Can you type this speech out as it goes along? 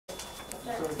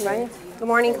Ready? Good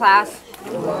morning, class.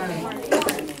 Good morning.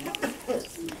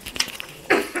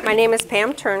 My name is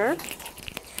Pam Turner,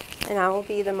 and I will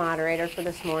be the moderator for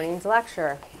this morning's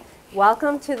lecture.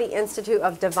 Welcome to the Institute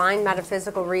of Divine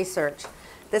Metaphysical Research.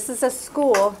 This is a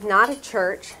school, not a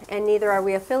church, and neither are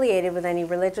we affiliated with any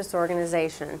religious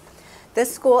organization.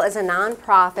 This school is a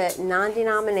non-profit,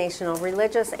 non-denominational,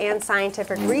 religious, and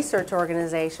scientific research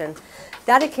organization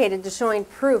dedicated to showing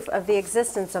proof of the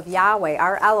existence of Yahweh,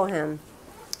 our Elohim,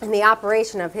 and the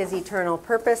operation of his eternal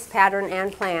purpose, pattern,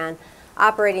 and plan,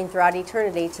 operating throughout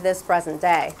eternity to this present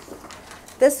day.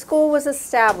 This school was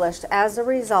established as a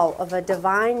result of a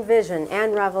divine vision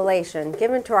and revelation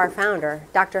given to our founder,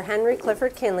 Dr. Henry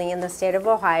Clifford Kinley, in the state of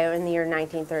Ohio in the year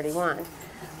 1931.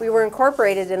 We were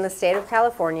incorporated in the state of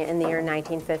California in the year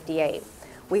 1958.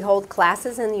 We hold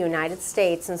classes in the United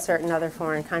States and certain other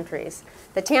foreign countries.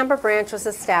 The Tampa branch was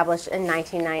established in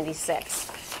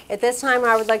 1996. At this time,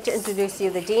 I would like to introduce you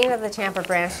the Dean of the Tampa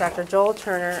branch, Dr. Joel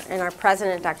Turner, and our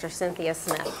President, Dr. Cynthia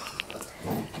Smith.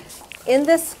 In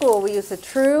this school, we use the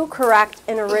true, correct,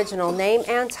 and original name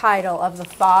and title of the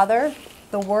Father,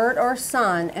 the Word or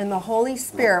Son, and the Holy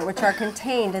Spirit, which are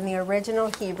contained in the original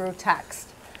Hebrew text.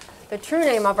 The true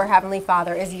name of our Heavenly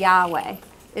Father is Yahweh.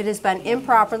 It has been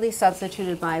improperly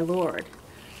substituted by Lord.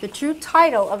 The true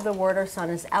title of the Word or Son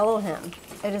is Elohim.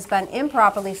 It has been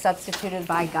improperly substituted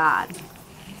by God.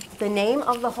 The name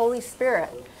of the Holy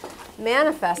Spirit,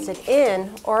 manifested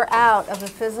in or out of the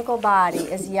physical body,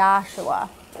 is Yahshua.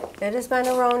 It has been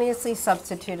erroneously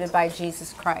substituted by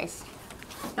Jesus Christ.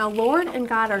 Now, Lord and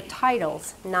God are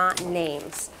titles, not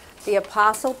names. The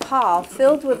Apostle Paul,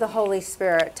 filled with the Holy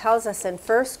Spirit, tells us in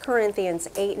 1 Corinthians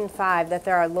 8:5 that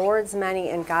there are Lords many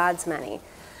and gods many.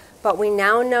 But we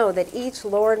now know that each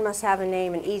Lord must have a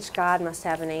name and each God must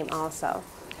have a name also.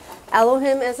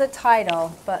 Elohim is a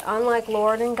title, but unlike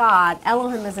Lord and God,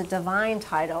 Elohim is a divine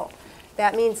title.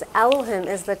 That means Elohim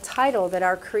is the title that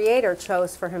our Creator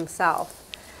chose for himself.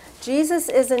 Jesus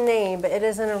is a name, but it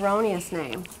is an erroneous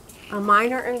name. A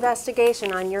minor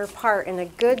investigation on your part in a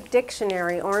good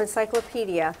dictionary or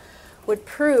encyclopedia would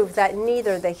prove that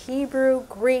neither the Hebrew,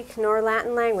 Greek, nor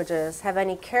Latin languages have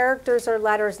any characters or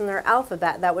letters in their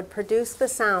alphabet that would produce the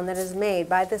sound that is made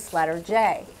by this letter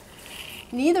J.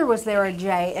 Neither was there a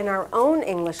J in our own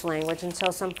English language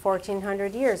until some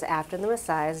 1400 years after the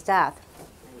Messiah's death.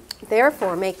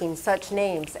 Therefore, making such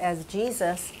names as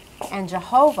Jesus and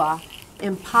Jehovah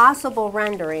impossible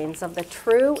renderings of the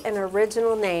true and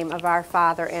original name of our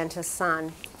Father and his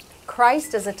Son.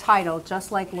 Christ is a title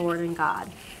just like Lord and God.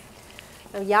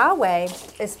 Now, Yahweh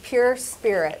is pure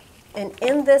spirit, and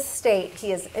in this state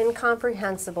he is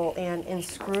incomprehensible and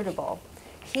inscrutable.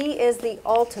 He is the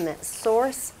ultimate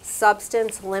source,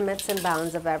 substance, limits, and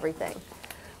bounds of everything.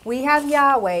 We have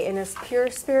Yahweh in his pure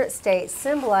spirit state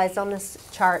symbolized on this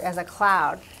chart as a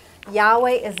cloud.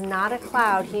 Yahweh is not a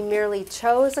cloud. He merely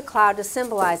chose a cloud to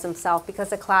symbolize himself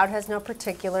because a cloud has no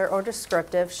particular or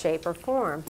descriptive shape or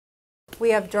form. We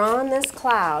have drawn this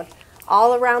cloud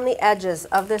all around the edges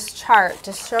of this chart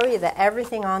to show you that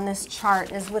everything on this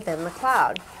chart is within the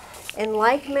cloud. In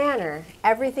like manner,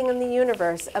 everything in the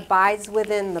universe abides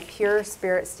within the pure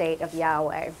spirit state of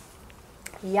Yahweh.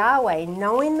 Yahweh,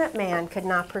 knowing that man could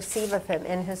not perceive of him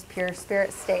in his pure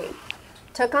spirit state,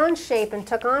 took on shape and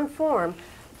took on form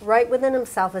right within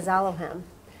himself as Elohim.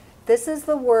 This is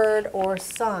the Word or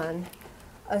Son,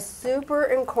 a super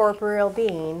incorporeal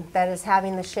being that is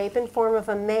having the shape and form of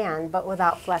a man but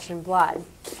without flesh and blood.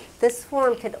 This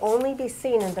form could only be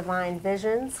seen in divine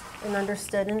visions and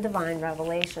understood in divine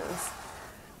revelations.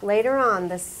 Later on,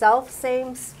 the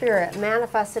self-same Spirit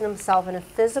manifested himself in a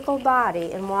physical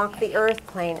body and walked the earth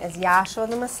plane as Yahshua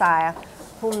the Messiah,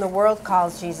 whom the world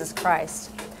calls Jesus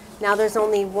Christ. Now there's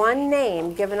only one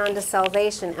name given unto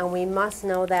salvation, and we must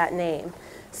know that name.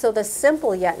 So the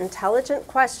simple yet intelligent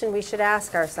question we should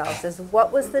ask ourselves is,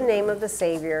 what was the name of the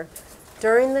Savior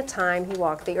during the time he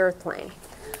walked the earth plane?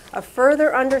 A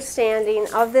further understanding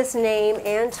of this name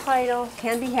and title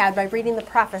can be had by reading the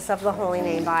preface of the Holy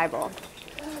Name Bible.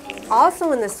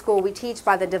 Also in this school, we teach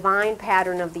by the divine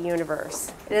pattern of the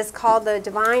universe. It is called the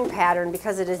divine pattern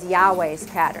because it is Yahweh's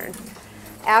pattern.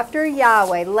 After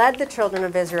Yahweh led the children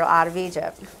of Israel out of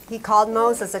Egypt, he called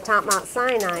Moses atop Mount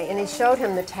Sinai, and he showed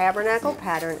him the tabernacle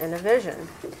pattern in a vision.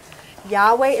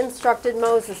 Yahweh instructed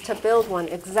Moses to build one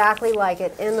exactly like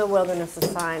it in the wilderness of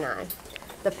Sinai.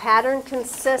 The pattern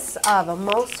consists of a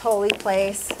most holy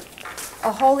place,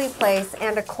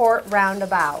 and a court round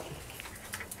about.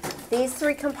 These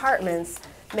three compartments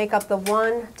make up the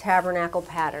one tabernacle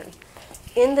pattern.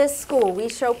 In this school, we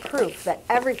show proof that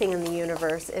everything in the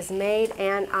universe is made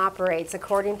and operates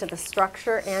according to the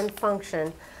structure and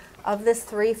function of this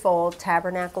threefold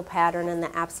tabernacle pattern and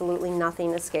that absolutely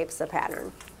nothing escapes the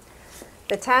pattern.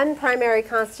 The 10 primary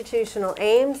constitutional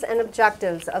aims and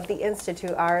objectives of the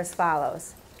Institute are as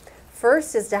follows.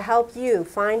 First is to help you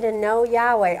find and know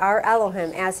Yahweh, our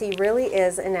Elohim, as he really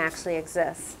is and actually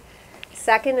exists.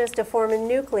 Second is to form a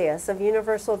nucleus of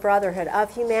universal brotherhood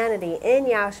of humanity in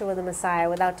Yahshua the Messiah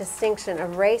without distinction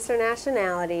of race or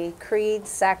nationality, creed,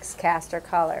 sex, caste, or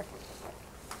color.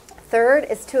 Third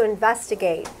is to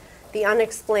investigate the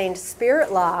unexplained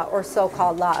spirit law or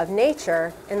so-called law of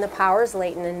nature and the powers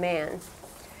latent in man.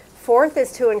 Fourth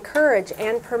is to encourage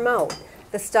and promote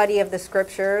the study of the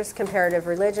scriptures, comparative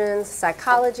religions,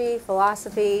 psychology,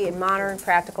 philosophy, and modern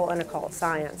practical and occult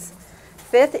science.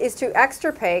 Fifth is to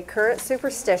extirpate current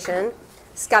superstition,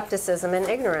 skepticism, and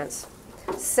ignorance.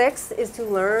 Sixth is to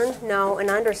learn, know, and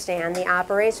understand the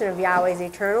operation of Yahweh's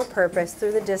eternal purpose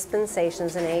through the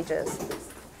dispensations and ages.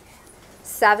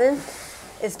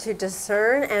 Seventh is to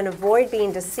discern and avoid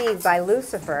being deceived by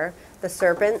Lucifer, the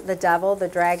serpent, the devil, the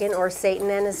dragon, or Satan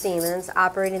and his demons,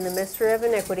 operating the mystery of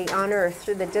iniquity on earth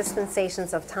through the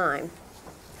dispensations of time.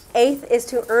 Eighth is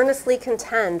to earnestly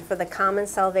contend for the common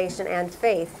salvation and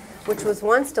faith, which was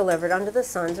once delivered unto the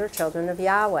sons or children of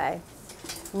Yahweh.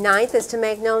 Ninth is to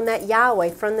make known that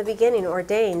Yahweh from the beginning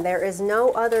ordained there is no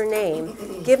other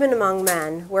name given among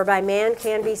men whereby man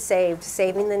can be saved,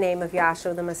 saving the name of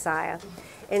Yahshua the Messiah.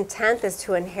 And 10th is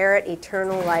to inherit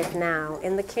eternal life now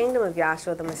in the kingdom of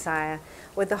Yahshua the Messiah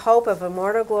with the hope of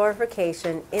immortal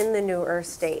glorification in the new earth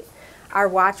state. Our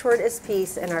watchword is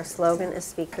peace and our slogan is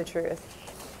speak the truth.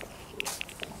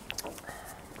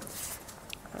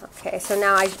 Okay, so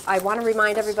now I want to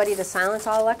remind everybody to silence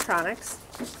all electronics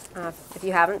if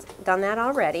you haven't done that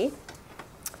already.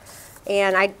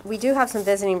 And we do have some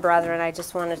visiting brethren I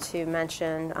just wanted to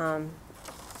mention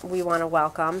we want to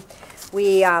welcome.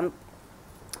 We've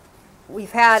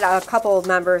had a couple of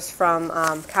members from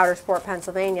Coudersport,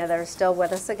 Pennsylvania that are still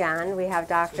with us again. We have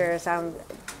Doctors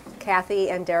Kathy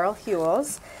and Daryl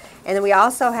Hewells. And then we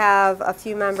also have a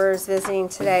few members visiting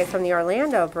today from the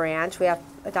Orlando branch. We have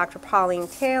Dr. Pauline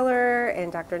Taylor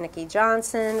and Dr. Nikki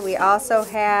Johnson. We also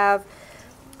have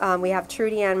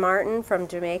Trudy Ann Martin from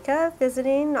Jamaica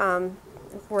visiting.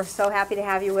 We're so happy to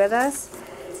have you with us.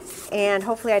 And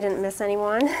hopefully I didn't miss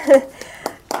anyone.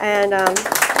 And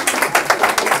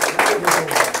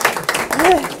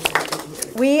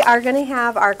we are going to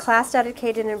have our class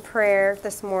dedicated in prayer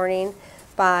this morning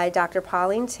by Dr.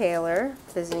 Pauline Taylor,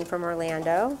 visiting from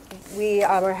Orlando. We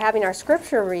are having our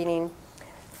scripture reading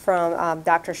from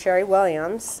Dr. Sherry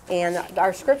Williams, and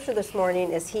our scripture this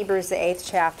morning is Hebrews, the 8th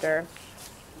chapter.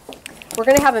 We're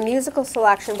going to have a musical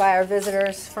selection by our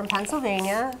visitors from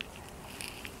Pennsylvania,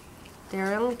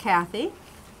 Daryl and Kathy.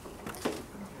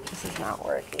 This is not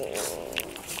working.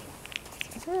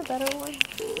 Is there a better one?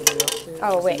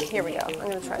 Oh, wait, here we go. I'm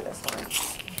going to try this one.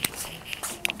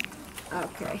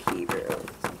 Okay, Hebrew.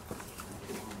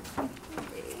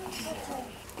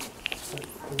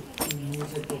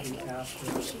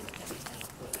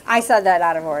 I said that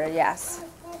out of order, yes.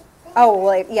 Oh,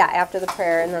 well, yeah, after the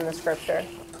prayer and then the scripture.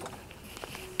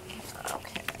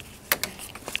 Okay.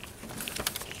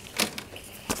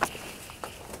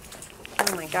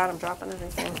 Oh my God, I'm dropping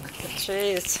everything.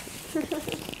 Jeez.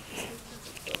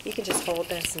 You can just hold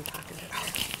this and talk about it.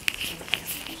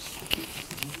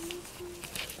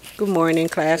 Good morning,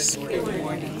 class. Good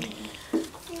morning.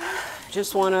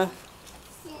 Just want to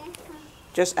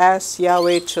ask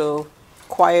Yahweh to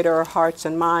quiet our hearts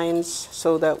and minds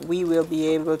so that we will be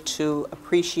able to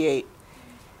appreciate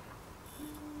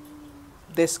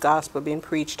this gospel being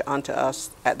preached unto us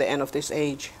at the end of this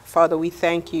age. Father, we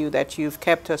thank you that you've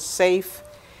kept us safe.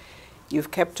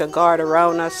 You've kept a guard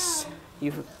around us.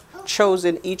 You've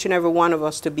chosen each and every one of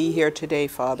us to be here today,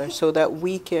 Father, so that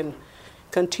we can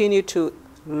continue to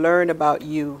learn about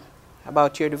you,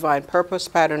 about your divine purpose,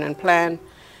 pattern, and plan.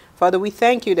 Father, we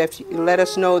thank you that you let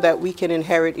us know that we can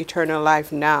inherit eternal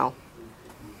life now,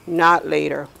 not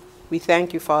later. We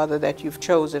thank you, Father, that you've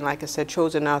chosen, like I said,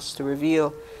 chosen us to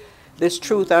reveal this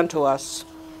truth unto us.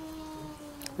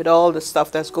 With all the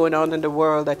stuff that's going on in the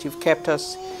world, that you've kept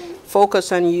us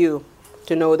focused on you,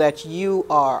 to know that you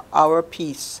are our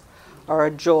peace, our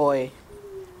joy.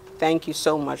 Thank you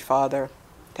so much, Father.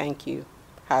 Thank you.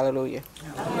 Hallelujah.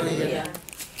 Hallelujah.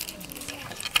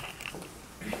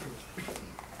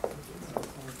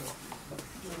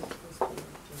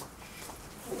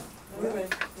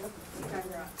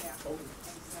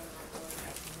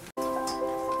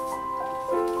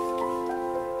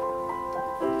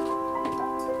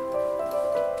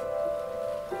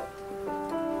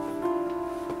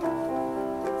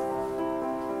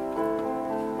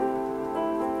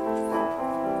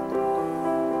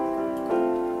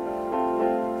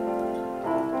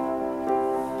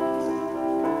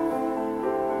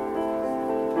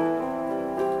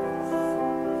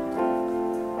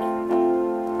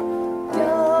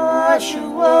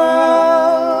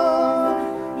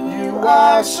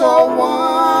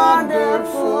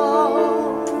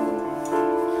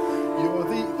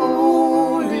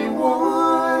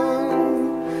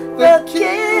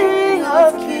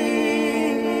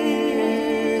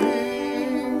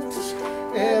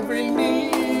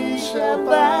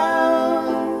 bow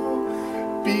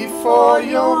before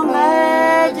your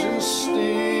majesty.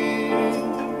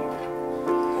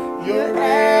 You're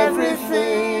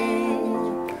everything,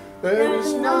 there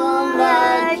is none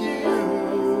like you.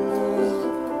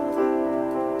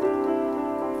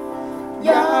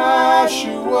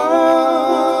 Yahshua,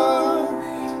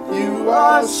 you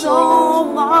are so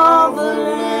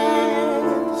marvelous.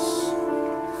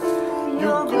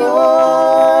 Your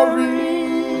glory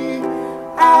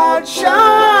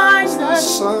outshines the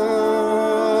sun.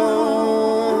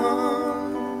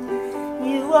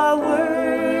 You are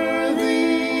worthy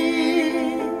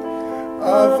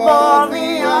of all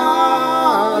the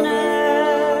honors.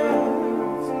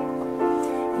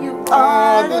 You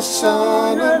are the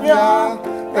Son of Yah,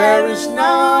 there is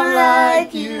none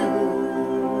like you.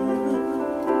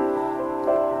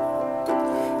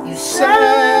 You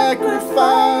sacrifice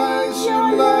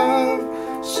your love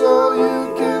so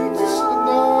you can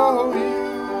know you.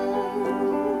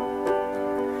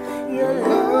 Your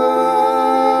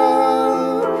love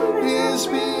is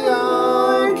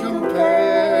beyond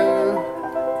compare.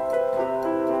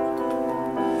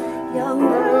 Your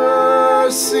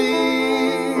mercy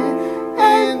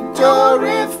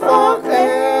endureth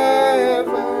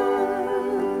forever.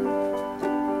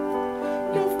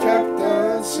 You've kept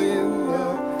us in the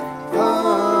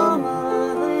palm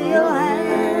of your hand.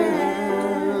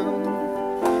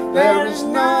 There is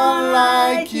none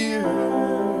like you.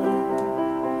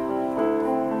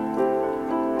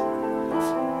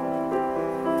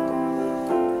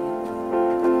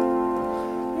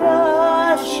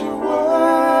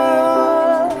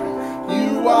 Yahshua,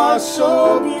 you are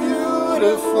so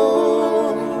beautiful.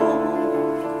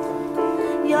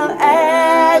 Your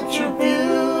attributes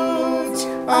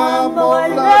are more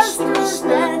lustrous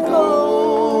than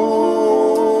gold.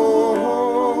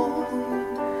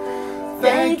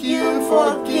 Thank you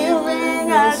for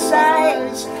giving us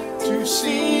eyes to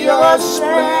see your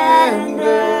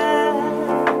splendor.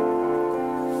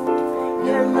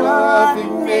 Your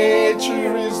loving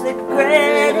nature is the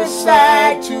greatest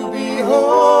sight to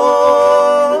behold.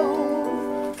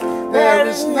 There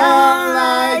is none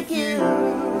like you.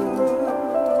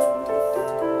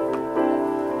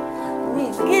 We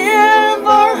give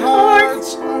our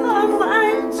hearts, our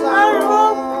minds, our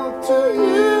hope to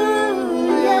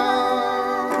you,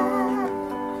 Yah.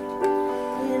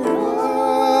 We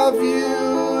love you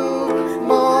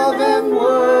more than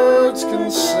words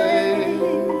can say.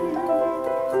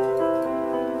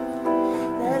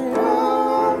 That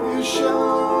love you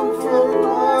shown for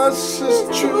us is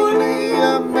truly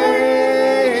amazing.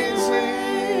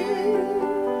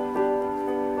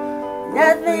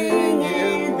 Nothing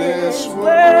in this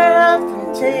world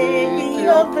can take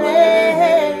your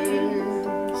place.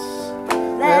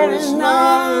 There is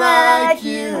none like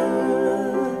you.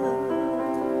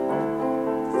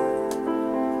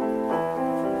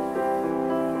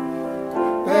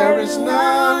 There is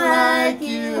none like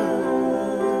you.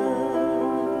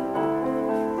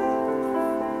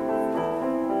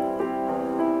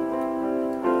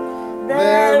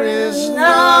 There is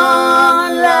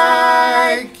none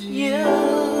like you.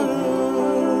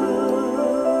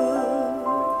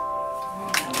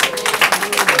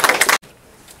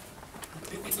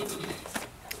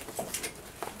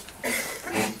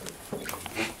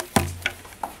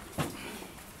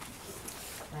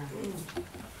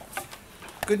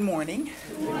 Good morning.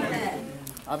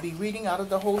 I'll be reading out of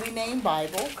the Holy Name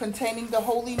Bible, containing the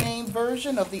Holy Name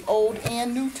version of the Old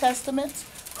and New Testaments,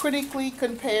 critically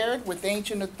compared with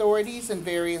ancient authorities and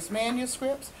various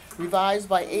manuscripts, revised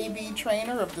by A.B.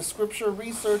 Trainer of the Scripture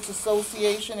Research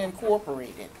Association,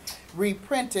 Incorporated,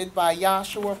 reprinted by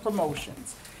Joshua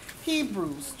Promotions.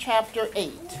 Hebrews chapter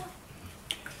 8.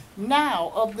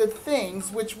 Now of the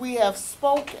things which we have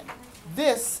spoken,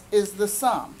 this is the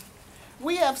sum.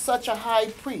 We have such a high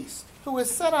priest, who is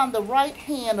set on the right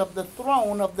hand of the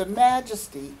throne of the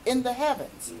majesty in the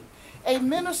heavens, a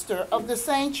minister of the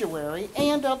sanctuary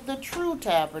and of the true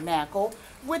tabernacle,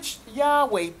 which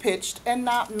Yahweh pitched and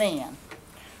not man.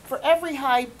 For every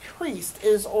high priest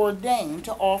is ordained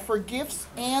to offer gifts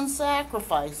and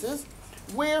sacrifices,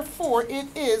 wherefore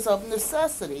it is of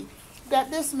necessity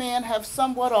that this man have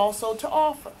somewhat also to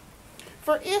offer.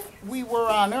 For if he were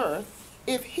on earth,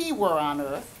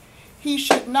 he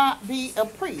should not be a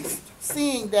priest,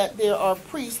 seeing that there are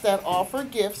priests that offer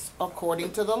gifts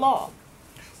according to the law,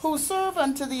 who serve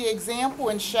unto the example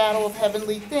and shadow of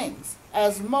heavenly things,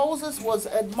 as Moses was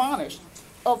admonished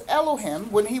of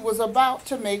Elohim when he was about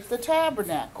to make the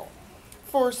tabernacle.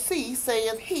 For see,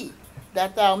 saith he,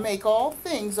 that thou make all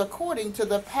things according to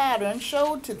the pattern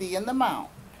showed to thee in the mount.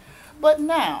 But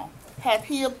now, hath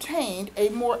he obtained a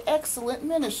more excellent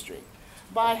ministry,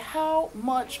 by how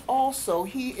much also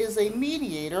he is a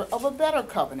mediator of a better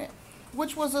covenant,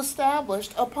 which was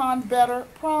established upon better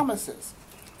promises.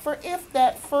 For if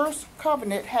that first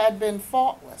covenant had been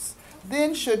faultless,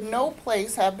 then should no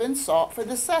place have been sought for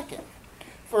the second.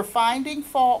 For finding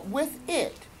fault with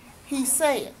it, he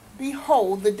saith,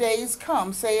 Behold, the days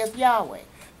come, saith Yahweh,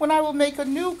 when I will make a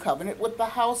new covenant with the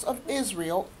house of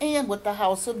Israel and with the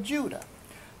house of Judah,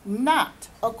 not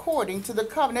according to the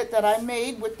covenant that I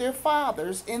made with their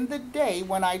fathers in the day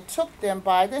when I took them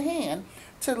by the hand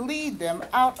to lead them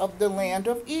out of the land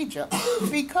of Egypt,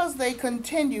 because they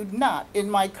continued not in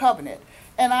my covenant,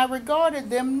 and I regarded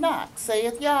them not,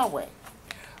 saith Yahweh.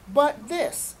 But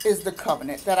this is the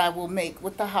covenant that I will make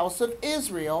with the house of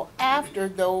Israel after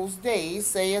those days,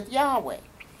 saith Yahweh.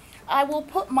 I will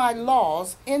put my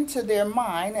laws into their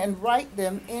mind and write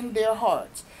them in their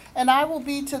hearts, and I will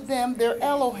be to them their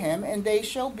Elohim, and they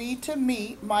shall be to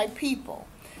me my people.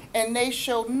 And they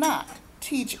shall not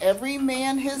teach every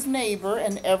man his neighbor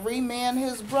and every man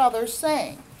his brother,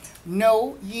 saying,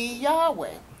 Know ye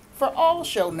Yahweh, for all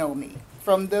shall know me,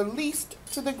 from the least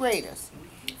to the greatest.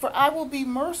 For I will be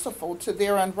merciful to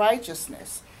their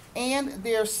unrighteousness, and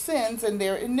their sins and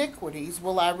their iniquities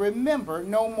will I remember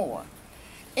no more.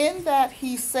 In that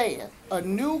he saith, A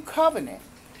new covenant,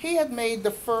 he hath made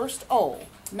the first old.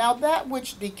 Now that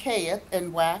which decayeth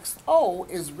and waxed old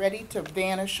is ready to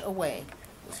vanish away.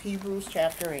 It's Hebrews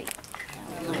chapter 8.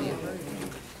 All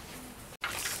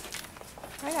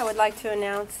right, I would like to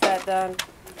announce that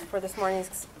for this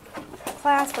morning's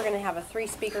class, we're going to have a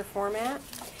 3-speaker format.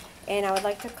 And I would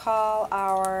like to call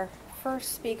our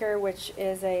first speaker, which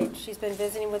is she's been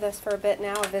visiting with us for a bit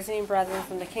now, a visiting brethren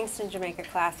from the Kingston, Jamaica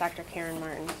class, Dr. Karen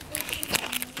Martin.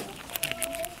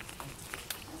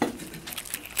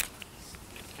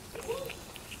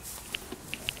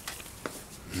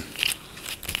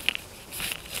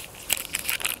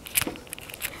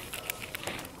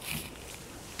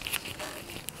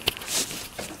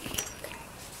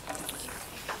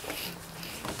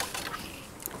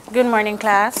 Good morning,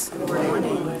 class. Good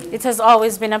morning. It has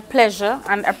always been a pleasure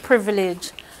and a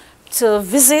privilege to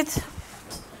visit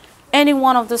any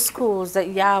one of the schools that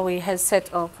Yahweh has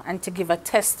set up and to give a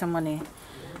testimony.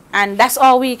 And that's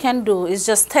all we can do, is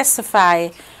just testify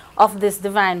of this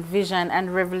divine vision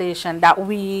and revelation that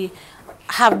we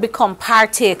have become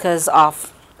partakers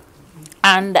of.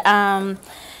 And,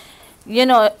 you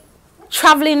know,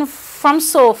 traveling from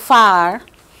so far,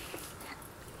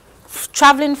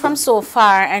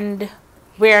 and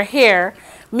we're here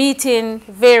meeting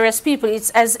various people, it's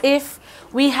as if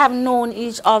we have known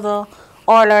each other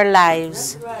all our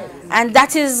lives. And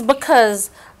that is because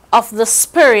of the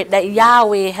spirit that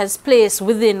Yahweh has placed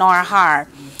within our heart.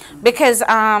 Because,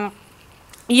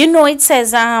 you know, it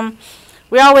says,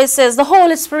 we always says, the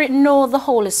Holy Spirit know the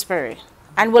Holy Spirit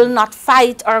and will not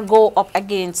fight or go up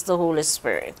against the Holy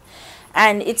Spirit.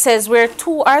 And it says, where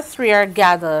 2 or 3 are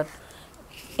gathered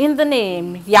in the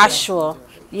name Yahshua,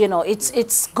 you know,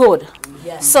 it's good.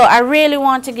 Yes. So I really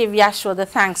want to give Yahshua the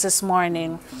thanks this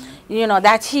morning, you know,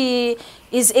 that he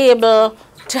is able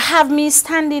to have me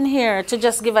standing here to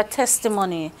just give a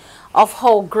testimony of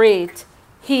how great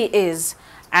he is.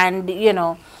 And, you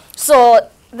know, so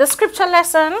the scripture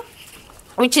lesson,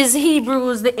 which is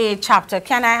Hebrews, the 8th chapter.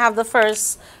 Can I have the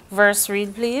first verse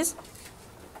read, please?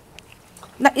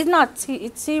 No,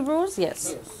 it's Hebrews?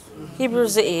 Yes.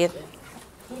 Hebrews, the 8th.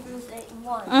 Hebrews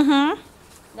 8:1. Mm-hmm.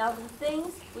 Now the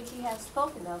things which he has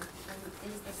spoken of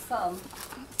is the sum.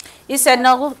 He said,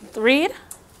 no, read.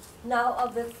 Now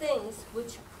of the things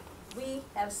which we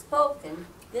have spoken,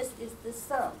 this is the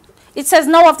sum. It says,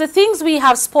 now of the things we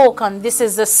have spoken, this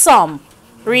is the sum.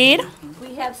 Read.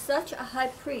 We have such a high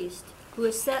priest who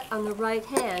is set on the right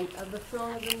hand of the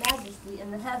throne of the majesty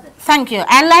in the heavens. Thank you.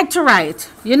 I like to write.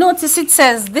 You notice it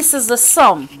says, this is the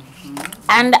sum.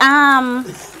 And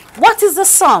what is the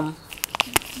sum?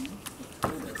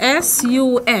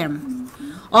 S-U-M,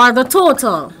 or the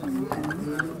total.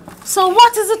 So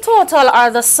what is the total or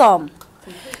the sum?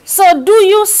 So do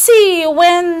you see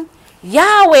when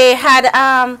Yahweh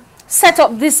had set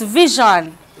up this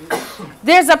vision,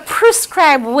 there's a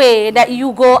prescribed way that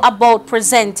you go about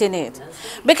presenting it.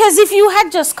 Because if you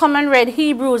had just come and read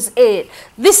Hebrews 8,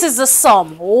 this is the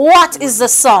sum. What is the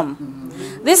sum?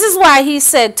 This is why he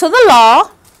said, to the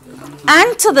law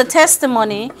and to the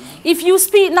testimony, if you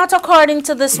speak not according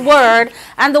to this word,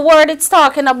 and the word it's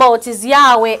talking about is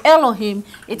Yahweh Elohim,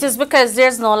 it is because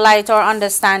there's no light or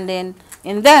understanding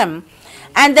in them.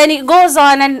 And then it goes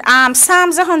on, and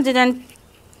Psalms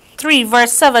 103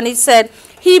 verse 7, it said,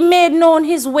 he made known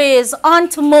his ways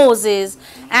unto Moses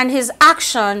and his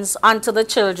actions unto the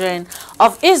children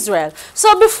of Israel.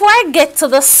 So before I get to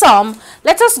the sum,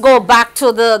 let us go back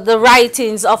to the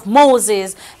writings of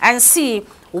Moses and see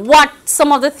what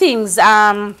some of the things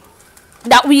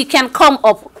that we can come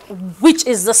up, which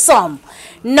is the sum.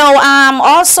 Now,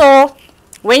 also,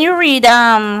 when you read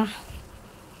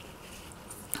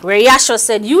where Yahshua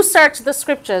said, you search the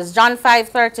scriptures, John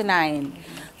 5:39.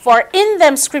 For in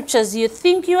them scriptures you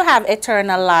think you have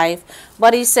eternal life.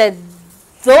 But he said,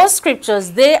 those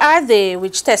scriptures, they are they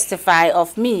which testify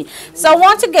of me. So I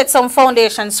want to get some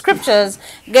foundation scriptures.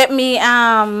 Get me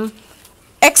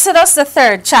Exodus the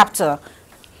 3rd chapter.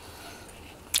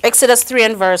 Exodus 3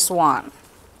 and verse 1.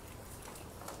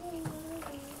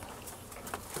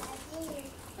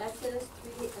 Exodus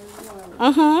 3 and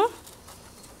 1. Mm-hmm.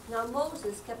 Now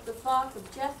Moses kept the flock of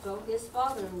Jethro, his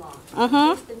father-in-law,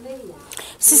 Mm-hmm. the Midian.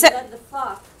 She He said- led the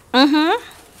flock Mm-hmm.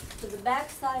 to the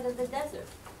backside of the desert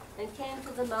and came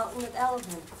to the mountain of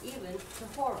Elephant, even to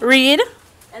Horeb. Read.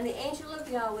 And the angel of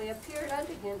Yahweh appeared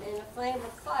unto him in a flame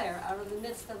of fire out of the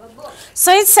midst of a bush.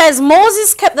 So it says,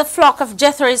 Moses kept the flock of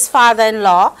Jethro, his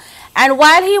father-in-law, and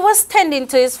while he was tending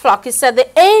to his flock, he said, the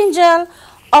angel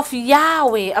of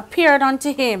Yahweh appeared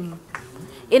unto him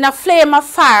in a flame of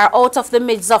fire out of the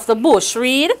midst of the bush.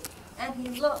 Read. And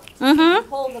he looked, Mhm. and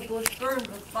behold, the bush burned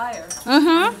with fire,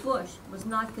 and the bush was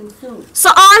not consumed. So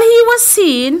all he was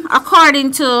seeing,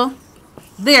 according to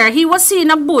there, he was seeing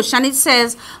a bush, and it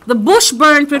says, the bush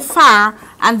burned with fire,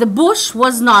 and the bush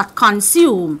was not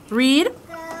consumed. Read.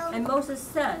 And Moses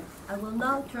said, I will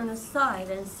now turn aside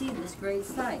and see this great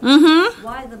sight, Mm-hmm.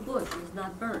 why the bush is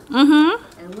not burnt.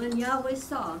 Mm-hmm. And when Yahweh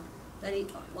saw that he,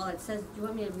 well, it says, do you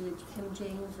want me to read King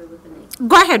James or with the name?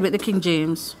 Go ahead with the King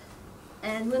James.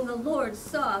 And when the Lord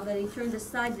saw that he turned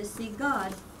aside to see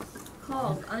God,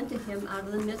 called unto him out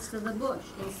of the midst of the bush,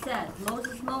 and said,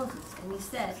 Moses, Moses. And he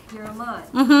said, Here am I.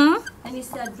 Mm-hmm. And he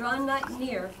said, Draw not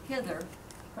near hither,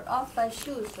 put off thy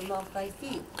shoes from off thy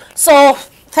feet. So,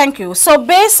 thank you. So,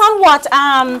 based on what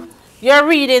you're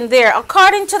reading there,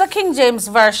 according to the King James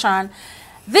Version,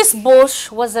 this bush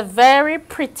was a very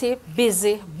pretty,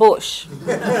 busy bush.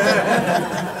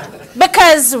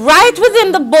 Because right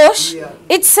within the bush,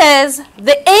 it says,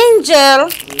 the angel,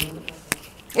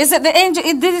 is it the angel?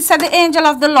 Did it say the angel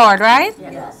of the Lord, right?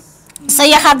 Yes. So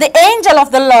you have the angel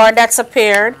of the Lord that's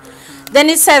appeared. Then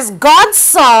it says, God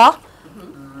saw,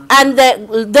 and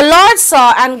the Lord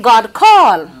saw, and God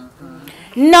called.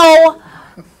 Now,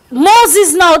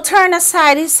 Moses now turned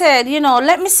aside. He said,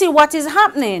 let me see what is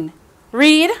happening.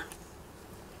 Read.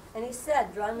 And he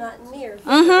said, Draw not near hither,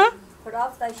 Mm-hmm. put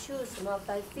off thy shoes from off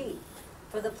thy feet.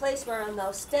 For the place whereon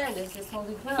thou standest is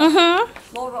holy ground.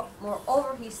 Mm-hmm.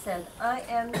 Moreover, he said, I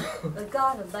am the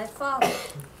God of thy father,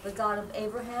 the God of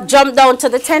Abraham. Jump down to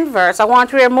the 10th verse. I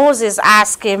want where Moses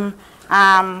asked him,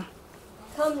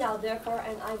 Come now, therefore,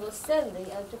 and I will send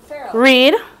thee unto Pharaoh,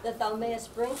 read. that thou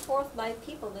mayest bring forth my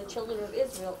people, the children of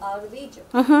Israel, out of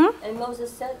Egypt. Mm-hmm. And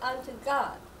Moses said unto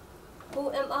God,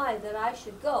 Who am I that I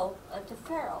should go unto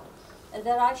Pharaoh, and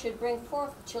that I should bring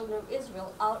forth the children of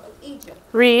Israel out of Egypt?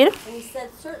 Read. And he said,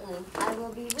 Certainly I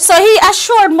will be with So he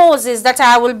assured Moses that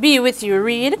I will be with you.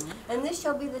 Read. thee, and this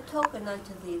shall be the token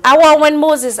unto thee. I want when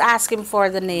Moses asked him for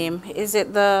the name. Is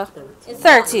it the It's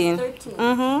 13? 13.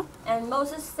 Mm-hmm. And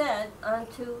Moses said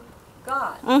unto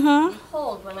God, Mm-hmm.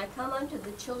 Behold, when I come unto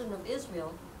the children of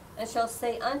Israel, and shall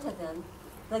say unto them,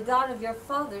 The God of your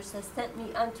fathers has sent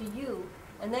me unto you,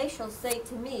 and they shall say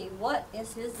to me, What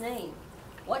is his name?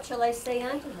 What shall I say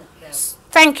unto them?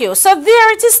 Thank you. So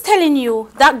there it is telling you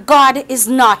that God is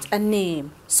not a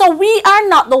name. So we are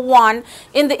not the one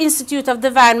in the Institute of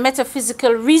Divine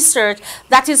Metaphysical Research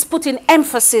that is putting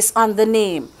emphasis on the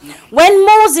name. When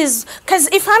Moses, because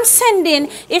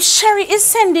if Sherry is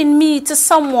sending me to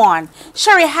someone,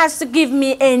 Sherry has to give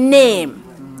me a name.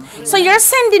 So you're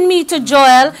sending me to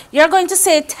Joel, you're going to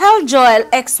say, tell Joel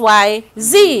X, Y,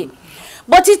 Z.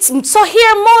 But so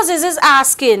here Moses is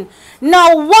asking,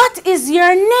 now what is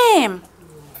your name?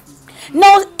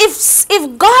 Now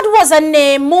if God was a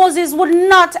name, Moses would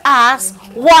not ask,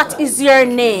 what is your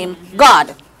name,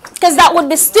 God? Because that would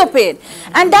be stupid.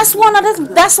 And that's one of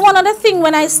the things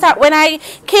when I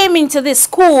came into this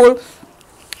school,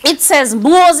 it says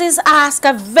Moses asked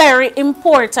a very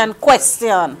important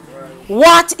question.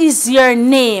 What is your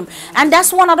name? And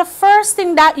that's one of the first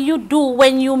things that you do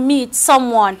when you meet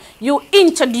someone. You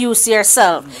introduce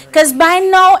yourself. Because by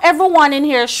now, everyone in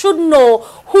here should know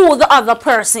who the other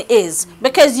person is.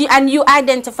 Because you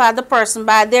identify the person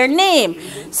by their name.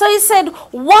 So he said,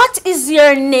 what is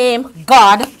your name,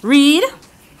 God? Read.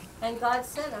 And God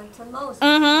said unto Moses,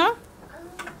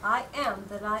 Mm-hmm. I am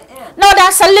that I am. No,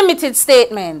 that's a limited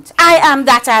statement. I am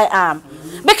that I am.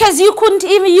 Because you couldn't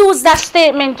even use that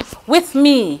statement with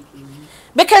me.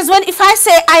 Because if I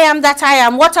say I am that I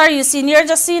am, what are you seeing? You're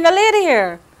just seeing a lady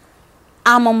here.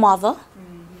 I'm a mother.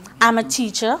 I'm a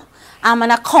teacher. I'm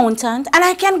an accountant. And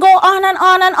I can go on and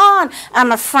on and on.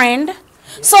 I'm a friend.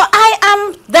 So I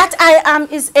am that I am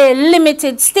is a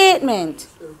limited statement.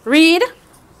 Read.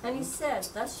 And he said,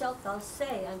 Thus shalt thou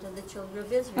say unto the children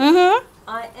of Israel,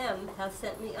 I am hath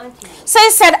sent me unto you. So he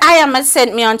said, I am has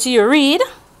sent me unto you. Read.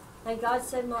 And God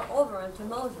said moreover unto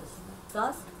Moses,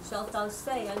 Thus shalt thou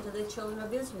say unto the children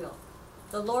of Israel,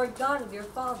 The Lord God of your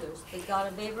fathers, the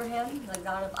God of Abraham, the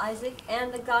God of Isaac,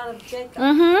 and the God of Jacob,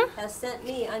 has sent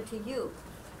me unto you.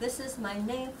 This is my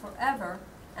name forever,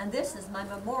 and this is my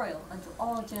memorial unto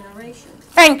all generations.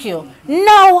 Thank you.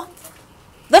 Now,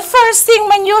 the first thing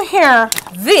when you hear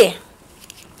the,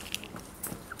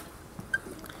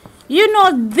 you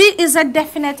know the is a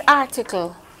definite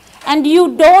article. And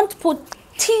you don't put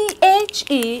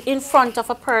THE in front of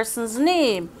a person's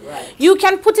name. Right. You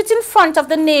can put it in front of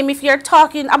the name if you're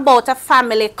talking about a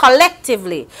family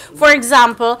collectively. For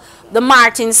example, the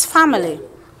Martins family,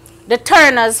 the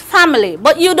Turners family.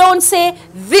 But you don't say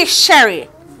this Sherry.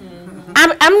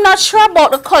 I'm not sure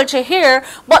about the culture here,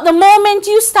 but the moment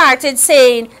you started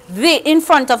saying the in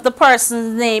front of the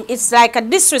person's name, it's like a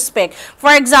disrespect.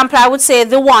 For example, I would say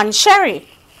the one Sherry.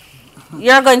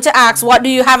 You're going to ask, what do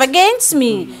you have against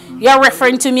me? You're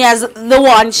referring to me as the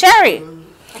one Sherry.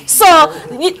 So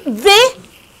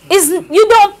you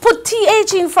don't put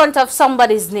TH in front of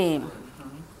somebody's name.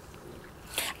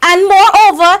 And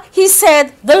moreover, he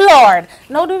said, the Lord.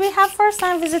 Now, do we have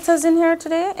first-time visitors in here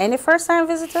today? Any first-time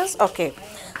visitors? Okay.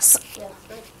 So,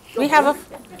 we have a...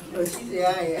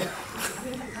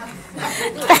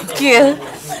 Thank you.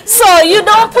 So, you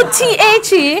don't put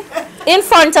THE in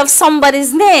front of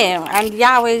somebody's name. And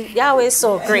Yahweh is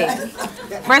so great.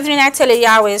 Brethren, I tell you,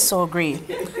 Yahweh is so great.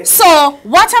 So,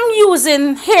 what I'm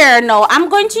using here now, I'm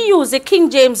going to use the King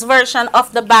James Version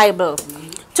of the Bible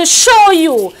to show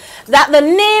you that the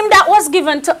name that was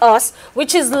given to us,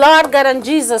 which is Lord God and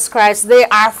Jesus Christ, they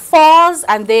are false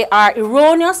and they are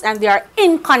erroneous and they are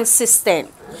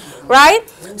inconsistent. Right?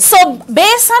 So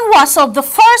based on what? So the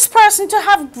first person to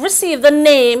have received the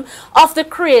name of the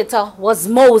Creator was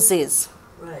Moses.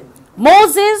 Right.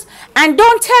 Moses, and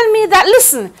don't tell me that,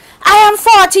 listen, I am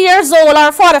 40 years old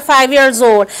or 45 years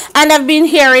old and I've been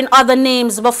hearing other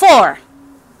names before.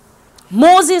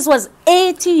 Moses was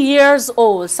 80 years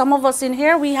old. Some of us in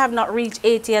here, we have not reached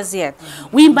 80 as yet.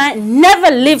 We might never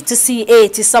live to see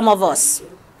 80, some of us.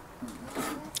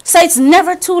 So it's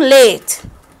never too late.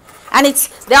 And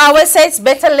they always say it's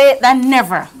better late than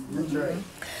never. That's right.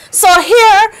 So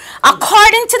here,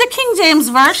 according to the King James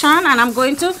Version, and I'm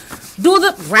going to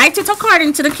write it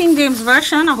according to the King James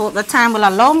Version. I hope the time will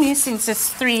allow me since it's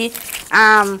 3.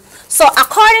 So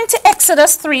according to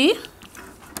Exodus 3,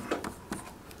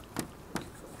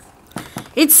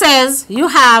 it says you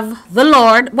have the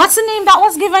Lord. What's the name that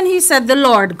was given? He said the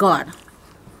Lord God.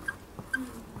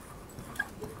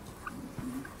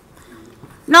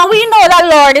 Now we know that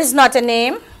Lord is not a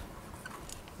name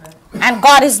and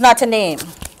God is not a name.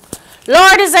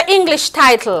 Lord is an English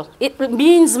title. It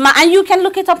means, and you can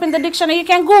look it up in the dictionary, you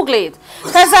can Google it.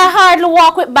 Because I hardly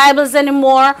walk with Bibles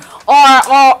anymore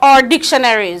or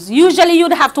dictionaries. Usually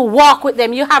you'd have to walk with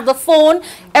them. You have the phone,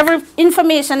 every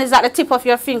information is at the tip of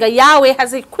your finger. Yahweh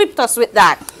has equipped us with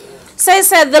that. So he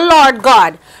said the Lord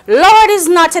God. Lord is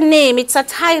not a name, it's a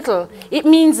title. It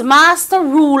means master,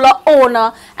 ruler,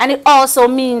 owner, and it also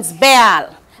means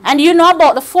Baal. And you know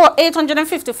about the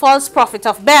 850 false prophets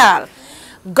of Baal.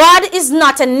 God is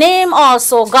not a name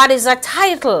also. God is a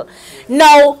title.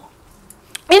 Now,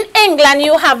 in England,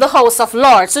 you have the House of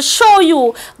Lords to show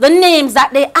you the names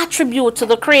that they attribute to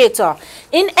the Creator.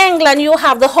 In England, you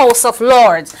have the House of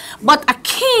Lords. But a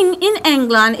king in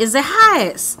England is the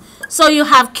highest. So you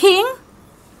have king,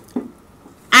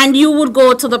 and you would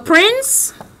go to the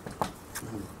prince.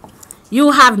 You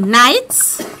have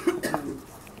knights.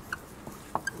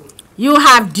 You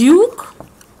have duke.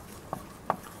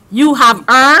 You have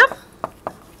Earl,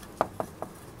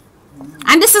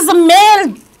 and this is a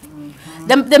male,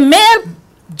 the male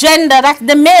gender, that's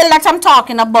the male that I'm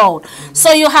talking about.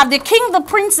 So you have the king, the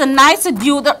prince, the knight, the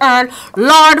duke, the Earl.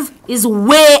 Lord is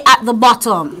way at the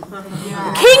bottom.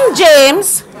 King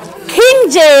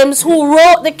James, who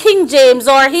wrote the King James,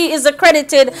 or he is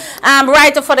accredited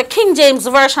writer for the King James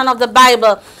Version of the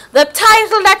Bible. The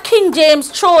title that King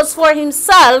James chose for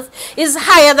himself is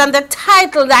higher than the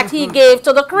title that he gave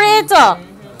to the Creator.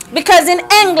 Because in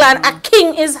England, a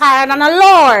king is higher than a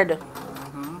lord.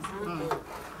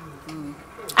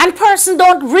 And person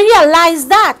don't realize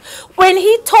that. When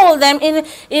he told them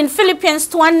in Philippians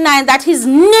 2:9 that his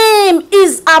name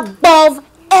is above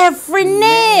every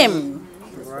name.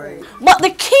 But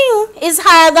the king is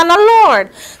higher than a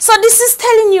Lord. So this is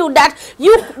telling you that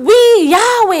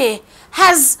Yahweh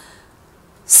has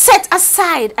set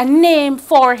aside a name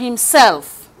for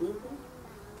himself.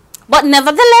 But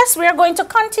nevertheless, we are going to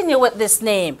continue with this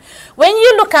name. When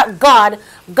you look at God,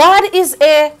 God is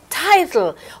a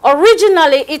title.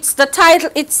 Originally, it's the title,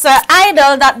 it's an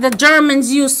idol that the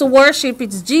Germans used to worship.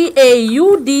 It's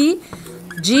G-A-U-D,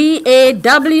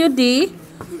 G-A-W-D,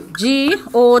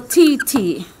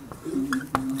 G-O-T-T,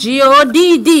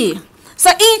 G-O-D-D. So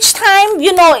each time,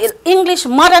 you know, English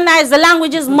modernized, the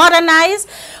language is modernized.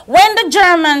 When the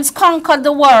Germans conquered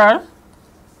the world,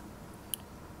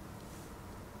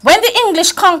 when the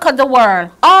English conquered the world,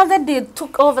 all they did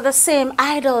took over the same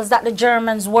idols that the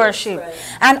Germans worship. Right.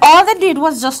 And all they did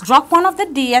was just drop one of the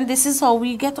D, and this is how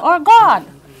we get our God.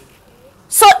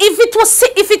 So if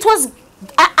it was an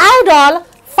idol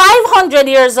 500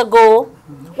 years ago,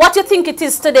 what do you think it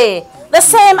is today? The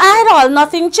same idol,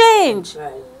 nothing changed.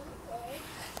 Right.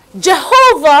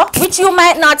 Jehovah, which you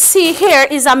might not see here,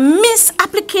 is a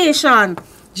misapplication.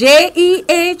 J-E-H-O-V-A-H.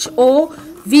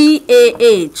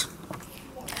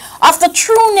 Of the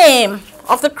true name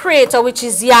of the Creator, which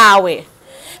is Yahweh.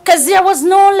 Because there was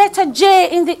no letter J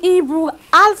in the Hebrew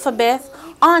alphabet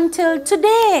until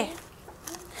today.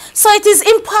 So it is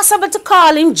impossible to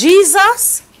call him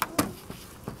Jesus,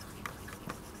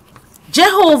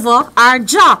 Jehovah, or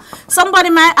Jah.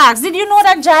 Somebody might ask, did you know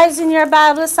that Jah is in your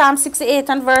Bible, Psalm 68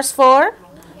 and verse 4?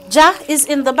 Jah is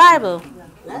in the Bible.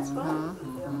 That's right.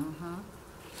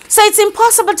 So it's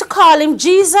impossible to call him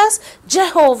Jesus,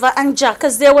 Jehovah, and Jah,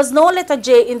 because there was no letter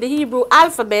J in the Hebrew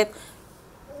alphabet.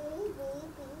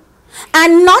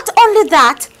 And not only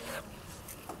that,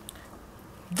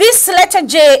 this letter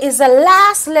J is the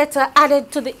last letter added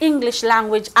to the English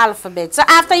language alphabet. So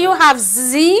after you have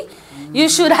Z, you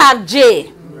should have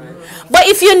J. But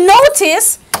if you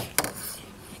notice,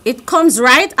 it comes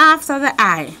right after the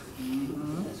I.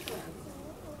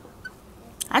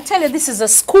 I tell you, this is a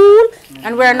school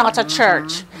and we're not a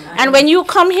church. And when you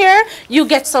come here, you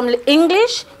get some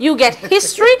English, you get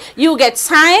history, you get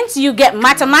science, you get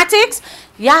mathematics.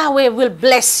 Yahweh will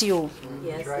bless you.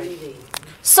 Yes, indeed.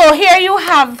 So here you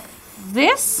have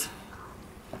this.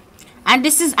 And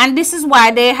this is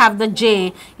why they have the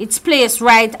J. It's placed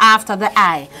right after the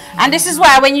I. And this is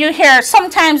why when you hear,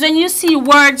 sometimes when you see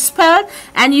words spelled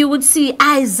and you would see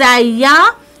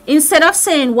Isaiah, instead of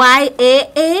saying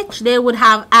Y-A-H, they would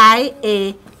have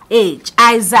I-A-H.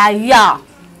 Isaiah.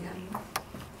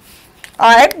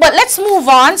 All right, but let's move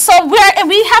on. So we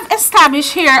have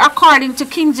established here, according to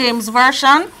King James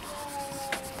Version,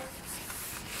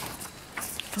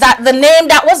 that the name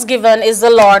that was given is the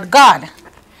Lord God.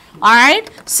 All right,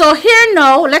 so here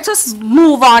now, let us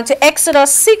move on to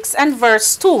Exodus 6 and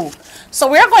verse 2. So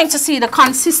we're going to see the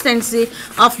consistency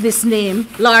of this name,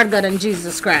 Lord God and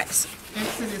Jesus Christ.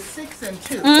 Exodus 6 and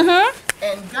 2. Mm-hmm.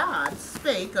 And God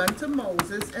spake unto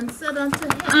Moses and said unto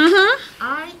him,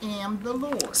 I am the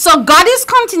Lord. So God is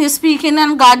continuing speaking,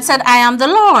 and God said, I am the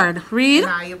Lord. Read.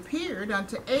 And I appeared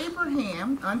unto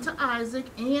Abraham, unto Isaac,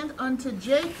 and unto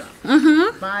Jacob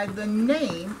by the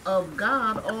name of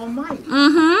God Almighty.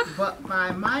 But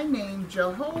by my name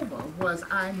Jehovah was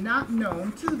I not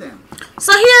known to them.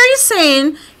 So here he's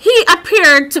saying he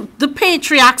appeared to the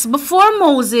patriarchs before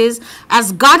Moses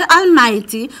as God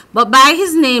Almighty, but by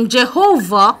his name Jehovah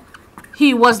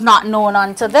he was not known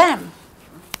unto them.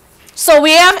 So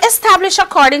we have established,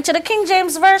 according to the King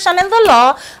James Version in the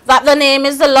law, that the name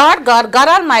is the Lord God, God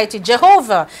Almighty,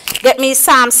 Jehovah. Get me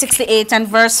Psalm 68 and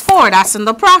verse 4. That's in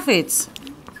the prophets.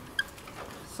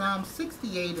 Psalm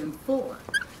 68 and 4.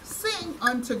 Sing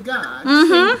unto God,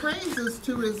 sing praises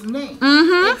to his name.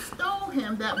 Extol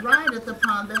him that rideth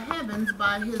upon the heavens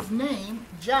by his name,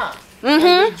 Jah,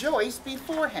 and rejoice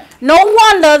before him. No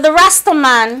wonder the Rasta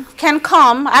man can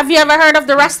come. Have you ever heard of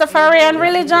the Rastafarian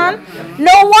religion?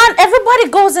 No one. Everybody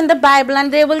goes in the Bible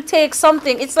and they will take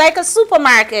something. It's like a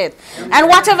supermarket. And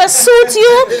whatever suits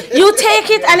you, you take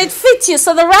it and it fits you.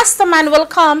 So the Rasta man will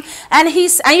come and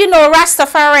you know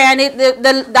Rastafarian,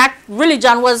 that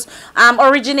religion was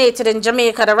originated in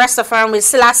Jamaica. The Rastafarian with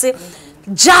Selassie,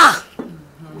 Jah,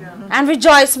 and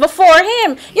rejoice before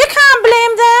him. You can't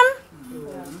blame them.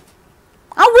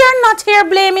 And we're not here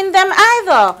blaming them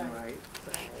either.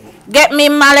 Get me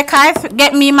Malachi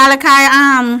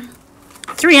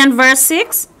 3 and verse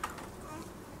 6.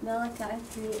 Malachi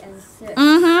 3 and 6.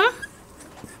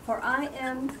 For I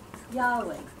am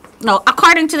Yahweh. No,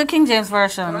 according to the King James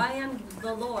Version. For I am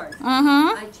the Lord.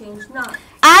 Mm-hmm. I change not.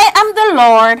 I am the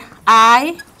Lord,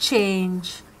 I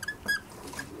change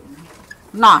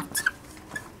not.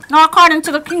 Now, according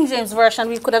to the King James Version,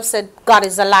 we could have said God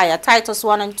is a liar, Titus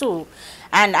 1 and 2.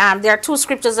 And there are two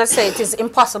scriptures that say it is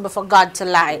impossible for God to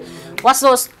lie. What's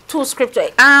those two scriptures?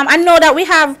 I know that we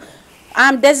have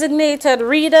designated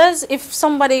readers.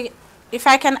 If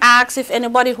I can ask if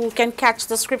anybody who can catch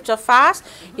the scripture fast,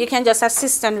 you can just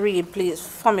assist and read, please,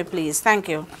 for me, please. Thank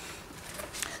you.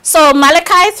 So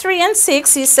Malachi 3 and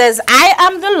 6, he says, I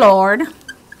am the Lord,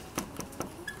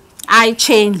 I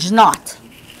change not.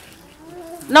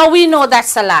 Now we know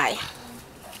that's a lie.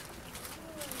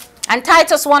 And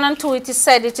Titus 1 and 2, it is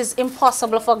said it is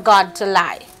impossible for God to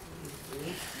lie.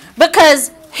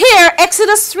 Because here,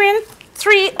 Exodus 3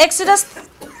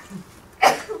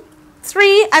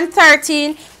 and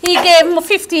 13,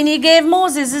 15, he gave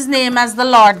Moses his name as the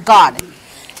Lord God.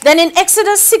 Then in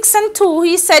Exodus 6 and 2,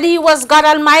 he said he was God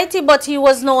Almighty, but he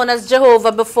was known as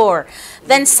Jehovah before.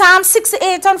 Then Psalm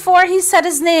 68 and 4, he said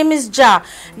his name is Jah.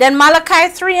 Then Malachi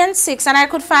 3 and 6, and I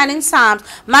could find in Psalms,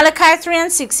 Malachi 3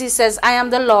 and 6, he says, I am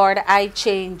the Lord, I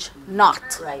change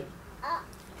not. Right.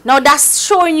 Now that's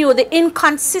showing you the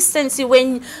inconsistency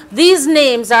when these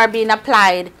names are being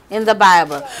applied in the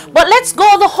Bible. But let's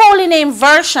go the Holy Name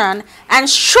version and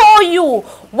show you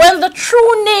when the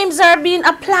true names are being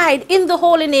applied in the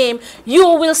Holy Name, you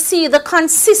will see the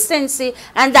consistency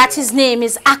and that his name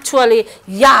is actually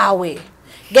Yahweh.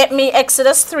 Get me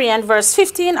Exodus 3 and verse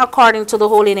 15 according to the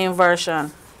Holy Name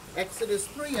version. Exodus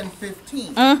 3 and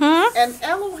 15. Mm-hmm. And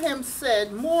Elohim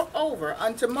said moreover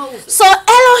unto Moses. So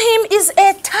Elohim is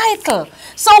a title.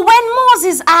 So when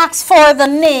Moses asked for the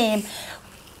name,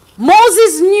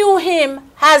 Moses knew him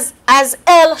as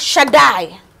El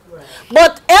Shaddai.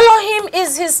 But Elohim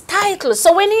is his title.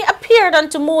 So when he appeared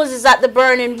unto Moses at the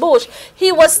burning bush,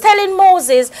 he was telling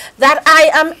Moses that I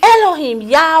am Elohim,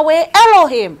 Yahweh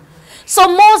Elohim. So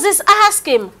Moses asked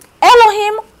him,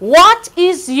 Elohim, what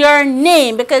is your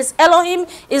name? Because Elohim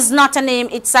is not a name,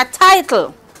 it's a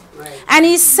title. Right. And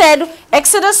he said,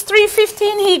 Exodus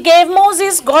 3:15, he gave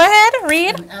Moses, go ahead,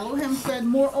 read. And Elohim said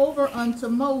moreover unto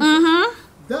Moses, Mm-hmm.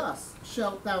 Thus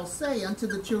shalt thou say unto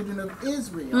the children of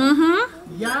Israel,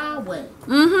 Mm-hmm. Yahweh,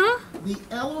 Mm-hmm. the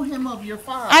Elohim of your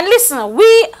father. And listen,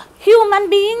 we human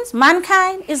beings,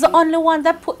 mankind, is the only one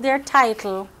that put their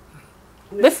title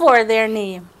before their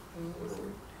name.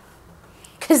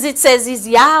 Because it says he's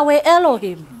Yahweh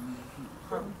Elohim.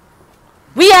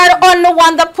 We are the only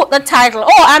one that put the title.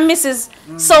 Oh, I'm Mrs.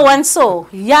 So-and-so.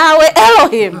 Yahweh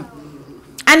Elohim.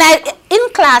 And in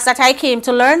class that I came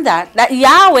to learn that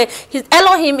Yahweh, his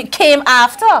Elohim came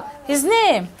after his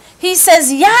name. He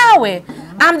says, Yahweh,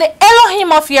 I'm the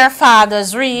Elohim of your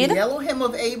fathers. Read. The Elohim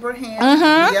of Abraham,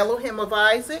 Mm-hmm. the Elohim of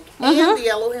Isaac, Mm-hmm. and the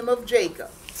Elohim of Jacob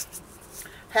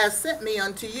has sent me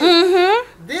unto you.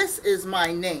 Mm-hmm. This is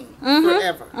my name Mm-hmm.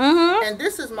 forever. Mm-hmm. And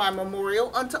this is my memorial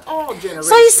unto all generations.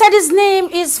 So he said his name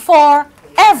is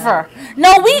forever.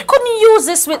 Now we couldn't use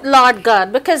this with Lord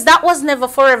God because that was never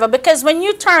forever. Because when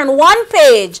you turn one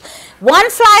page, one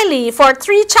fly leaf or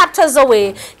 3 chapters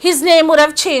away, his name would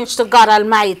have changed to God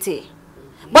Almighty.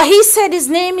 But he said his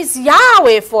name is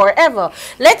Yahweh forever.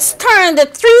 Let's turn the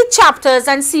 3 chapters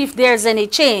and see if there's any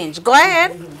change. Go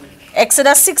ahead.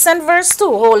 Exodus 6 and verse 2,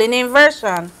 Holy Name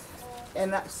version.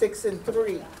 And 6 and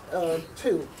 3, 2.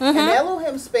 Mm-hmm. And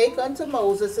Elohim spake unto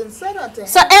Moses and said unto him,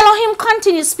 So Elohim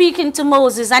continued speaking to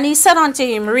Moses and he said unto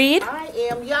him, read. I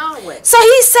am Yahweh. So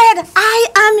he said, I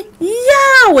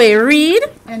am Yahweh. Read.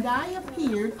 And I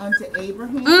appeared unto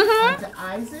Abraham, Mm-hmm. unto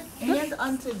Isaac, and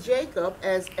unto Jacob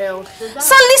as El Shaddai.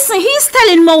 So listen, he's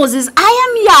telling Moses, I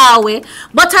am Yahweh,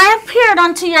 but I appeared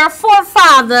unto your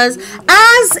forefathers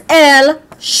as El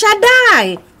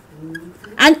Shaddai.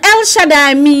 And El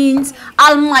Shaddai means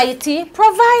Almighty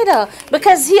Provider,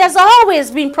 because he has always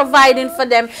been providing for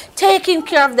them, taking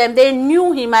care of them. They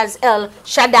knew him as El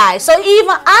Shaddai. So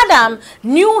even Adam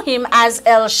knew him as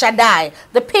El Shaddai,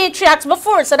 the patriarchs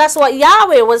before. So that's what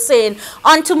Yahweh was saying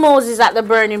unto Moses at the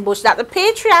burning bush, that the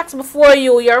patriarchs before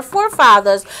you, your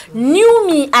forefathers, knew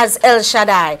me as El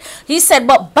Shaddai. He said,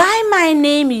 but by my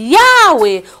name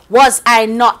Yahweh was I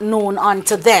not known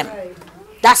unto them.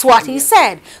 That's what he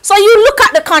said. So you look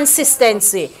at the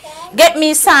consistency. Get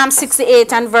me Psalm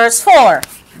 68 and verse 4.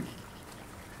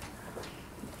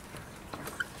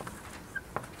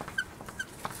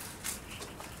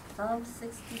 Psalm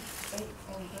 68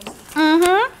 and verse.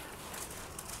 Mm-hmm.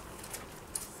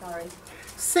 Sorry.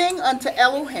 Sing unto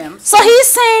Elohim. So he's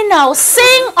saying now,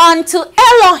 sing unto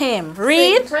Elohim.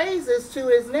 Read. Sing praises to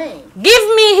his name.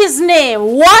 Give me his name.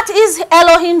 What is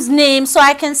Elohim's name so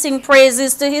I can sing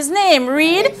praises to his name?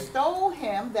 Read. Extol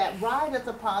him him that rideth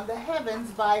upon the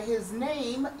heavens by his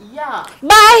name Yah.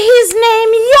 By his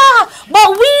name Yah. But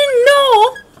we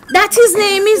know that his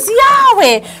name is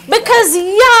Yahweh, because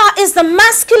Yah is the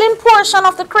masculine portion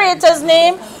of the Creator's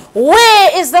name. Weh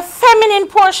is the feminine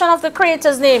portion of the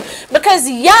Creator's name, because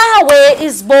Yahweh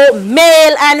is both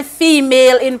male and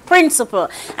female in principle.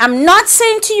 I'm not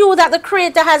saying to you that the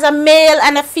Creator has a male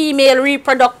and a female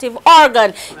reproductive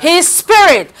organ, his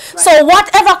spirit. So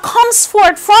whatever comes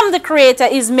forth from the Creator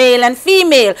is male and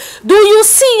female. Do you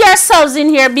see yourselves in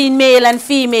here being male and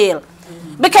female?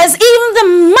 Because even the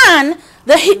man,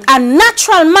 a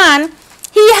natural man,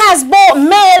 he has both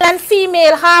male and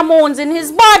female hormones in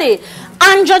his body,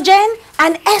 androgen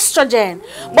and estrogen.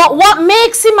 But what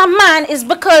makes him a man is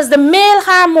because the male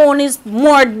hormone is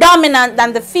more dominant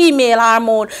than the female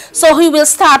hormone. So he will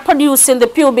start producing the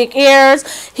pubic hairs,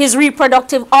 his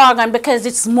reproductive organ, because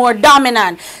it's more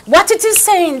dominant. What it is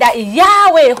saying that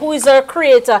Yahweh, who is our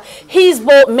creator, he's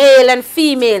both male and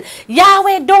female.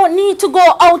 Yahweh don't need to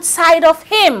go outside of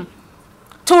him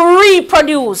to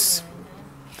reproduce.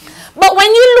 But when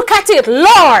you look at it,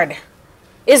 Lord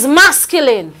is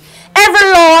masculine.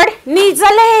 Every Lord needs a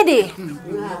lady.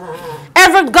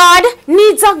 Every God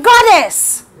needs a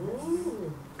goddess.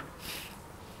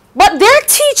 But they're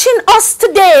teaching us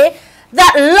today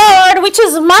that Lord, which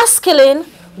is masculine,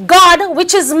 God,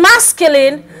 which is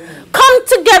masculine, come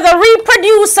together,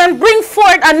 reproduce, and bring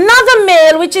forth another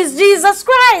male, which is Jesus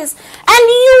Christ. And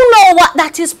you know what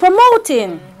that is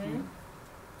promoting.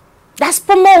 That's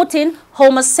promoting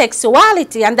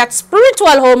homosexuality, and that spiritual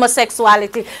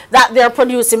homosexuality that they're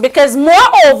producing. Because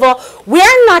moreover,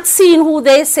 we're not seeing who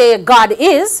they say God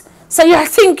is. So you're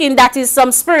thinking that is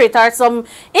some spirit or some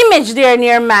image there in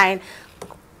your mind.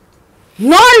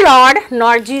 Nor Lord,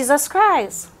 nor Jesus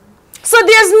Christ. So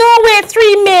there's no way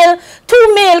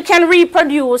two male can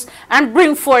reproduce and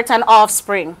bring forth an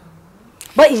offspring.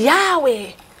 But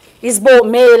Yahweh is both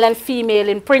male and female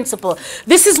in principle.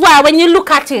 This is why when you look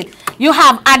at it, you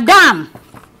have Adam.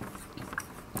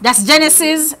 That's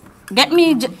Genesis. Get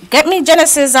me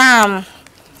Genesis,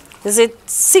 is it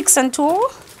 6 and 2? Or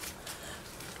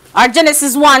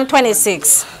Genesis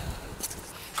 1:26.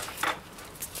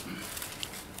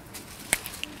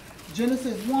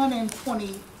 Genesis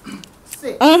 1:26.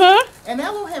 And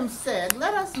Elohim said,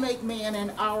 let us make man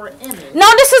in our image.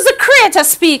 Now this is the Creator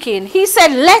speaking. He said,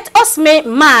 let us make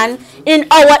man in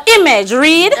our image.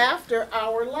 Read. After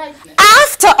our likeness.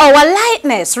 After our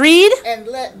likeness. Read. And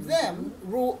let them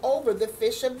rule over the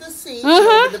fish of the sea, and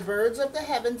over the birds of the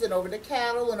heavens, and over the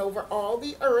cattle, and over all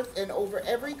the earth, and over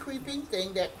every creeping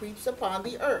thing that creeps upon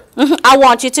the earth. I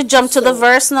want you to jump to the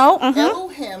verse now.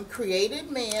 Elohim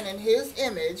created man in his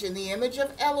image. In the image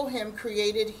of Elohim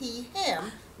created he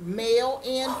him, male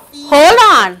and female. Hold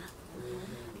on.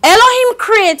 Elohim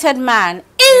created man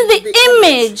in the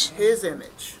image. His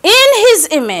image. In his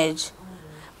image.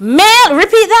 Male,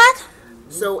 repeat that.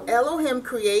 So Elohim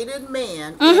created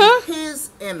man in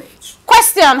his image.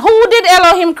 Question, who did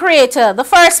Elohim create? The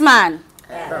first man?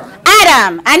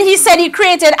 Adam. And he said he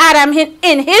created Adam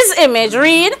in his image.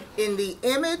 Read. In the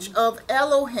image of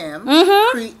Elohim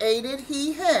created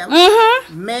he him,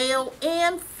 male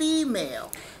and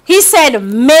female. He said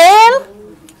male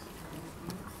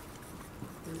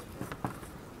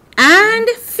and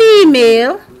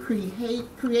female.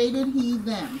 Created he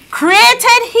them.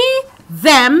 Created he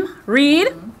them.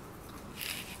 Read.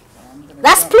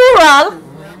 That's plural.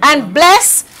 And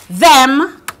bless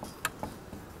them.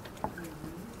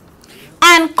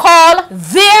 And call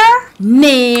their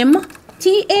name,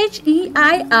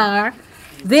 T-H-E-I-R,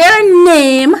 their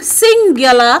name,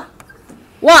 singular,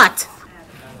 what?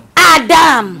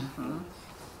 Adam.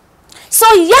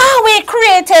 So Yahweh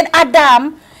created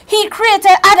Adam. He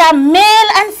created Adam male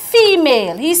and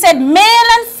female. He said male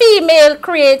and female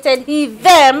created he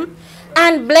them,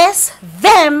 and bless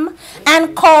them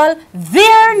and call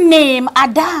their name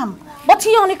Adam. But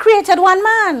he only created one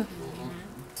man.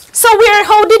 So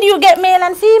how did you get male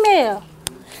and female?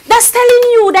 That's telling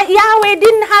you that Yahweh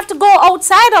didn't have to go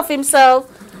outside of himself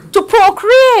to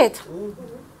procreate.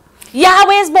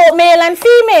 Yahweh is both male and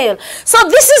female. So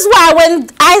this is why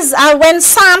when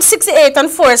Psalm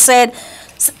 68:4 said,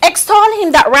 extol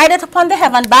him that rideth upon the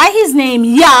heaven by his name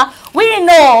Yah, we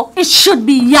know it should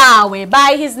be Yahweh,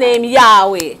 by his name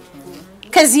Yahweh.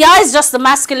 Because Yah is just the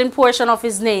masculine portion of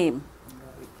his name.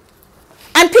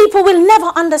 And people will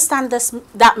never understand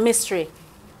that mystery.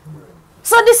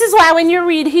 So this is why when you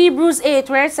read Hebrews 8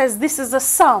 where it says this is a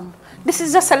sum, this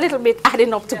is just a little bit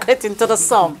adding up to get into the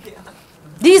sum.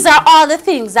 These are all the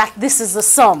things that this is a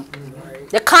sum.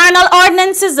 The carnal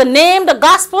ordinances, the name, the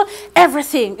gospel,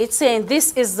 everything. It's saying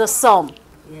this is the sum.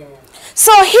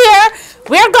 So here,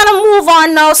 we're going to move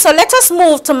on now. So let us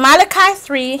move to Malachi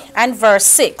 3 and verse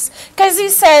 6. Because he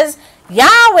says,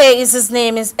 Yahweh is his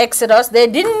name in Exodus. They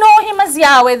didn't know him as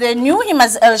Yahweh. They knew him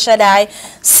as El Shaddai.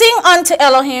 Sing unto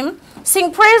Elohim.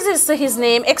 Sing praises to his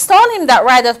name. Extol him that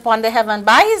rideth upon the heaven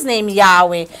by his name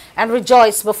Yahweh. And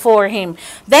rejoice before him.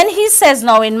 Then he says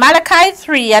now in Malachi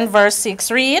 3 and verse 6.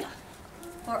 Read.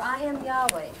 For I am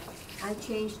Yahweh. I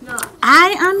change not.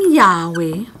 I am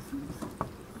Yahweh.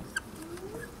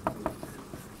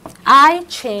 I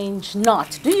change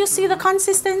not. Do you see the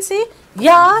consistency?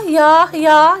 Yahweh.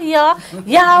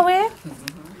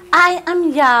 I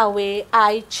am Yahweh.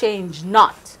 I change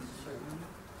not.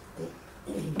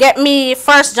 Get me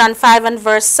 1 John 5 and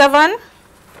verse 7.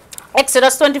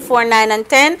 Exodus 24, 9 and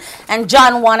 10. And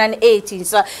John 1 and 18.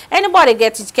 So anybody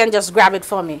get it, can just grab it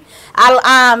for me.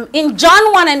 In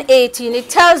John 1 and 18, it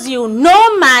tells you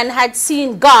no man had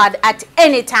seen God at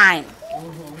any time.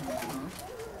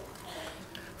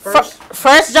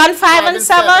 First John 5 and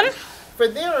 7. For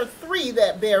there are three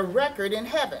that bear record in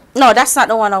heaven. No, that's not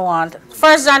the one I want.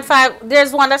 1 John 5,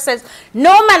 there's one that says,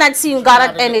 no man had seen God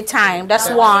at any time. That's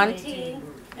one.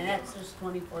 And Exodus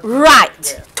 24.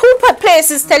 Right. Two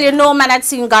places tell you no man had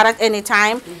seen God at any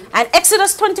time. And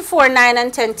Exodus 24, 9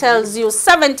 and 10 tells you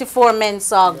 74 men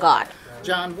saw God.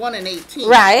 John 1 and 18.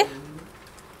 Right.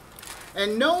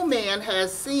 And no man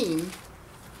has seen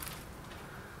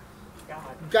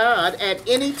God at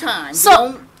any time.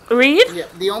 So, read. Yeah,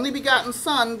 the only begotten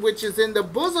Son, which is in the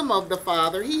bosom of the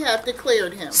Father, he hath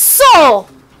declared him. So,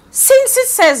 since it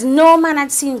says no man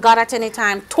had seen God at any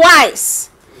time twice,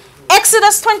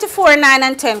 Exodus 24, 9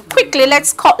 and 10, quickly,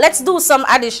 let's do some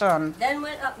addition. Then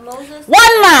went up Moses.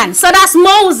 One man. So that's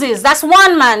Moses. That's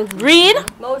one man. Read.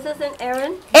 Moses and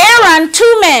Aaron. Aaron,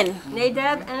 2 men.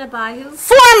 Nadab and Abihu.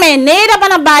 4 men. Nadab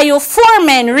and Abihu, 4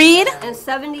 men. Read. And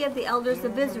 70 of the elders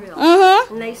of Israel.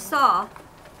 Mm-hmm. And they saw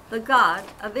the God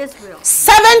of Israel.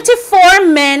 74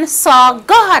 men saw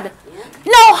God.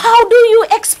 Now, how do you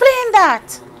explain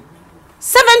that?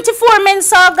 74 men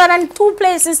saw God, and 2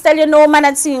 places tell you no man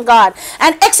had seen God.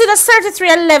 And Exodus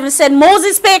 33 and 11 said,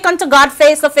 Moses spake unto God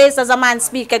face to face as a man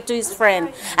speaketh to his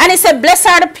friend. And he said, blessed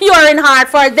are the pure in heart,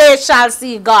 for they shall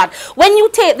see God. When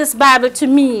you take this Bible to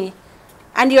me,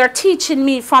 and you're teaching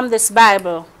me from this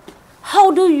Bible, how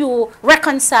do you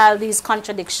reconcile these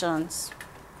contradictions?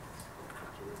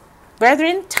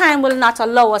 Brethren, time will not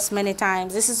allow us many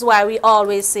times. This is why we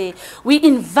always say, we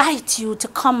invite you to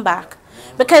come back.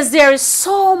 Because there is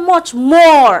so much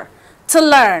more to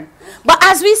learn. But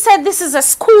as we said, this is a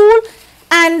school,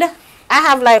 and I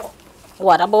have like,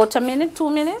 what, about a minute, 2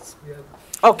 minutes?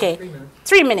 Okay,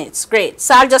 3 minutes, great.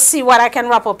 So I'll just see what I can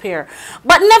wrap up here.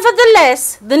 But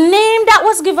nevertheless, the name that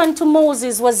was given to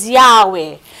Moses was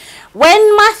Yahweh. When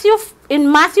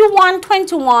in Matthew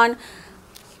 1:21,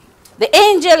 the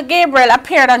angel Gabriel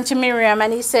appeared unto Miriam,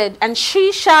 and he said, and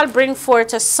she shall bring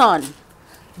forth a son.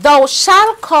 Thou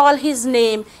shalt call his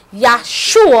name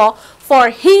Yahshua, for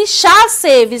he shall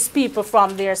save his people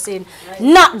from their sin. Right.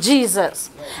 Not Jesus.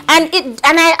 Right.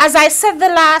 As I said the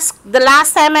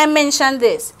last time I mentioned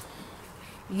this,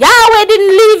 Yahweh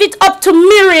didn't leave it up to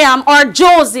Miriam or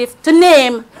Joseph to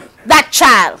name that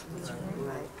child.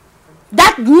 Right.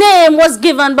 That name was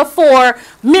given before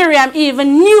Miriam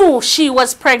even knew she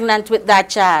was pregnant with that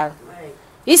child.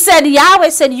 He said, Yahweh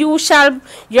said, you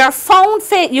have found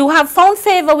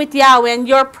favor with Yahweh, and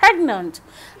you're pregnant.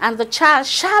 And the child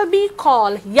shall be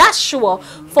called Yahshua,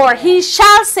 for he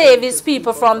shall save his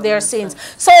people from their sins.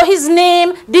 So his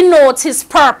name denotes his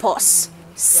purpose.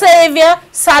 Savior,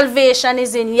 salvation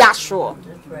is in Yahshua.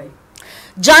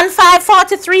 John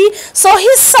 5:43. So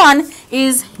his son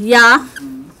is Yahshua.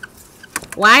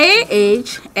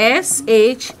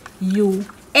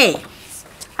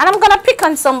 And I'm going to pick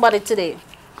on somebody today.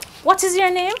 What is your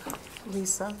name?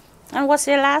 Lisa. And what's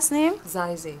your last name?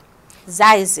 Zizi.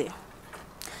 Zizi.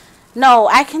 No,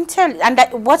 I can tell. And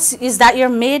is that your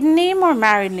maiden name or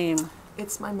married name?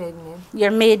 It's my maiden name.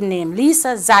 Your maiden name,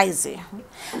 Lisa Zizi.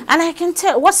 And I can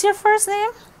tell. What's your first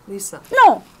name? Lisa.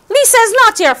 No, Lisa is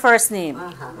not your first name.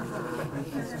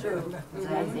 That's true.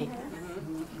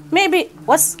 Maybe.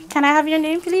 Can I have your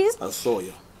name, please?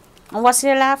 Sawyer. And what's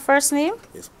your first name?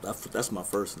 That's my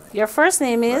first name. Your first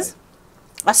name is?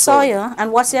 Sawyer.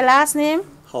 And what's your last name?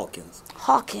 Hawkins.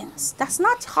 Hawkins.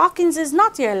 Hawkins is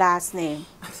not your last name.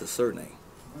 It's a surname.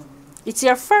 It's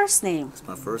your first name. It's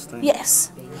my first name?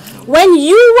 Yes. When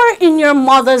you were in your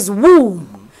mother's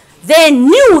womb, they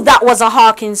knew that was a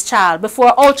Hawkins child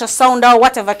before ultrasound or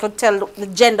whatever could tell the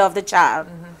gender of the child.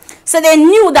 So they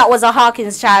knew that was a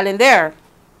Hawkins child in there.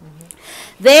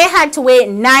 They had to wait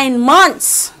 9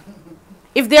 months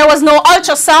If there was no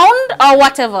ultrasound or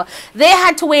whatever, they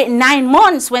had to wait 9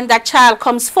 months when that child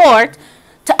comes forth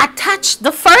to attach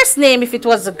the first name. If it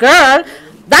was a girl,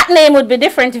 that name would be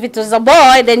different. If it was a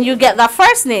boy, then you get the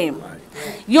first name.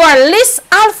 You are listed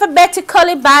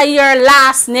alphabetically by your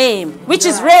last name, which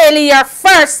is really your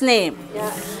first name.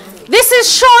 This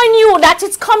is showing you that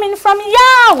it's coming from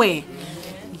Yahweh.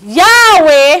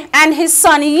 Yahweh and his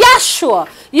son Yahshua.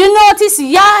 You notice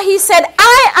Yah, he said,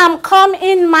 I am come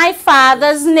in my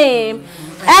Father's name,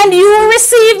 and you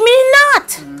receive me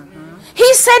not.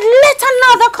 He said, let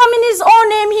another come in his own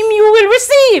name, him you will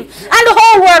receive. And the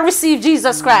whole world received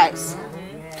Jesus Christ.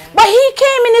 But he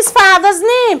came in his Father's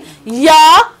name.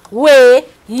 Yahweh,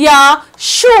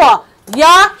 Yahshua.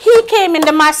 Yah, he came in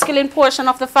the masculine portion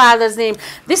of the Father's name.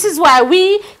 This is why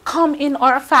we come in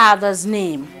our Father's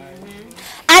name.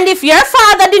 And if your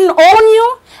father didn't own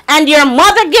you and your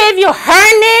mother gave you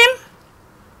her name,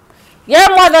 your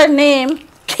mother's name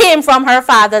came from her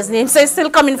father's name. So it's still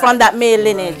coming from that male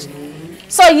lineage.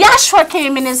 So Yahshua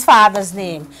came in his Father's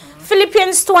name.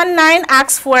 Philippians 2:9,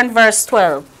 Acts 4 and verse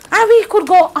 12. And we could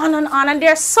go on, and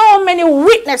there are so many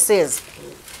witnesses.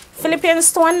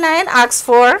 Philippians 2:9, Acts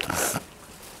 4.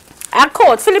 I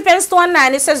quote, Philippians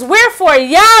 2:9, it says, wherefore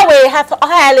Yahweh hath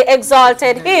highly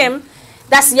exalted him,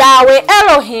 that's Yahweh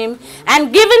Elohim,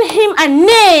 and given him a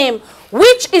name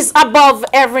which is above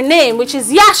every name, which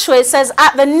is Yahshua. It says,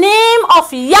 at the name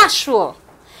of Yahshua,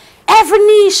 every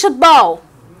knee should bow.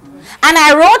 And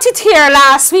I wrote it here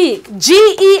last week,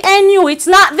 G-E-N-U. It's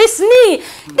not this knee.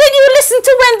 Did you listen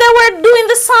to when they were doing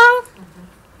the song?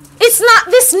 It's not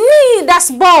this knee that's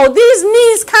bowed. These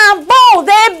knees can't bow.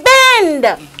 They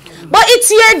bend. But it's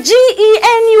your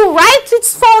G-E-N-U, right?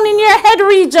 It's found in your head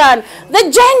region. The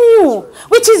genu,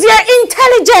 which is your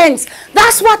intelligence.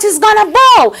 That's what is going to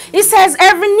bow. It says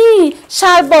every knee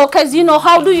shall bow. Because you know,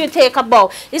 how do you take a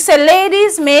bow? It says,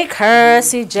 ladies may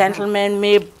courtesy, gentlemen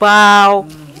may bow.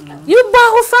 You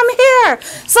bow from here.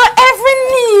 So every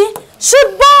knee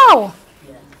should bow.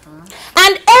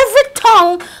 And every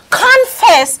tongue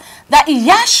confess that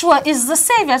Yahshua is the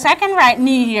Savior. So I can write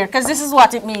knee here because this is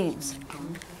what it means.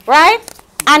 Right?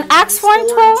 And Acts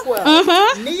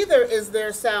 1:12. Neither is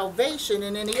there salvation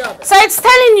in any other. So it's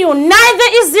telling you, neither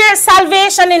is there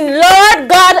salvation in Lord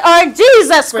God or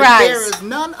Jesus For Christ. there is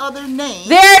none other name.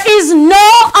 There is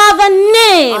no other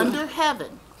name Under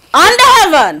heaven. Under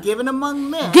heaven. Given among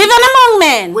men. Given among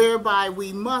men. Whereby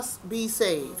we must be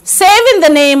saved. Save in the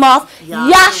name of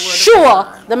Yahweh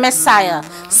Yahshua, the Messiah.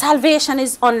 Salvation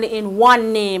is only in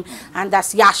one name, and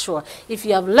that's Yahshua. If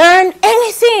you have learned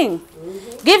anything,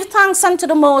 give thanks unto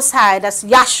the Most High. That's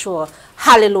Yahshua.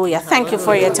 Hallelujah. Thank you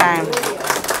for your time.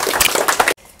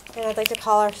 And I'd like to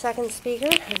call our second speaker,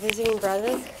 a visiting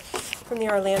brethren from the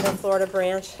Orlando, Florida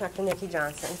branch, Dr. Nikki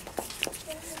Johnson.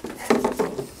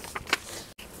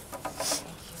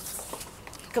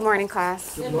 Good morning,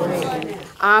 class. Good morning. And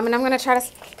I'm going to try to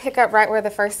pick up right where the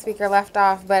first speaker left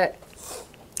off, but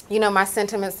you know, my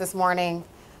sentiments this morning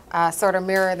sort of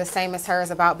mirror the same as hers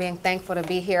about being thankful to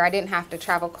be here. I didn't have to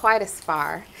travel quite as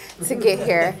far to get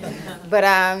here, but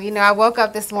you know, I woke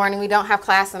up this morning. We don't have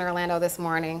class in Orlando this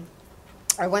morning.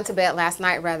 I went to bed last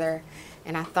night, rather,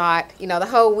 and I thought, you know, the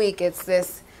whole week it's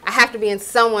this, I have to be in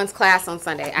someone's class on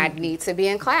Sunday. I need to be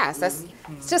in class. That's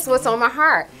just what's on my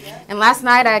heart. And last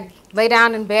night I lay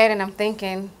down in bed and I'm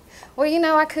thinking, well, you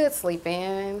know, I could sleep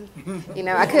in. You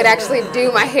know, I could actually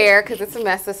do my hair because it's a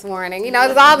mess this morning. You know,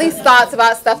 there's all these thoughts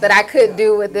about stuff that I could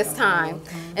do with this time.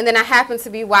 And then I happened to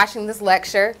be watching this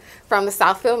lecture from the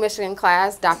Southfield, Michigan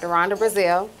class, Dr. Rhonda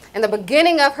Brazil. In the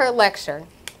beginning of her lecture,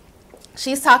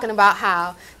 she's talking about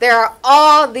how there are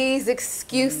all these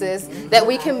excuses that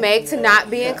we can make to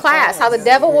not be in class, how the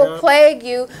devil will plague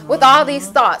you with all these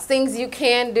thoughts, things you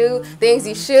can do, things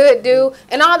you should do,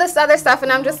 and all this other stuff.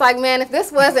 And I'm just like, man, if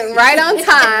this wasn't right on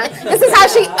time, this is how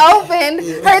she opened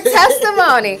her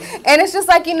testimony. And it's just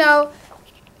like, you know,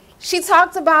 she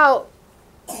talked about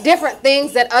different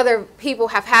things that other people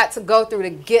have had to go through to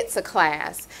get to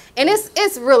class. And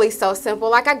it's really so simple.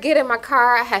 Like, I get in my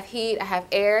car, I have heat, I have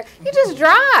air. You just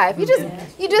drive.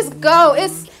 You just go.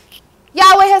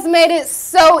 Yahweh has made it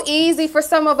so easy for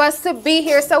some of us to be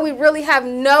here, so we really have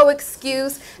no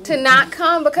excuse to not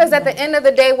come, because at the end of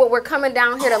the day, what we're coming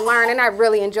down here to learn, and I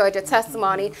really enjoyed your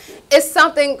testimony, is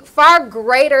something far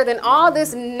greater than all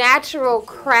this natural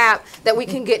crap that we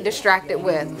can get distracted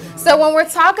with. So when we're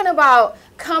talking about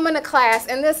coming to class,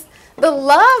 and the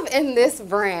love in this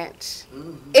branch,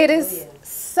 it is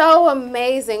so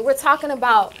amazing. We're talking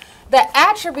about the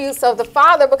attributes of the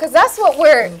Father, because that's what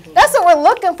we're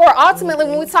looking for ultimately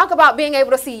when we talk about being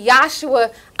able to see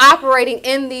Yahshua operating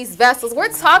in these vessels.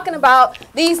 We're talking about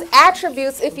these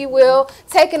attributes, if you will,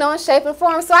 taking on shape and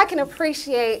form. So I can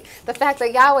appreciate the fact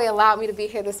that Yahweh allowed me to be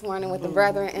here this morning with the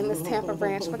brethren in this Tampa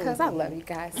branch, because I love you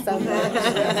guys so much.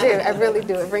 I do. I really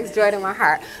do. It brings joy to my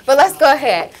heart. But let's go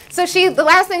ahead. So the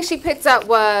last thing she picked up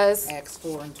was Acts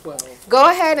 4 and 12. Go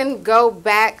ahead and go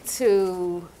back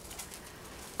to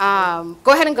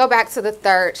the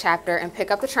 3rd chapter and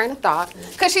pick up the train of thought,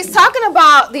 because she's talking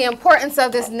about the importance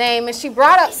of this name, and she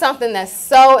brought up something that's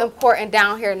so important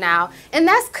down here now, and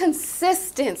that's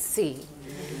consistency.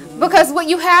 Because what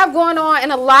you have going on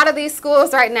in a lot of these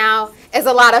schools right now is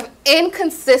a lot of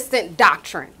inconsistent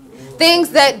doctrine,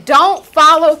 things that don't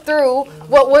follow through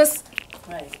what was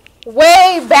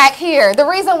way back here. The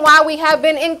reason why we have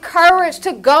been encouraged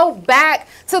to go back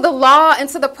to the law and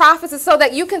to the prophets is so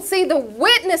that you can see the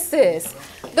witnesses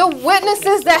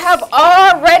that have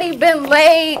already been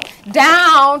laid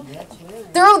down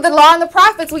through the law and the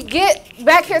prophets. We get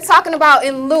back here talking about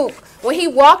in Luke when he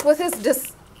walked with his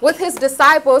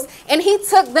disciples, and he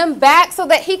took them back so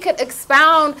that he could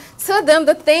expound to them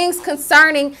the things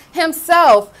concerning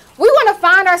himself. We want to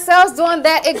find ourselves doing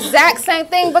that exact same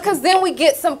thing, because then we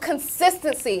get some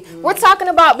consistency. We're talking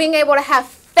about being able to have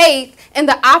faith in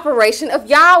the operation of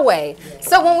Yahweh.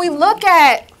 So when we look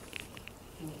at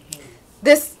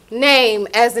this name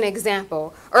as an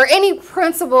example, or any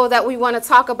principle that we want to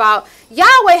talk about,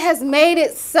 Yahweh has made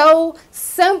it so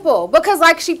simple, because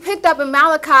like she picked up in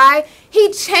Malachi,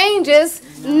 he changes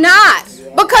not.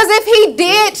 Because if he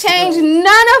did change,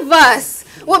 none of us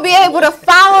would be able to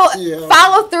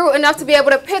follow through enough to be able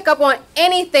to pick up on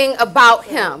anything about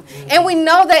him. And we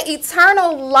know that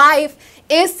eternal life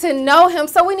is to know him,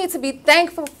 so we need to be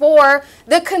thankful for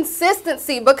the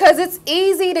consistency, because it's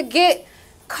easy to get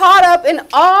caught up in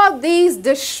all these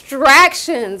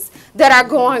distractions that are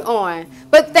going on.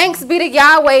 But thanks be to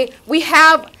Yahweh, we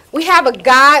have a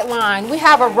guideline, we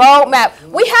have a roadmap,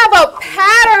 we have a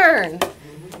pattern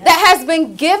that has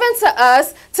been given to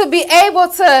us to be able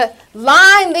to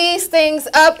line these things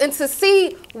up and to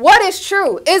see what is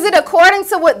true. Is it according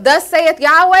to what thus saith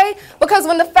Yahweh? Because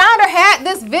when the founder had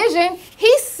this vision,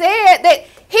 he said that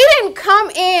he didn't come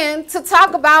in to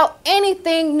talk about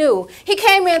anything new. He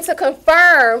came in to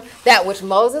confirm that which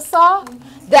Moses saw,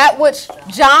 that which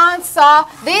John saw,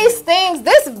 these things,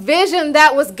 this vision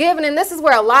that was given. And this is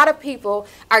where a lot of people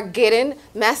are getting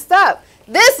messed up.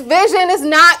 This vision is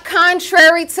not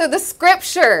contrary to the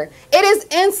scripture. It is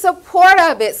in support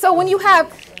of it. So when you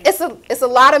have, it's a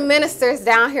lot of ministers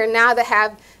down here now that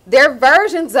have their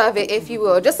versions of it, if you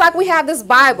will. Just like we have this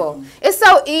Bible. It's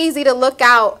so easy to look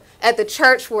out at the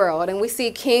church world and we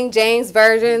see King James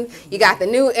Version, you got the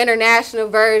New International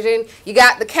Version, you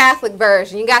got the Catholic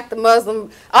Version, you got the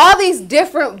Muslim, all these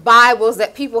different Bibles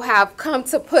that people have come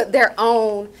to put their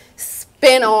own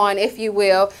spin on, if you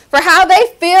will, for how they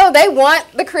feel they want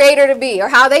the Creator to be, or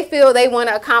how they feel they want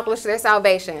to accomplish their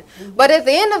salvation. But at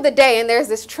the end of the day, and there's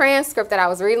this transcript that I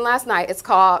was reading last night, it's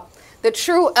called The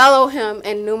True Elohim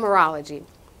in Numerology.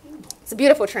 It's a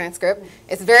beautiful transcript.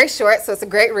 It's very short, so it's a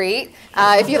great read.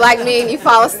 If you're like me and you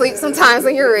fall asleep sometimes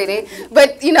when you're reading.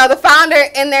 But, you know, the founder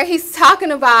in there, he's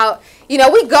talking about, you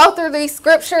know, we go through these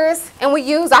scriptures and we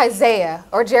use Isaiah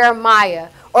or Jeremiah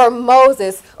or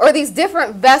Moses or these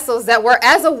different vessels that were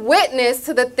as a witness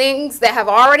to the things that have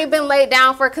already been laid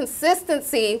down for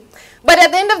consistency. But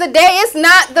at the end of the day, it's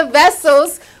not the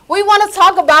vessels. We want to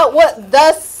talk about what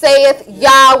thus saith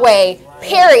Yahweh,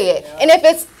 period. And if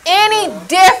it's any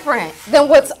different than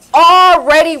what's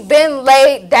already been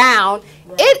laid down,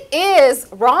 it is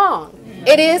wrong.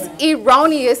 It is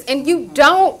erroneous, and you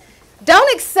don't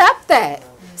accept that.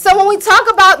 So when we talk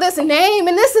about this name,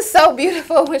 and this is so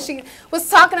beautiful when she was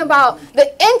talking about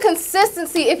the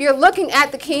inconsistency if you're looking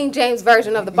at the King James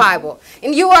Version of the Bible,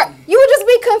 and you would just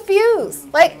be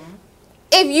confused. Like,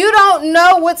 if you don't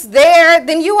know what's there,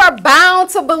 then you are bound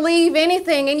to believe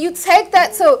anything, and you take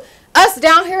that to us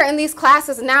down here in these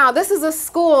classes now. This is a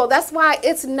school. That's why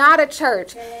it's not a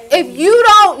church. If you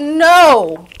don't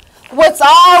know what's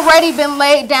already been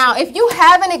laid down, if you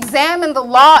haven't examined the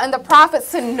law and the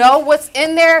prophets to know what's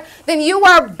in there, then you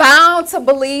are bound to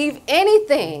believe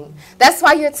anything. That's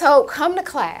why you're told, come to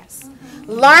class.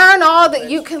 Learn all that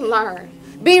you can learn.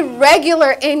 Be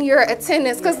regular in your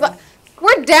attendance. Because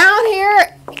we're down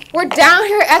here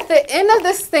at the end of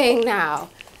this thing now.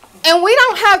 And we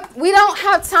don't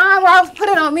have time, or I'll put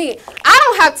it on me. I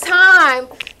don't have time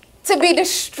to be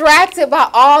distracted by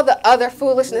all the other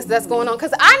foolishness that's going on,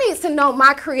 because I need to know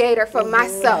my Creator for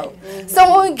myself.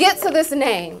 So when we get to this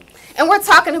name, And we're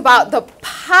talking about the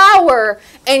power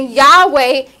in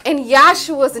Yahweh and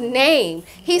Yahshua's name.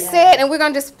 He said, and we're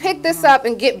going to just pick this up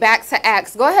and get back to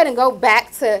Acts. Go ahead and go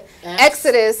back to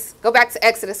Exodus. Go back to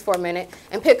Exodus for a minute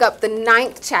and pick up the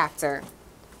 9th chapter.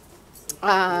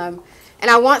 And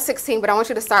I want 16, but I want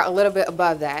you to start a little bit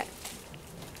above that.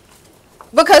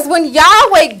 Because when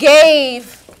Yahweh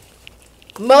gave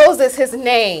Moses his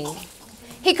name,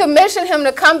 he commissioned him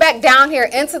to come back down here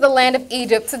into the land of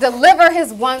Egypt to deliver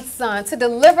his one son, to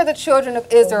deliver the children of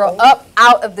Israel up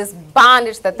out of this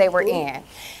bondage that they were in.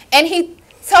 And he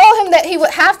told him that he would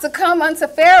have to come unto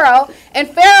Pharaoh. And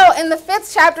Pharaoh in the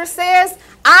 5th chapter says,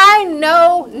 I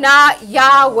know not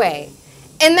Yahweh.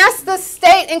 And that's the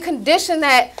state and condition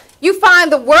that you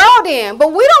find the world in.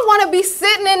 But we don't want to be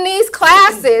sitting in these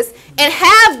classes and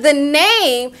have the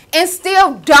name and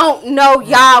still don't know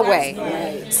Yahweh.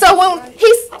 Right. So when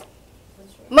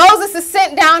Moses is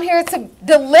sent down here to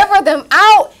deliver them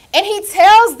out, and he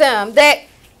tells them that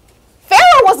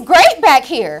Pharaoh was great back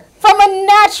here from a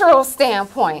natural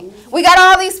standpoint. We got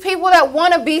all these people that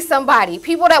want to be somebody,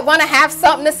 people that want to have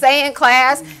something to say in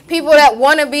class, people that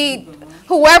want to be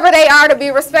whoever they are to be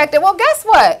respected. Well, guess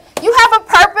what? You have a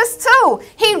purpose too.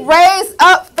 He raised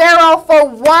up Pharaoh for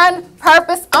one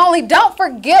purpose only. Don't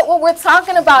forget what we're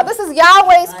talking about. This is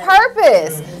Yahweh's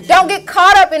purpose. Don't get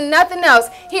caught up in nothing else.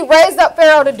 He raised up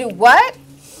Pharaoh to do what?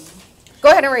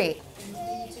 Go ahead and read.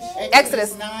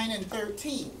 Exodus 9 and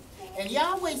 13. And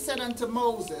Yahweh said unto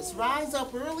Moses, Rise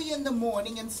up early in the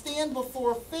morning and stand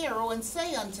before Pharaoh and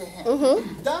say unto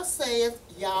him, Thus saith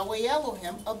Yahweh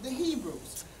Elohim of the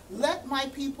Hebrews, Let my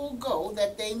people go,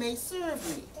 that they may serve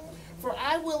me. For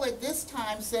I will at this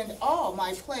time send all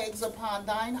my plagues upon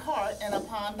thine heart, and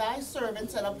upon thy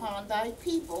servants, and upon thy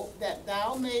people, that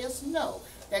thou mayest know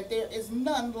that there is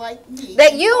none like me.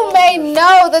 That you may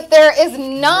know that there is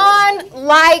none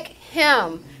like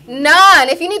him. None.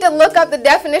 If you need to look up the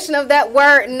definition of that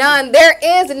word, none. There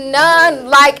is none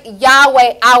like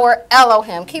Yahweh, our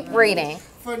Elohim. Keep reading.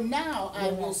 For now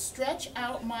I will stretch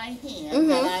out my hand,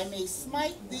 that I may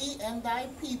smite thee and thy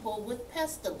people with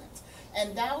pestilence,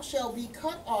 and thou shalt be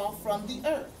cut off from the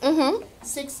earth.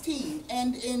 16.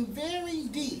 And in very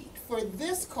deed, for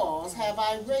this cause have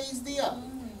I raised thee up,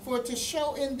 for to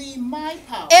show in thee my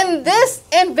power. In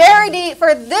very deed,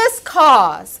 for this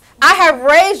cause, I have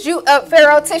raised you up,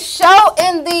 Pharaoh, to show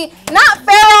in thee, not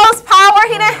Pharaoh's power.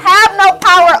 He didn't have no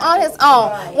power on his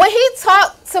own.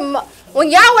 When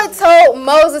Yahweh told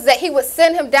Moses that he would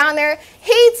send him down there,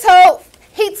 he told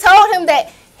him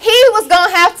that he was going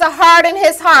to have to harden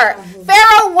his heart.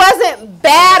 Pharaoh wasn't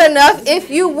bad enough, if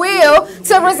you will,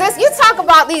 to resist. You talk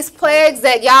about these plagues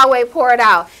that Yahweh poured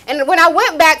out. And when I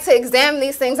went back to examine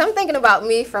these things, I'm thinking about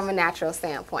me from a natural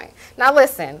standpoint. Now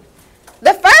listen,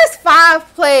 the first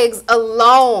 5 plagues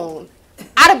alone,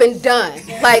 I'd have been done.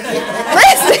 Like,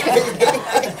 listen,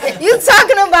 you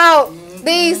talking about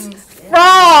these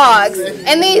frogs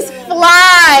and these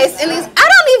flies and these, I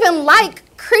don't even like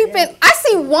creeping. I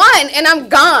see one and I'm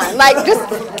gone. Like, just,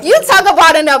 you talk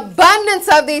about an abundance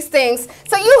of these things.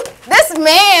 So this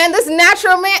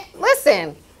natural man,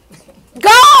 listen,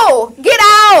 go, get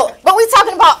out. But we're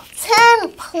talking about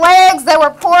 10 plagues that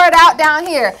were poured out down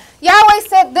here. Yahweh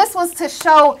said this was to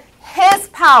show his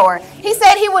power. He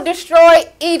said he would destroy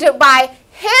Egypt by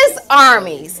his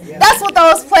armies. That's what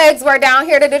those plagues were down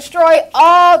here, to destroy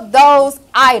all those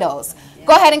idols.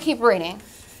 Go ahead and keep reading.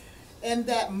 And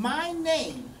that my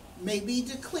name may be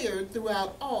declared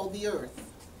throughout all the earth.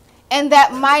 And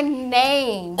that my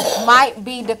name might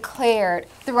be declared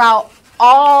throughout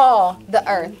all the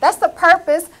earth. That's the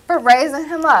purpose for raising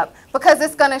him up, because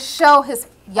it's going to show his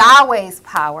Yahweh's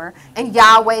power and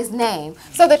Yahweh's name.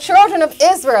 So the children of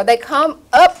Israel, they come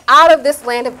up out of this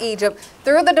land of Egypt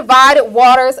through the divided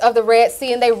waters of the Red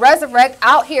Sea, and they resurrect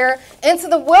out here into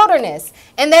the wilderness.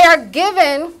 And they are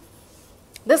given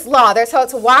this law. They're told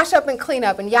to wash up and clean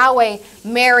up, and Yahweh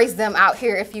marries them out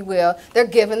here, if you will. They're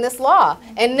given this law.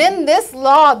 And in this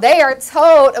law, they are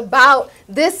told about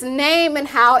this name and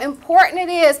how important it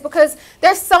is, because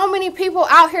there's so many people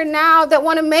out here now that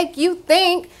want to make you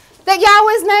think that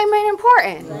Yahweh's name ain't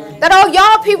important. That, oh,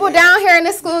 y'all people down here in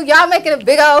this school, y'all making a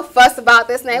big old fuss about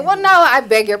this name. Well, no, I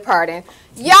beg your pardon.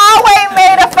 Yahweh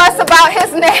made a fuss about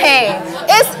his name.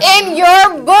 It's in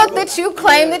your book that you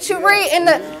claim that you read. And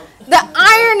the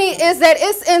irony is that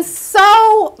it's in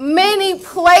so many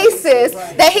places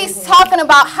that he's talking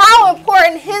about how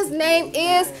important his name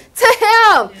is to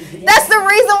him. That's the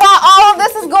reason why all of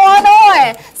this is going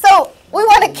on. So we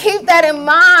want to keep that in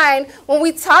mind when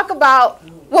we talk about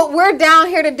what we're down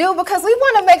here to do because we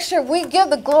want to make sure we give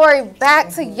the glory back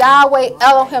to Yahweh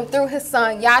Elohim through his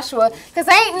son Yahshua, because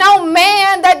ain't no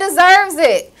man that deserves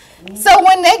it. So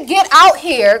when they get out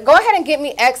here, go ahead and get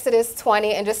me Exodus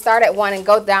 20 and just start at 1 and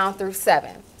go down through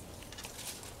 7.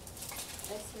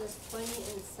 Exodus 20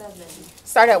 and 7.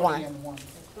 Start at 1.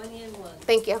 20 and 1.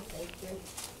 Thank you. Thank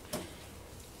you.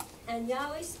 And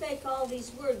Yahweh spake all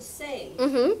these words, saying,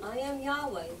 I am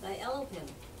Yahweh, thy Elohim,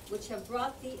 which have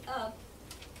brought thee out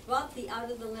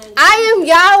of the land of I am Egypt.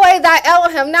 Yahweh thy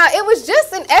Elohim. Now, it was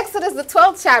just in Exodus, the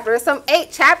 12th chapter, some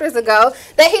 8 chapters ago,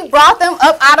 that he brought them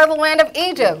up out of the land of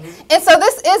Egypt. And so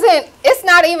it's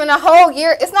not even a whole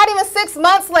year. It's not even 6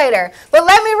 months later. But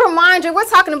let me remind you, we're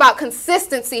talking about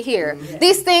consistency here.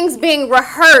 These things being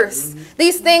rehearsed.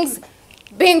 These things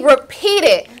being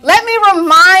repeated. Let me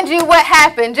remind you what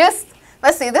happened.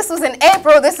 Let's see, this was in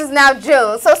April, this is now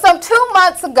June. So some 2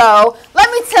 months ago, let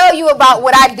me tell you about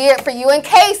what I did for you in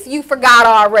case you forgot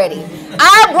already.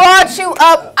 I brought you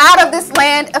up out of this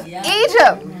land of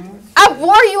Egypt. I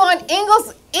bore you on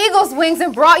eagle's wings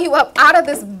and brought you up out of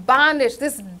this bondage,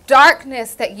 this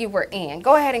darkness that you were in.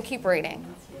 Go ahead and keep reading.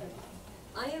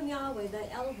 I am Yahweh, thy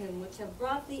Elohim, which have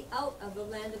brought thee out of the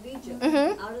land of Egypt,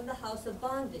 out of the house of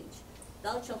bondage.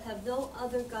 Thou shalt have no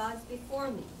other gods before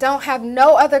me. Don't have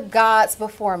no other gods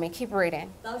before me. Keep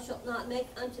reading. Thou shalt not make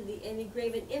unto thee any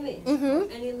graven image, or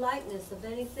any likeness of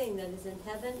anything that is in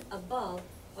heaven above,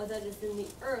 or that is in the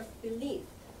earth beneath,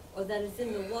 or that is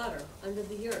in the water under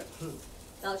the earth.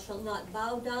 Thou shalt not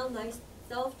bow down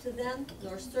thyself to them,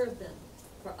 nor serve them.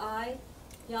 For I,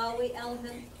 Yahweh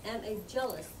Elohim, am a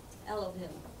jealous Elohim,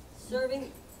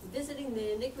 visiting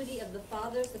the iniquity of the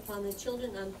fathers upon the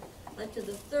children unto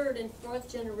the 3rd and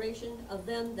 4th generation of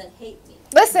them that hate me.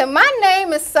 Listen, my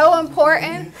name is so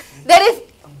important that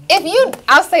if you,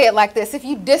 I'll say it like this, if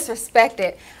you disrespect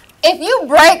it, if you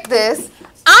break this,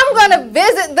 I'm going to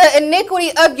visit the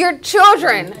iniquity of your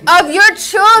children, of your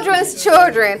children's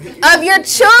children, of your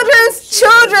children's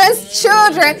children's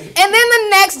children, and then the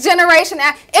next generation.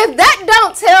 If that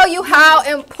don't tell you how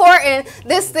important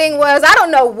this thing was, I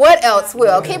don't know what else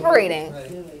will. Keep reading.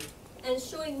 And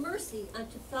showing mercy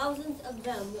unto thousands of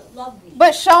them that love me.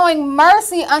 But showing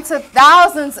mercy unto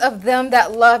thousands of them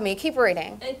that love me. Keep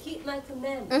reading. And keep my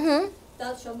commandments.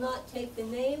 Thou shalt not take the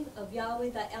name of Yahweh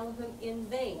thy Elohim in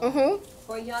vain.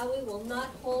 For Yahweh will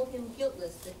not hold him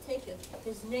guiltless that taketh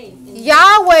his name in vain.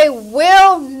 Yahweh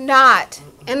will not,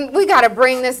 and we got to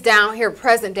bring this down here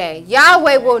present day.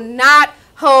 Yahweh will not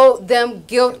hold them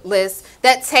guiltless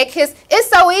that take his. It's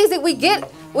so easy. We get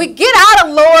out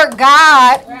of Lord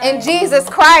God and Jesus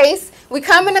Christ. We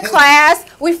come into class,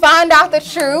 we find out the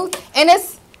truth, and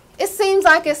it seems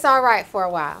like it's all right for a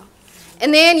while.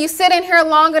 And then you sit in here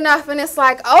long enough and it's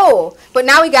like, oh, but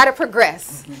now we got to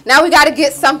progress. Now we got to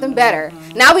get something better.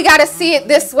 Now we got to see it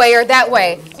this way or that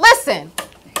way. Listen,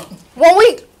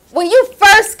 when you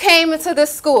first came into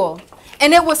this school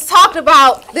and it was talked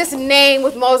about this name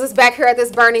with Moses back here at this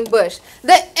burning bush,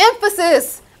 the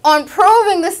emphasis on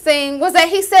proving this thing was that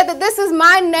he said that this is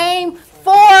my name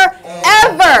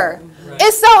forever.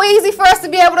 It's so easy for us to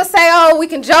be able to say, oh, we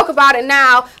can joke about it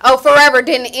now. Oh, forever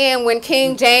didn't end when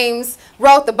King James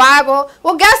wrote the Bible.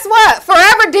 Well, guess what?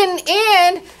 Forever didn't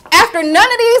end after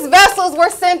none of these vessels were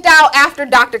sent out after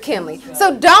Dr. Kinley.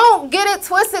 So don't get it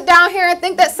twisted down here and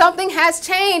think that something has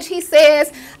changed. He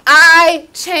says, I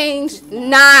change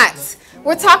not.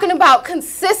 We're talking about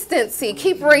consistency.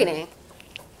 Keep reading.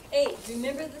 8.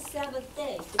 Remember the Sabbath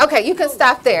day. Okay, you can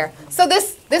stop there. So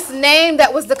this name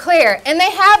that was declared, and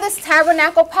they have this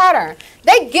tabernacle pattern.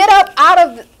 They get up out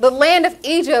of the land of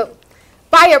Egypt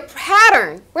by a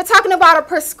pattern. We're talking about a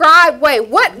prescribed way.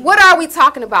 What are we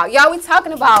talking about? Y'all, we're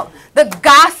talking about the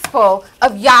gospel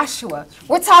of Yahshua.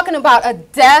 We're talking about a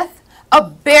death, a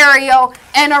burial,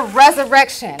 and a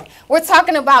resurrection. We're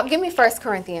talking about, give me 1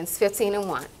 Corinthians 15 and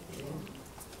 1.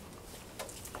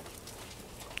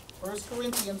 1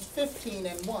 Corinthians 15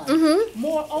 and 1.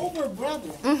 Moreover,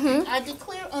 brethren, I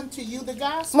declare unto you the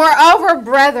gospel. Moreover,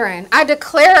 brethren, I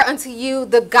declare unto you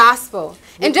the gospel.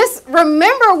 And just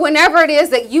remember whenever it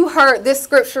is that you heard this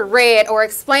scripture read or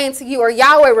explained to you or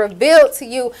Yahweh revealed to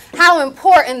you how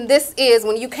important this is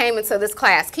when you came into this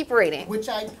class. Keep reading. Which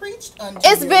I preached unto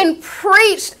you. It's been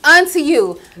preached unto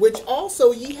you. Which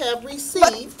also ye have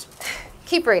received.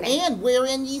 Keep reading. And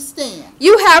wherein ye stand.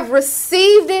 You have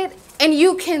received it and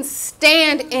you can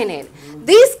stand in it.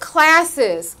 These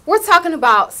classes, we're talking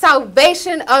about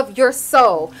salvation of your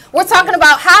soul. We're talking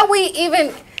about how we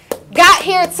even got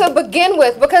here to begin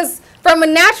with, because from a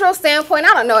natural standpoint,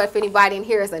 I don't know if anybody in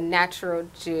here is a natural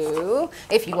Jew.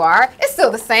 If you are, it's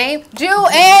still the same, Jew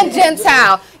and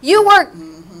Gentile. You were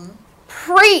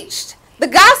preached. The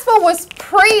gospel was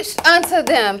preached unto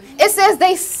them. It says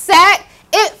they sat,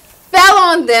 it fell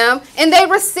on them, and they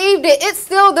received it. It's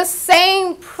still the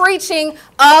same preaching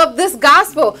of this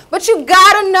gospel. But you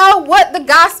got to know what the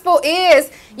gospel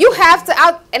is. You have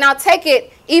to, and I'll take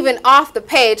it even off the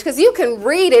page, because you can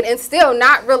read it and still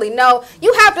not really know.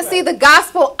 You have to see the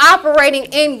gospel operating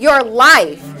in your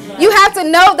life. You have to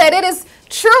know that it is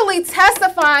truly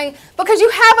testifying, because you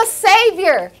have a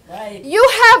Savior. You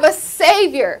have a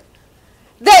Savior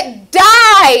that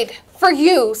died for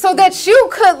you so that you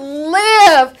could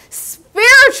live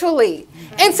spiritually.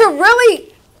 And to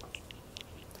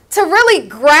really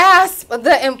grasp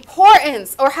the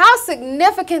importance or how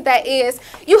significant that is,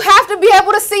 you have to be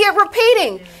able to see it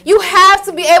repeating. You have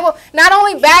to be able, not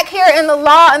only back here in the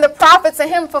law and the prophets and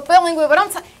him fulfilling it,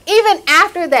 but even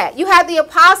after that, you had the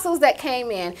apostles that came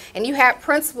in, and you had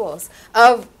principles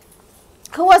of,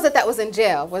 who was it that was in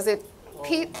jail? Was it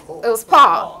Pete? It was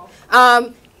Paul.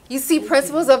 You see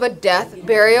principles of a death,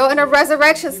 burial, and a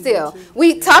resurrection still.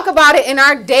 We talk about it in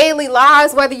our daily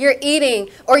lives, whether you're eating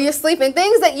or you're sleeping.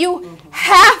 Things that you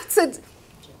have to,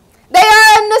 they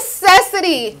are a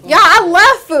necessity. Y'all, I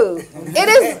love food. It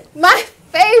is my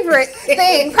favorite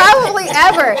thing probably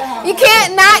ever. You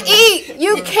can't not eat.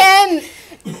 You can.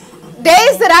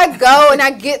 Days that I go and I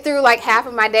get through like half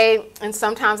of my day and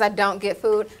sometimes I don't get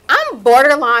food, I'm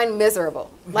borderline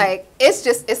miserable. Like,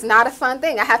 it's not a fun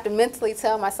thing. I have to mentally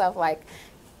tell myself, like,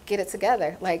 get it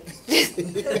together. Like,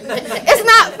 it's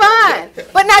not fun.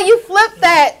 But now you flip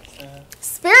that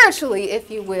spiritually, if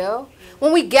you will.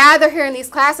 When we gather here in these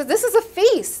classes, this is a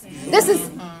feast. This is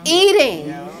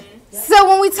eating. So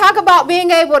when we talk about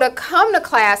being able to come to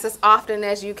class as often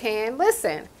as you can,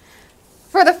 listen,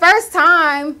 for the first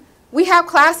time, we have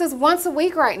classes once a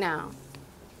week right now.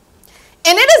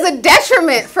 And it is a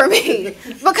detriment for me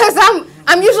because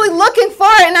I'm usually looking for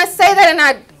it, and I say that and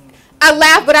I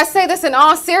laugh, but I say this in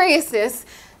all seriousness.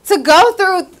 To go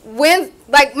through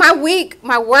like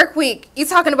my work week, you're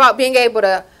talking about being able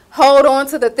to hold on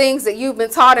to the things that you've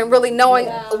been taught and really knowing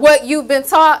what you've been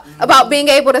taught about being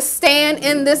able to stand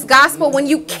in this gospel when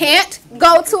you can't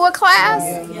go to a class.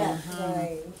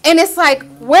 And it's like,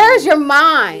 where's your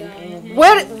mind?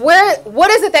 What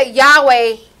is it that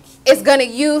Yahweh is going to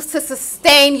use to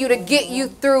sustain you, to get you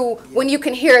through when you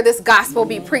can hear this gospel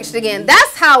be preached again?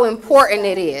 That's how important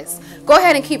it is. Go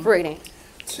ahead and keep reading.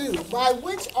 2, by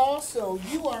which also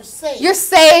you are saved. You're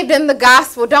saved in the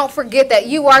gospel. Don't forget that.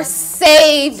 You are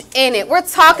saved in it. We're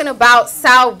talking about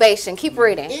salvation. Keep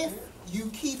reading. If you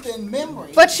keep in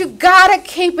memory. But you got to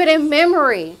keep it in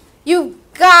memory. You've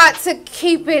got to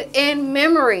keep it in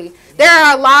memory. There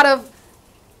are a lot of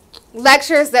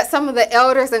lectures that some of the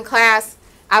elders in class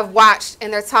I've watched,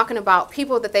 and they're talking about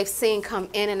people that they've seen come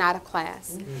in and out of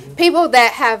class. People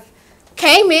that have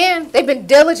came in, they've been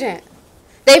diligent.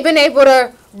 They've been able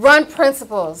to run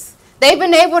principles. They've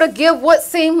been able to give what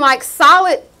seemed like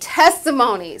solid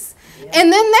testimonies.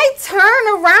 And then they turn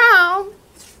around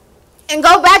and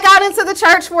go back out into the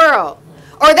church world.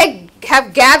 Or they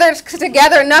have gathered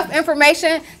together enough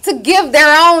information to give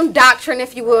their own doctrine,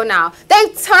 if you will now.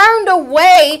 They've turned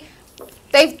away.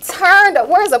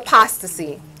 Where's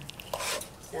apostasy?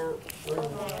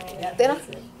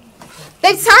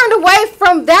 They've turned away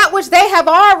from that which they have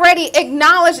already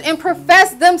acknowledged and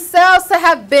professed themselves to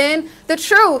have been the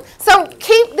truth. So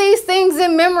keep these things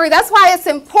in memory. That's why it's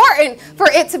important for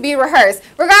it to be rehearsed.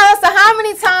 Regardless of how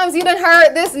many times you done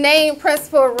heard this name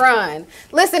principle run.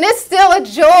 Listen, it's still a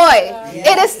joy.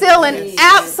 It is still an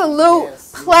absolute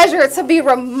pleasure to be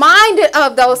reminded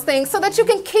of those things so that you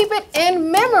can keep it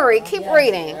in memory. Keep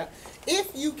reading.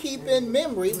 If you keep in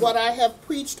memory what I have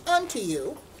preached unto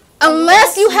you,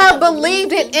 unless you have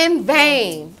believed it in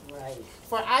vain.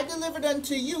 For I delivered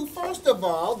unto you, first of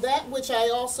all, that which I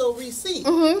also received,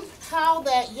 how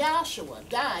that Yahshua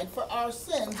died for our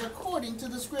sins according to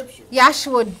the Scriptures.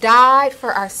 Yahshua died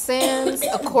for our sins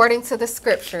according to the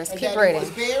Scriptures. Keep reading.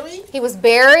 He was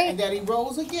buried. And that he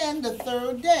rose again the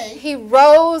third day. He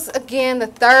rose again the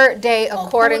third day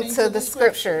according to the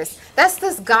Scriptures. That's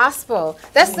this gospel.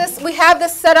 That's this. We have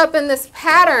this set up in this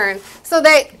pattern so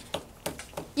that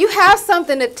you have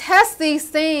something to test these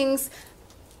things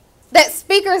that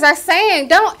speakers are saying.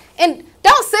 Don't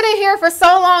sit in here for so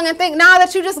long and think now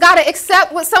that you just got to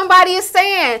accept what somebody is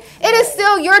saying. It is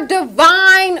still your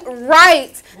divine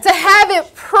right to have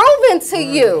it proven to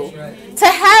you, to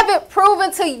have it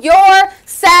proven to your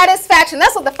satisfaction.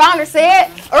 That's what the founder said,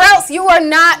 or else you are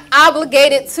not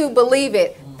obligated to believe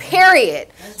it, period.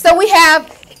 So we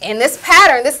have in this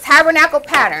pattern, this tabernacle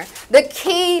pattern, the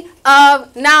key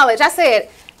of knowledge. I said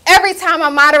every time I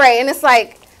moderate, and it's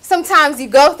like, sometimes you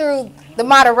go through the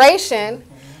moderation,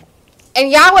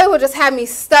 and Yahweh will just have me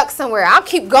stuck somewhere. I'll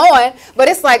keep going, but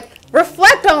it's like,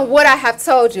 reflect on what I have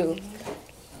told you.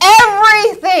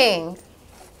 Everything,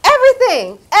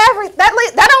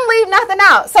 that don't leave nothing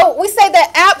out. So we say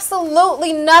that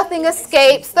absolutely nothing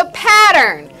escapes the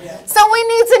pattern. So we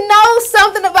need to know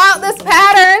something about this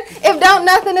pattern. If don't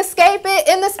nothing escape it,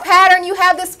 in this pattern you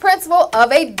have this principle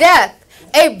of a death,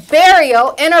 a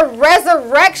burial, and a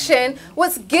resurrection,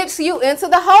 which gets you into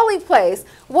the holy place.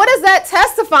 What is that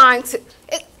testifying to?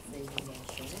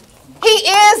 He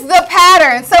is the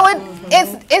pattern. So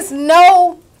it's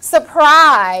no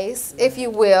surprise, if you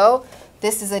will.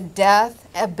 This is a death,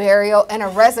 a burial, and a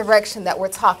resurrection that we're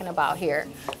talking about here.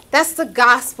 That's the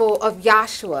gospel of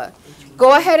Yahshua.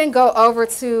 Go ahead and go over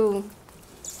to,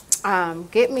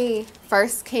 get me 1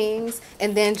 Kings,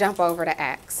 and then jump over to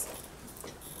Acts.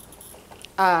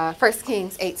 1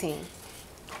 Kings 18.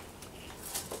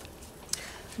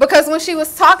 Because when she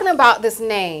was talking about this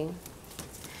name,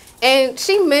 and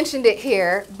she mentioned it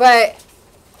here, but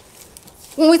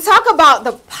when we talk about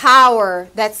the power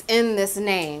that's in this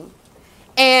name,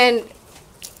 and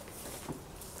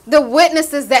the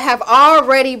witnesses that have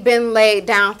already been laid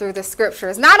down through the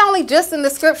scriptures, not only just in the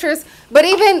scriptures, but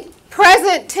even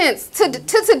present tense to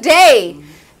today,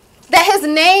 that his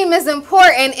name is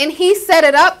important, and he set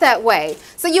it up that way.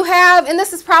 So you have, and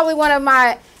this is probably one of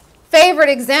my favorite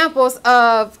examples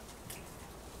of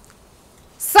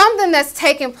something that's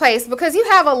taking place, because you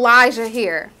have Elijah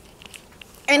here,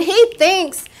 and he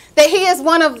thinks that he is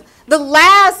one of the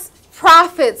last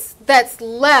prophets that's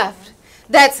left,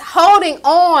 that's holding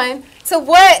on to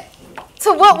what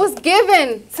was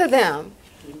given to them,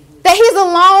 that he's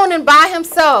alone and by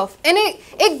himself. And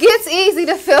it gets easy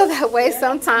to feel that way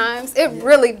sometimes. It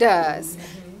really does.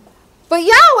 But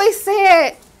Yahweh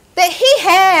said that he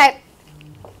had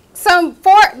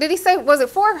did he say, was it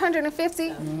 450?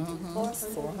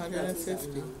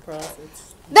 450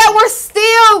 prophets. That were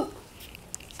still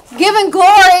giving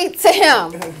glory to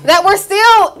him, that we're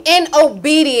still in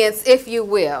obedience, if you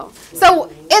will.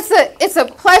 So it's a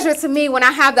pleasure to me when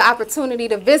I have the opportunity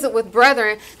to visit with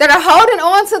brethren that are holding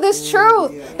on to this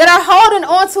truth, that are holding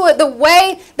on to it the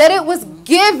way that it was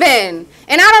given.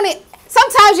 And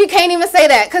sometimes you can't even say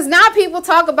that, because now people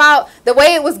talk about the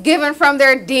way it was given from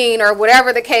their dean, or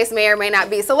whatever the case may or may not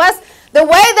be. So the way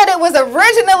that it was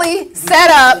originally set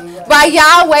up by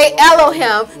Yahweh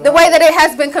Elohim, the way that it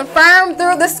has been confirmed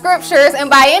through the scriptures and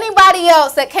by anybody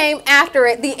else that came after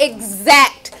it, the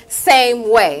exact same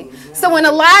way. So when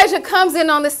Elijah comes in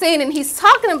on the scene and he's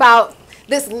talking about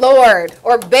this Lord,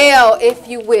 or Baal, if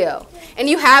you will, and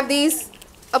you have these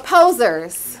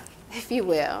opposers, if you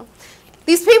will,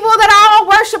 these people that are all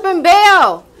worshiping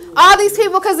Baal, all these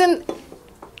people, because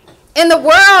in the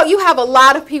world, you have a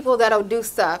lot of people that'll do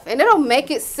stuff, and it'll make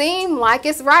it seem like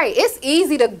it's right. It's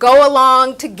easy to go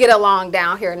along to get along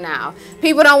down here now.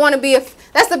 People don't want to be,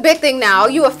 that's the big thing now.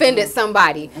 You offended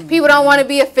somebody. People don't want to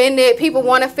be offended. People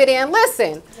want to fit in.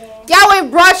 Listen, Yahweh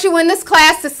brought you in this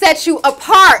class to set you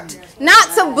apart,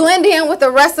 not to blend in with the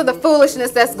rest of the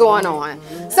foolishness that's going on.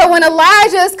 So when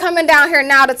Elijah is coming down here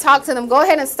now to talk to them, go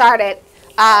ahead and start at,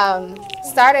 yeah,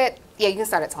 you can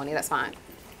start at 20. That's fine.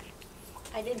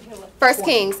 I didn't hear what. 1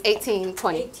 Kings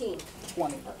 18:20. 18.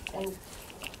 20.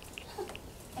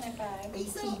 And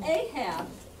so Ahab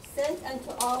sent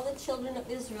unto all the children of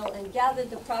Israel and gathered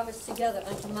the prophets together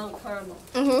unto Mount Carmel.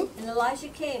 And Elijah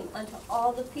came unto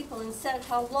all the people and said,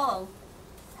 How long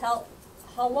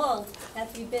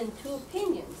hath ye been two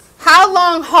opinions? How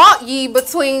long halt ye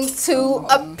between two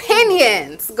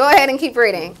opinions? Go ahead and keep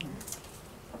reading.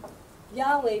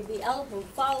 Yahweh be Elohim,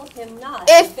 follow him not.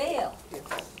 If- Baal,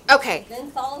 Okay, then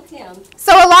follow him.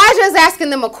 so Elijah is asking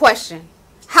them a question.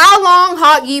 How long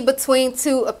halt ye between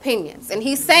two opinions? And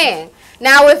he's saying,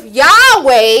 now if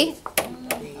Yahweh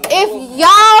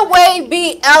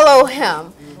be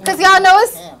Elohim, because y'all know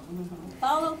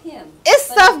Follow him.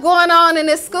 it's stuff going on in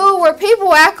this school where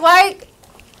people act like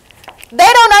they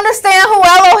don't understand who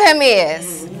Elohim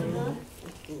is.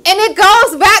 And it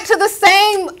goes back to the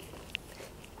same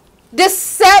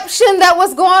deception that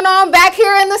was going on back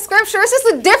here in the scripture. It's just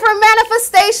a different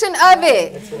manifestation of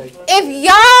it. If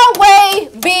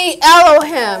Yahweh be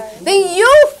Elohim, then you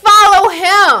follow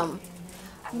him.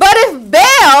 But if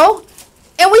Baal,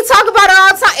 and we talk about it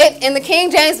all the time, in the King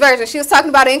James Version, she was talking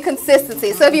about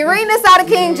inconsistency. So if you're reading this out of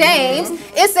King James,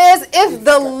 it says, if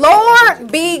the Lord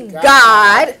be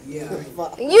God,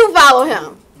 you follow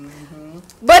him.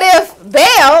 But if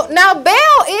Baal, now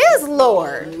Baal is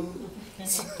Lord.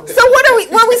 So what are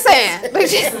we saying? We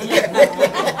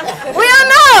don't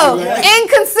know.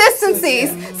 inconsistencies.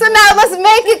 So now let's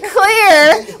make it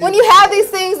clear when you have these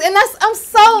things. And I'm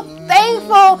so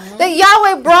thankful that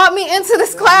Yahweh brought me into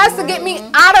this class to get me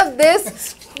out of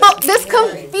this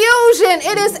confusion.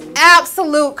 It is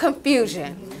absolute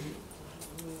confusion.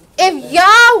 If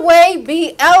Yahweh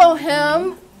be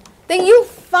Elohim, then you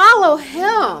follow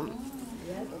him.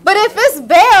 But if it's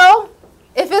Baal,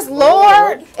 if it's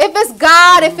Lord, if it's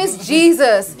God, if it's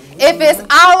Jesus, if it's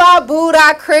Allah,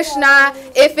 Buddha, Krishna,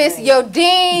 if it's your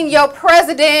dean, your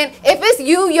president, if it's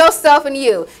you, yourself, and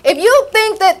you. If you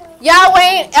think that Yahweh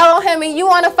ain't Elohim and you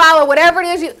want to follow whatever it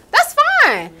is, that's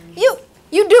fine. You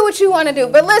do what you want to do.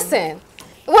 But listen,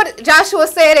 what Joshua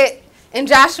said it in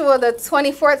Joshua, the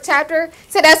 24th chapter,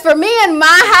 said, as for me and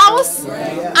my house,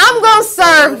 I'm going to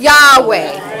serve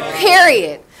Yahweh,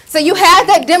 period. So you had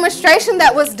that demonstration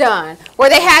that was done where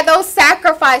they had those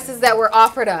sacrifices that were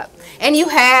offered up. And you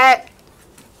had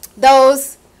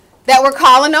those that were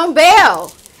calling on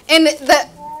Baal. And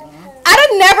I'd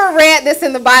have never read this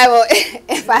in the Bible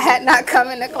if I had not come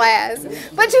into class.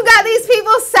 But you got these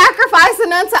people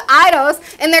sacrificing unto idols,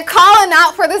 and they're calling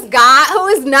out for this God who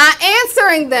is not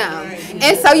answering them.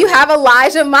 And so you have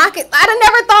Elijah mocking. I'd have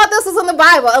never thought this was in the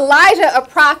Bible. Elijah, a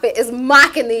prophet, is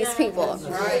mocking these people.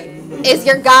 Is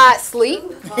your God asleep?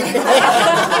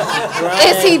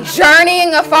 Is he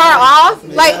journeying afar off?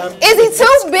 Like, is he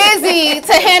too busy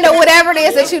to handle whatever it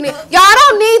is that you need? Y'all, I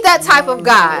don't need that type of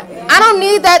God. I don't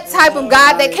need that type of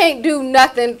God that can't do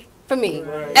nothing for me.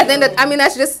 And then, that's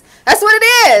what it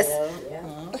is.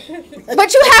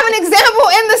 But you have an example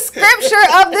in the scripture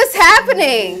of this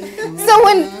happening. So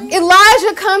when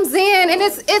Elijah comes in, and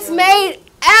it's made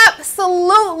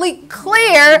absolutely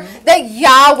clear that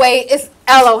Yahweh is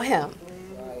Elohim.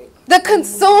 The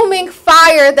consuming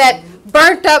fire that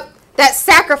burnt up that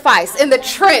sacrifice in the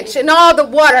trench and all the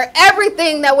water,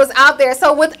 everything that was out there.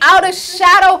 So without a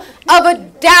shadow of a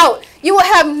doubt, you will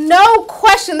have no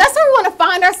question. That's where we want to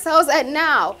find ourselves at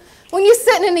now. When you're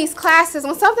sitting in these classes,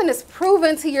 when something is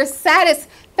proven to your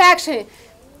satisfaction,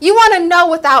 you want to know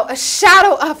without a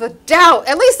shadow of a doubt,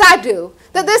 at least I do,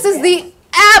 that this is the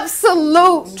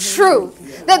absolute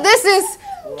truth. That this is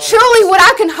truly what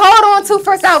I can hold on to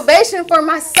for salvation for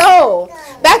my soul.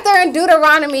 Back there in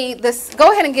Deuteronomy,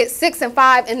 go ahead and get 6 and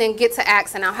 5 and then get to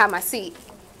Acts and I'll have my seat.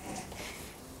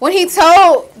 When he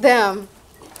told them,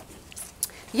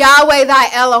 Yahweh thy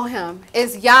Elohim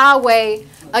is Yahweh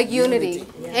a unity.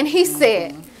 And he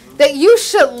said that you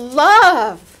should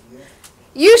love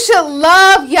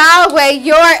Yahweh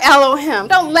your Elohim.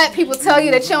 Don't let people tell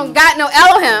you that you don't got no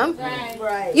Elohim.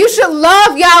 Right. You should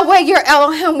love Yahweh your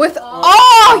Elohim with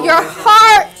all your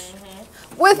heart,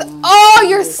 with all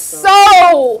your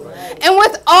soul, and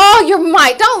with all your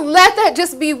might. Don't let that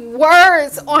just be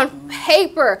words on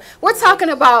paper. We're talking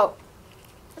about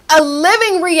a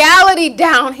living reality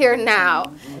down here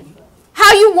now.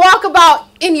 How you walk about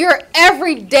in your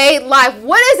everyday life.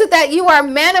 What is it that you are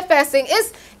manifesting?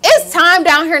 It's time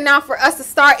down here now for us to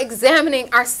start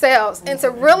examining ourselves and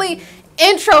to really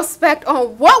introspect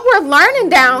on what we're learning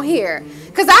down here.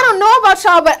 Because I don't know about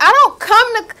y'all, but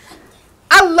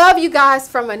I love you guys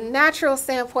from a natural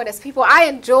standpoint as people. I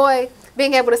enjoy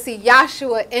being able to see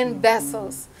Yahshua in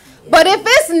vessels. But if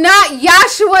it's not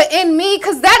Yahshua in me,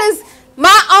 because that is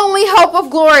my only hope of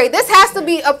glory. This has to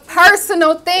be a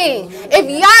personal thing. If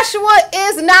Yahshua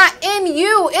is not in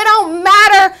you, it don't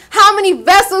matter how many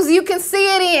vessels you can see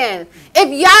it in. If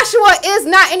Yahshua is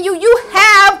not in you, you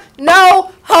have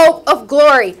no hope of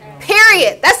glory.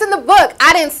 Period. That's in the book.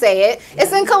 I didn't say it.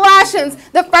 It's in Colossians,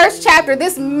 the 1st chapter.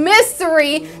 This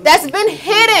mystery that's been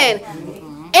hidden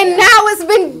and now it's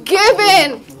been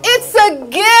given. It's a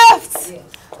gift.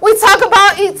 We talk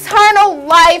about eternal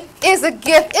life is a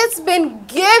gift. It's been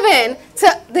given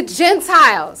to the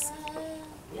Gentiles.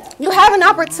 You have an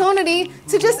opportunity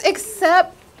to just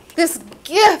accept this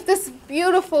gift, this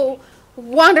beautiful,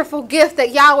 wonderful gift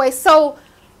that Yahweh so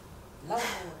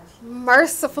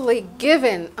mercifully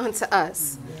given unto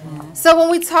us. So when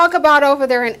we talk about over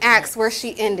there in Acts where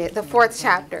she ended, the 4th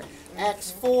chapter.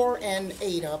 Acts 4 and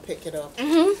 8, I'll pick it up.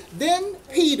 Then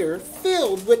Peter,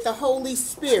 filled with the Holy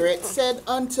Spirit, said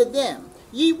unto them,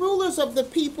 Ye rulers of the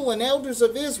people and elders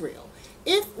of Israel,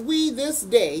 if we this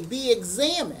day be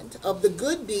examined of the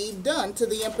good deed done to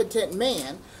the impotent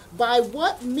man, by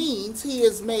what means he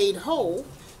is made whole,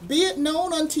 be it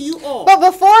known unto you all.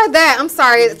 But before that, I'm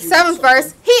sorry, 7th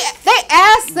verse, they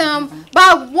asked them,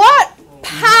 by what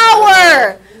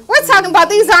power? We're talking about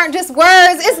these aren't just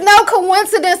words. It's no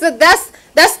coincidence that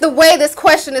that's the way this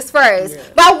question is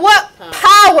phrased. By what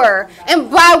power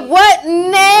and by what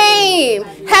name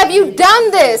have you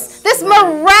done this? This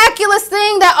miraculous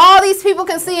thing that all these people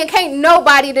can see and can't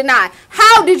nobody deny.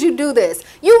 How did you do this?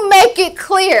 You make it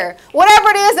clear. Whatever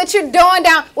it is that you're doing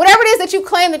down, whatever it is that you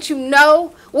claim that you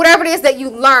know, whatever it is that you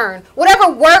learn,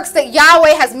 whatever works that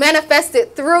Yahweh has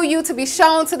manifested through you to be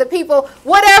shown to the people,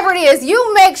 whatever it is,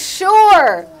 you make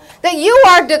sure that you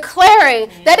are declaring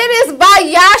that it is by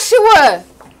Yahshua.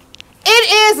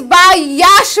 It is by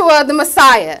Yahshua the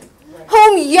Messiah,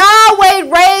 whom Yahweh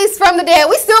raised from the dead.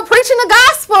 We still preaching the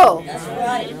gospel. That's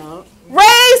right.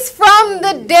 Raised from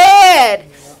the dead.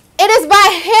 It is by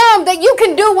him that you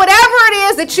can do whatever it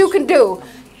is that you can do.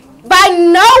 By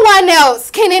no one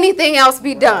else can anything else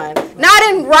be done. Not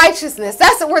in righteousness.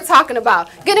 That's what we're talking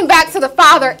about. Getting back to the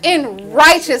Father in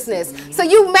righteousness. So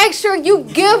you make sure you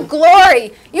give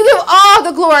glory. You give all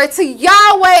the glory to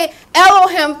Yahweh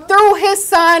Elohim through his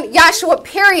son Yahshua,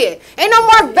 period. Ain't no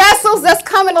more vessels that's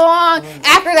coming along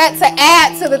after that to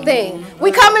add to the thing.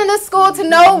 We come into this school to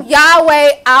know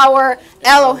Yahweh, our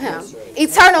Elohim.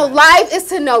 Eternal life is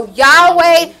to know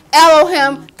Yahweh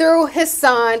Elohim through his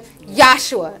son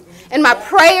Yahshua. And my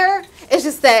prayer is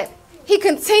just that he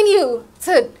continue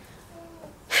to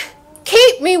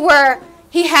keep me where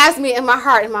he has me in my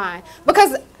heart and mind.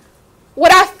 Because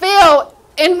what I feel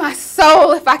in my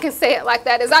soul, if I can say it like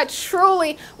that, is I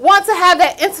truly want to have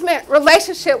that intimate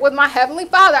relationship with my Heavenly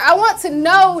Father. I want to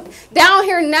know down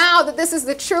here now that this is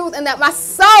the truth and that my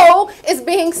soul is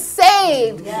being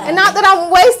saved. Yeah. And not that I'm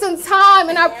wasting time.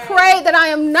 And I pray that I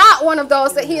am not one of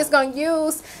those that he is going to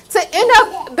use to end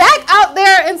up back out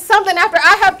there in something after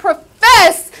I have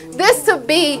professed this to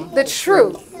be the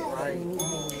truth.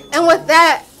 And with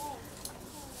that,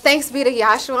 thanks be to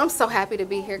Yahshua. I'm so happy to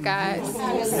be here, guys.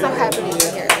 I'm so happy to be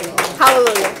here.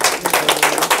 Hallelujah.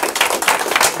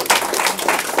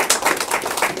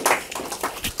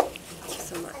 Thank you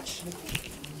so much.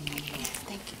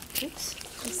 Thank you. Oops.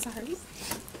 I'm sorry.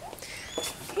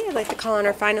 Okay, I'd like to call on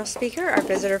our final speaker, our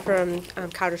visitor from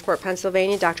Coudersport,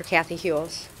 Pennsylvania, Dr. Kathy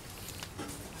Hewells.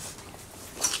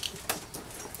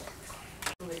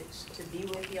 To be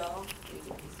with y'all.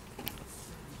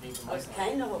 I was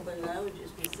kind of hoping that I would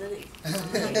just be sitting.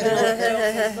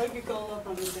 If you call up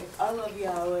and say, I love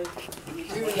Yahweh,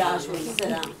 through Yahshua, sit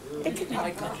down.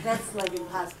 That's like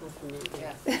impossible for me.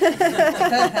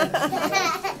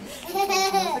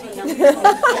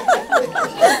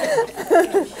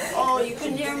 Oh, you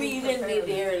couldn't hear me? You didn't need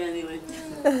to hear it anyway.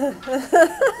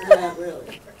 Not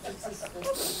really.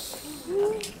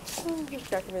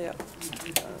 I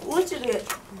want you to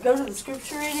go to the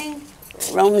scripture reading.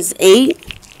 Romans 8.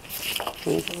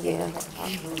 Thank you.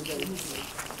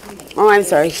 Oh, I'm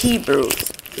sorry,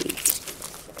 Hebrews 8.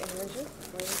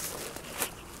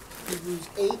 Hebrews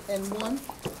 8 and 1.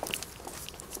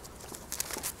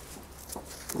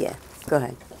 Yeah, go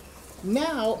ahead.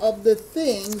 Now of the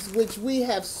things which we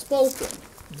have spoken,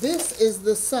 this is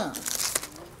the sum.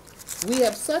 We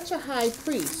have such a high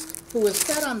priest who is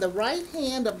set on the right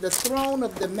hand of the throne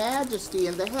of the majesty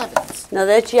in the heavens. Now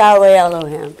that's Yahweh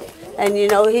Elohim. And you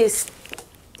know, he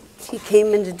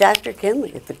came into Dr.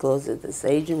 Kinley at the close of this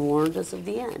age and warned us of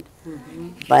the end.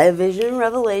 By a vision and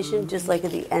revelation, just like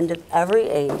at the end of every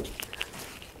age,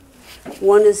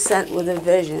 one is sent with a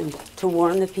vision to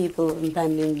warn the people of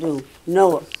impending doom.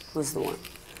 Noah was the one.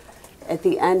 At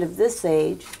the end of this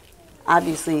age,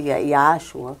 obviously you got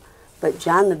Yahshua, but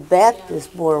John the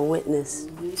Baptist bore witness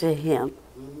to him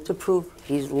to prove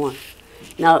he's one.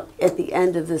 Now, at the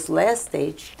end of this last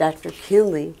stage, Dr.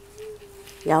 Kinley,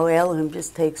 Yahweh Elohim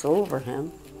just takes over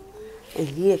him, and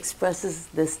he expresses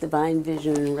this divine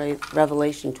vision and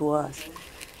revelation to us.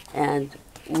 And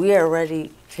we are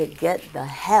ready to get the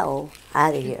hell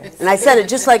out of here. And I said it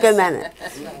just like I meant it.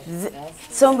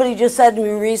 Somebody just said to me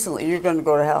recently, you're going to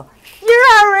go to hell.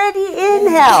 You're already in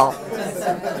hell.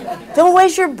 Don't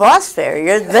waste your bus fare.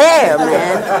 You're there,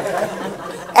 man.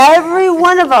 Every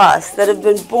one of us that have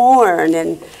been born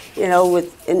and, you know,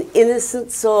 with an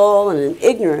innocent soul and an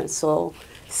ignorant soul,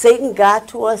 Satan got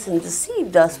to us and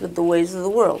deceived us with the ways of the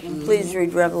world. Please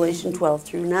read Revelation 12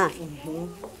 through 9.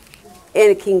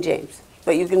 And King James.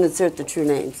 But you can insert the true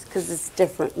names because it's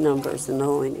different numbers in the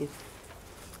Holy Name.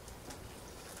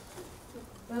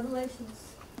 Revelation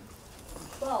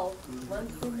 12, 1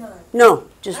 through 9. No,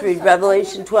 just read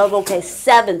Revelation 12, okay,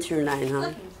 7 through 9,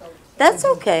 huh? That's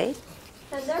okay.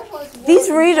 And there was one. These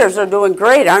readers are doing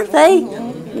great, aren't they?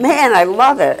 Man, I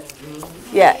love it.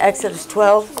 Yeah, Exodus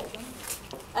 12.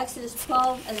 Exodus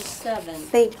 12 and 7.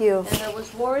 Thank you. And there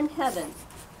was war in heaven.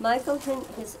 Michael and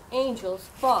his angels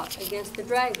fought against the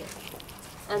dragon.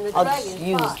 And the I'll dragon just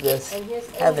use fought this. and his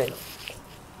Heaven. angels.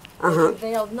 They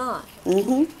prevailed not.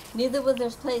 Mm-hmm. Neither was their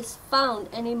place found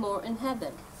any more in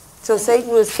heaven. So Satan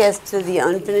was cast to the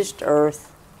unfinished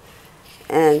earth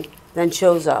and then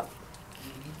shows up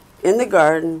in the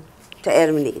garden to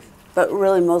Adam and Eve, but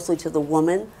really mostly to the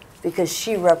woman because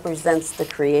she represents the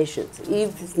creations.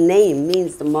 Eve's name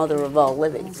means the mother of all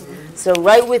living. So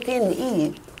right within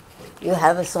Eve, you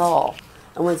have us all.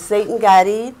 And when Satan got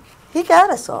Eve, he got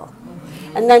us all.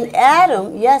 And then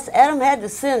Adam, yes, Adam had to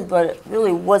sin, but it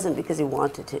really wasn't because he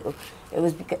wanted to. It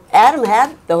was because Adam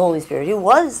had the Holy Spirit. He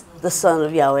was the son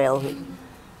of Yahweh Elohim.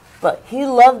 But he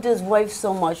loved his wife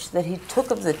so much that he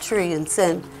took of the tree and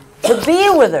sinned to be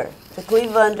with her, to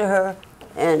cleave unto her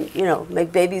and, you know,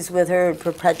 make babies with her and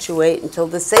perpetuate until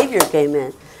the Savior came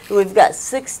in. And we've got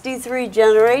 63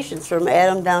 generations from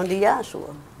Adam down to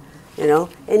Yahshua, you know,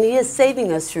 and he is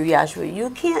saving us through Yahshua.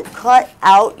 You can't cut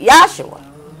out Yahshua.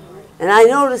 And I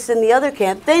noticed in the other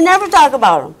camp, they never talk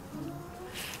about him.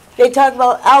 They talk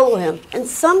about Elohim. And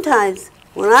sometimes,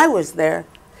 when I was there,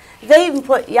 they even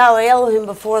put Yahweh Elohim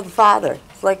before the Father.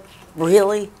 It's like,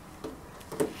 really?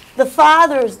 The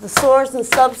Father is the source and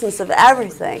substance of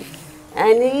everything.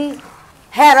 And he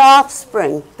had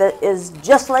offspring that is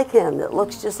just like him, that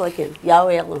looks just like him,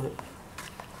 Yahweh Elohim.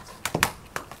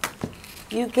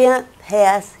 You can't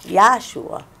pass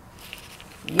Yahshua.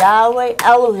 Yahweh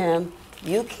Elohim,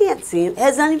 you can't see him.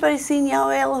 Has anybody seen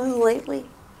Yahweh Elohim lately?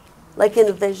 Like in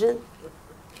a vision?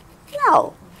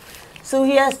 No. So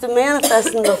he has to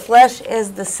manifest in the flesh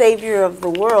as the Savior of the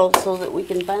world so that we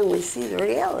can finally see the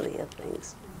reality of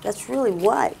things. That's really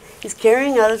why. He's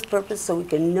carrying out his purpose so we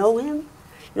can know him,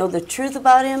 know the truth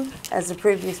about him, as the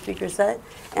previous speaker said,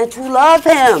 and to love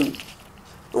him.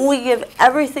 And we give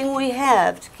everything we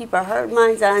have to keep our heart and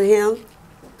minds on him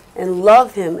and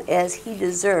love him as he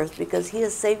deserves, because he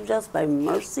has saved us by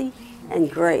mercy and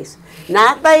grace,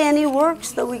 not by any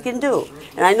works that we can do.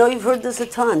 And I know you've heard this a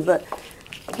ton, but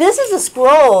this is a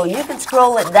scroll, and you can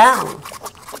scroll it down.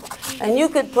 And you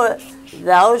could put,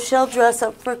 thou shalt dress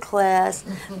up for class,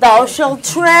 thou shalt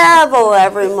travel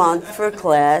every month for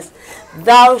class,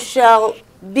 thou shalt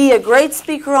be a great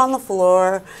speaker on the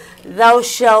floor, thou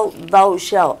shalt, thou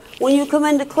shalt. When you come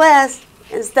into class,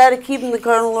 instead of keeping the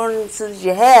carnal ordinances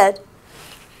you had,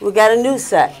 we got a new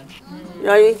set. You know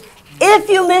what I mean? If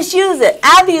you misuse it,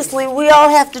 obviously we all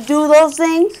have to do those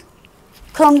things.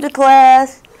 Come to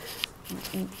class,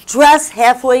 dress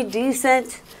halfway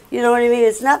decent. You know what I mean?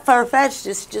 It's not far-fetched.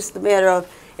 It's just a matter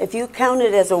of if you count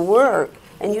it as a work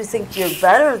and you think you're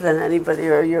better than anybody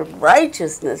or your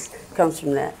righteousness comes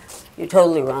from that, you're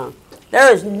totally wrong.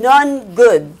 There is none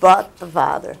good but the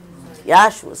Father.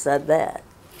 Yahshua said that.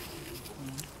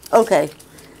 Okay.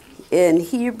 In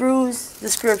Hebrews, the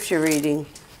scripture reading,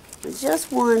 I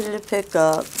just wanted to pick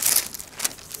up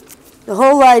the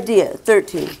whole idea,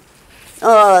 13.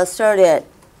 Start at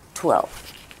 12.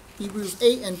 Hebrews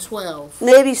 8 and 12.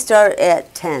 Maybe start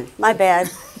at 10. My bad.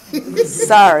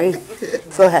 Sorry.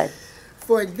 Go ahead.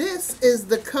 For this is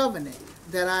the covenant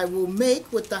that I will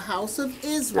make with the house of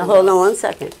Israel. Now hold on 1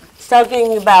 second. It's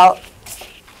talking about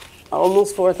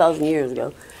almost 4,000 years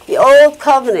ago. The old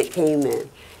covenant came in,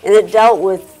 and it dealt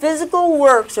with physical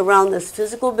works around this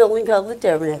physical building called the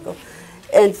tabernacle,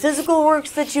 and physical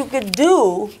works that you could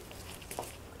do.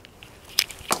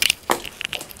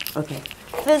 Okay.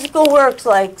 Physical works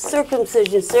like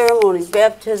circumcision, ceremonies,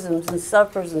 baptisms, and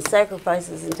suppers, and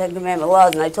sacrifices, and Ten Commandment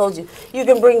laws. And I told you, you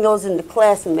can bring those into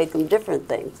class and make them different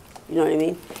things. You know what I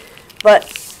mean?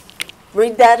 But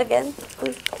read that again,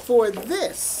 please. For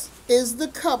this is the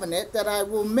covenant that I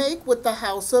will make with the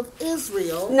house of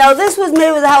Israel. Now, this was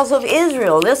made with the house of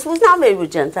Israel. This was not made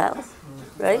with Gentiles,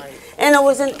 right? And it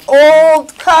was an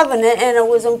old covenant, and it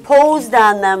was imposed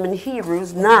on them in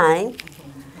Hebrews 9.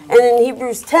 And in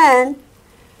Hebrews 10,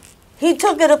 he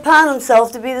took it upon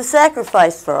himself to be the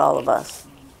sacrifice for all of us.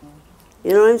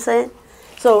 You know what I'm saying?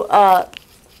 So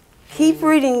keep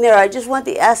reading there. I just want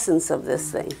the essence of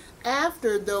this thing.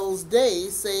 After those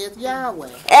days, saith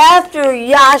Yahweh. After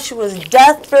Yahshua's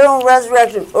death, burial, and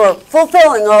resurrection, or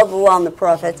fulfilling all the law and the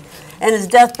prophets, and his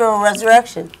death, burial, and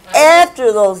resurrection,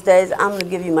 after those days, I'm going to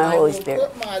give you my Holy Spirit. I will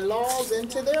put my laws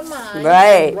into their mind,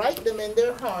 right, and write them in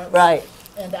their hearts, right,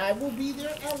 and I will be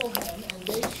their Elohim, and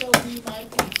they shall be my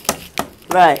people.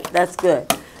 Right, that's good.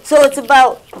 So it's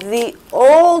about the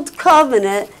old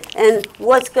covenant and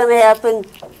what's going to happen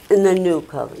in the new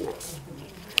covenant.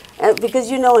 And because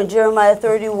you know in Jeremiah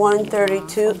 31, 31,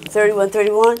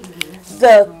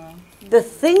 the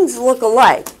things look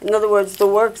alike. In other words, the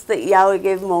works that Yahweh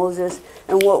gave Moses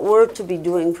and what we're to be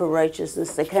doing for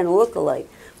righteousness, they kind of look alike.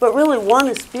 But really one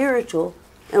is spiritual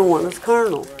and one is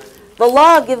carnal. The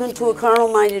law given to a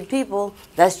carnal-minded people,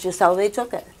 that's just how they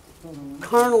took it.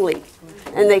 Carnally.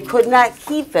 And they could not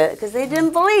keep it because they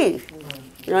didn't believe.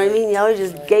 You know what I mean? Yahweh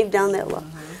just gave down that law.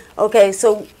 Okay,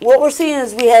 so what we're seeing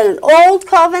is we had an old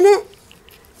covenant.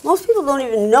 Most people don't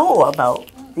even know about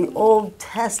the Old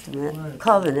Testament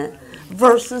covenant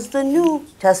versus the New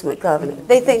Testament covenant.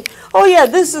 They think, oh yeah,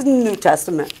 this is the New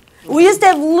Testament. We used to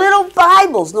have little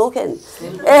Bibles, no kidding.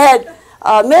 It had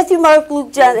Matthew, Mark,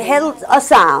 Luke, John. It had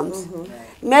Psalms.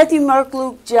 Matthew, Mark,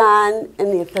 Luke, John,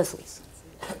 and the epistles.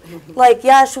 Like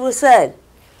Yahshua said,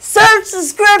 search the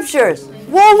scriptures.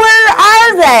 Well, where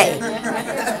are they?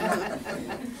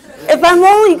 If I'm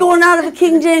only going out of a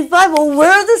King James Bible,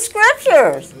 where are the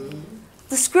scriptures?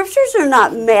 The scriptures are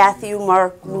not Matthew,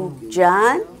 Mark, Luke,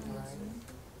 John.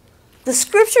 The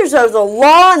scriptures are the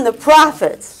law and the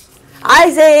prophets.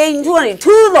 Isaiah 8 and 20,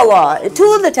 2 of the law, 2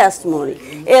 of the testimony.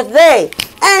 If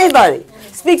anybody,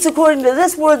 speaks according to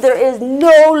this word, there is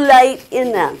no light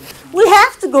in them. We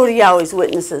have to go to Yahweh's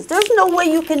witnesses. There's no way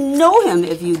you can know him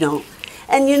if you don't.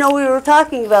 And you know, we were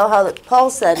talking about how that Paul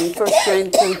said in 1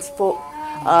 Corinthians 4,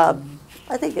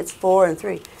 I think it's 4 and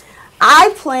 3.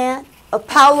 I plant,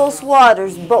 Apollos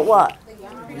waters, but what?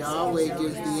 Yahweh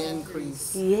gives the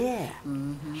increase. Yeah.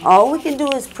 All we can do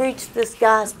is preach this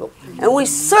gospel. And we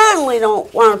certainly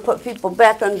don't want to put people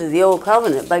back under the old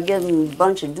covenant by giving them a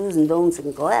bunch of do's and don'ts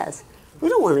in class. We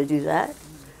don't want to do that.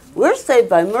 We're saved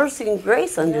by mercy and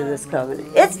grace under this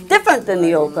covenant. It's different than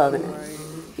the old covenant.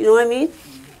 You know what I mean?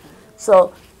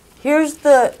 So here's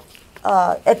the,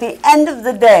 at the end of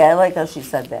the day, I like how she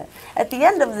said that. At the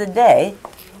end of the day,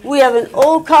 we have an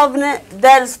old covenant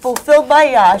that is fulfilled by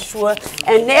Yahshua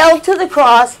and nailed to the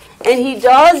cross, and he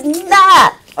does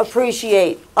not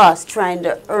appreciate us trying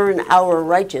to earn our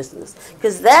righteousness.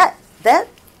 Because that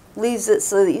leaves it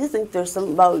so that you think there's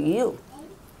something about you.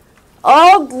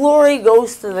 All glory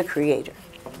goes to the Creator.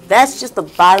 That's just the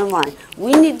bottom line.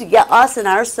 We need to get us and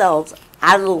ourselves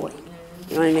out of the way.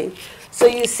 You know what I mean? So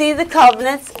you see the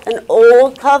covenants, an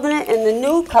old covenant, and the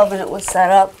new covenant was set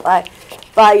up by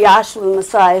Yahshua the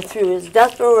Messiah through his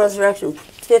death, burial, resurrection.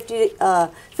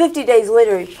 50 days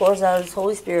later, he pours out his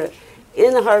Holy Spirit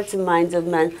in the hearts and minds of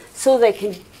men so they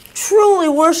can truly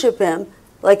worship him,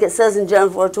 like it says in John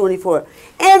 4:24,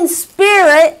 in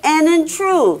spirit and in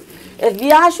truth. If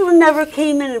Yahshua never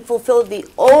came in and fulfilled the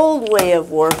old way of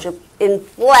worship in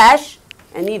flesh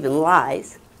and even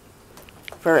lies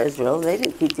for Israel, they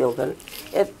didn't keep the old covenant,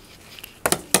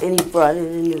 and he brought in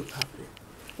a new covenant.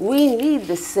 We need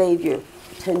the Savior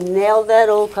to nail that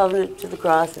old covenant to the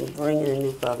cross and bring in a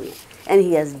new covenant. And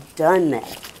he has done that.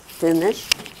 Finish.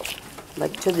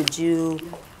 Like to the Jew,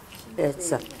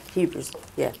 it's Hebrews.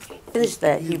 Yeah. Finish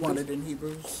that. You Hebrews. want it in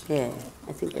Hebrews? Yeah,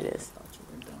 I think it is.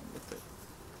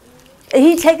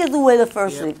 He taketh away the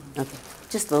first thing. Okay.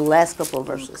 Just the last couple of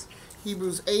verses.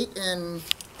 Hebrews 8 and...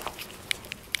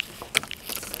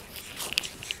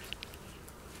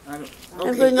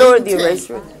 Everybody know where the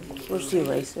eraser is? Where's the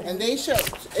eraser? And they shall,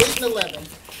 8 and 11,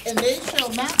 and they shall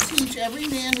not teach every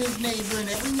man his neighbor and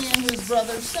every man his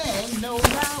brother, saying, Know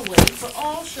Yahweh, for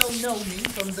all shall know me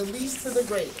from the least to the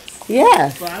greatest. Yeah.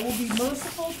 For I will be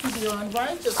merciful to the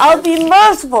unrighteous. I'll be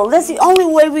merciful. That's the only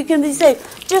way we can be saved.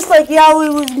 Just like Yahweh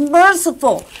was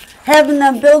merciful, having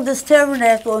them build this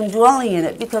tabernacle and dwelling in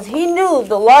it, because he knew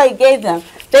the law he gave them,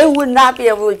 they would not be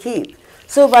able to keep.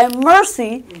 So by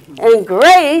mercy and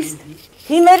grace,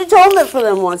 he made atonement for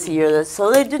them once a year so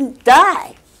they didn't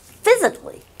die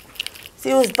physically. See,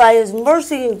 it was by his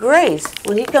mercy and grace.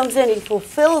 When he comes in, he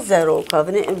fulfills that old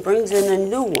covenant and brings in a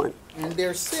new one. And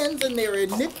their sins and their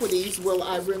iniquities will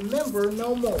I remember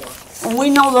no more. And we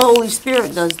know the Holy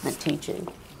Spirit does the teaching,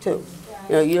 too.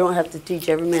 You know, you don't have to teach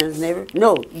every man his neighbor.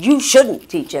 No, you shouldn't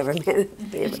teach every man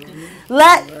his neighbor.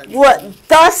 Let what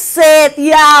thus saith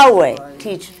Yahweh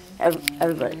teach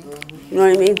everybody. You know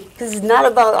what I mean? Because it's not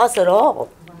about us at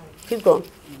all. Keep going.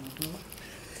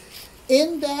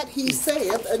 In that he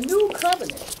saith, a new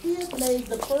covenant, he hath made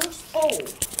the first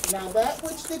old. Now that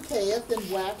which decayeth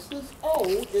and waxeth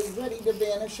old is ready to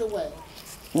vanish away.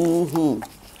 Mm-hmm.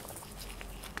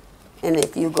 And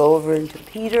if you go over into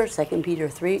Peter, 2 Peter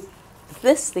 3,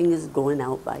 this thing is going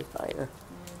out by fire.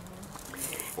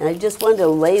 And I just wanted to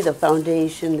lay the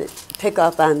foundation, that pick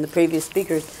up on the previous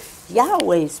speakers.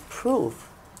 Yahweh's proof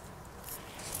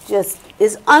just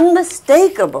is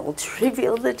unmistakable to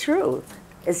reveal the truth.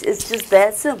 It's just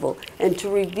that simple. And to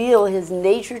reveal his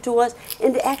nature to us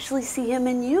and to actually see him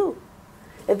in you.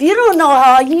 If you don't know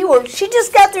how he works, she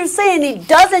just got through saying he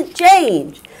doesn't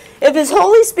change. If his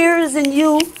Holy Spirit is in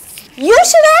you, you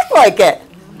should act like it.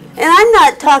 And I'm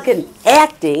not talking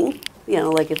acting, you know,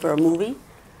 like for a movie.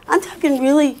 I'm talking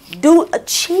really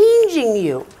changing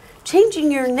you,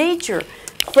 changing your nature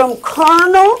from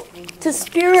carnal to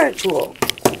spiritual.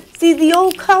 See, the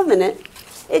old covenant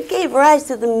it gave rise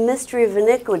to the mystery of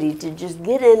iniquity to just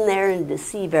get in there and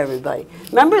deceive everybody.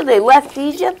 Remember, they left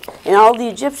Egypt, and all the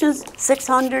Egyptians,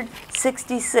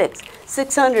 666.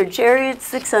 600 chariots,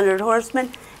 600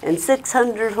 horsemen, and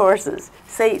 600 horses.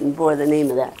 Satan bore the name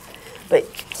of that.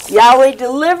 But Yahweh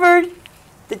delivered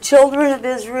the children of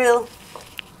Israel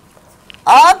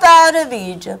up out of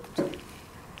Egypt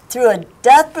through a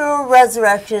death, burial,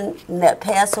 resurrection, and that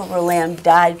Passover lamb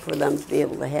died for them to be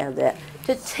able to have that,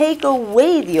 to take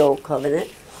away the old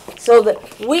covenant so that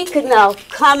we could now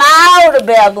come out of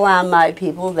Babylon, my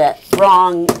people, that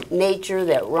wrong nature,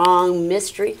 that wrong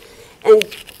mystery, and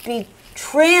be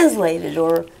translated,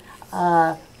 or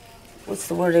what's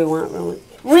the word I want, Rowan?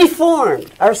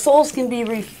 Reformed. Our souls can be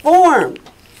reformed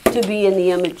to be in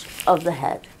the image of the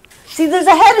head. See, there's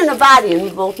a head and a body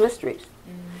in both mysteries.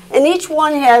 And each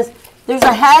one has, there's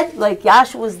a head, like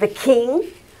Yahshua's the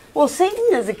king. Well,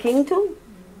 Satan is a king too.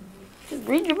 Just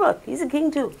read your book. He's a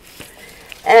king too.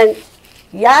 And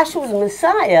Yahshua's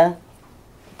Messiah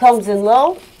comes in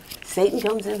low, Satan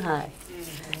comes in high.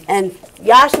 And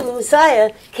Yahshua the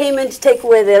Messiah came in to take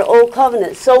away that old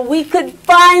covenant so we could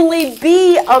finally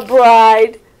be a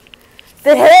bride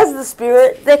that has the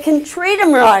Spirit that can treat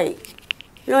him right.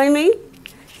 You know what I mean?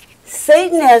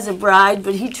 Satan has a bride,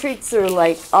 but he treats her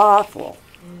like awful.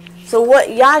 So what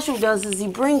Yahshua does is he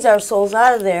brings our souls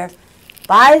out of there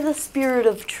by the Spirit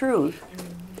of truth.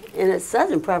 And it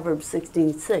says in Proverbs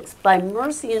 16:6, by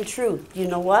mercy and truth. You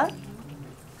know what?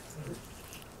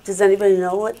 Does anybody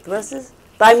know what the rest is?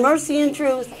 By mercy and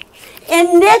truth,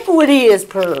 iniquity is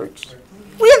purged.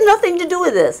 We have nothing to do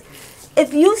with this.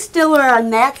 If you still are on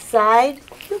that side,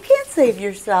 you can't save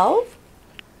yourself.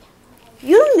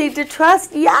 You need to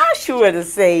trust Yahshua to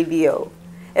save you.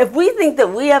 If we think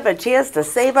that we have a chance to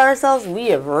save ourselves, we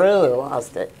have really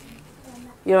lost it.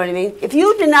 You know what I mean? If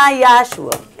you deny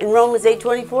Yahshua, in Romans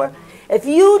 8:24, if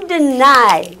you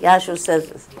deny, Yahshua says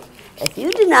this, if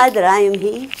you deny that I am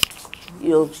he,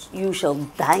 you shall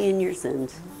die in your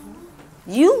sins.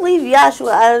 You leave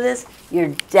Yahshua out of this,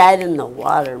 you're dead in the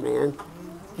water, man.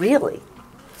 Really.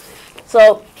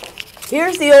 So,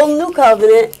 here's the old new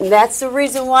covenant, and that's the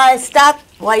reason why I stopped,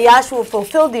 why Yahshua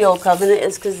fulfilled the old covenant,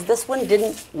 is because this one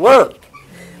didn't work.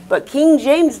 But King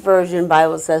James Version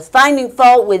Bible says, finding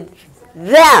fault with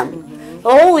them. The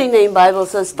Holy Name Bible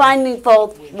says, finding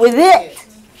fault with it.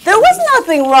 There was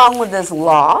nothing wrong with this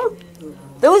law.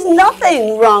 There was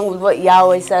nothing wrong with what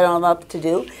Yahweh set them up to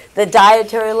do. The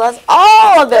dietary laws,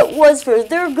 all of it was for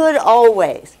their good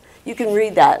always. You can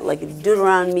read that, like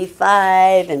Deuteronomy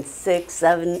 5 and 6,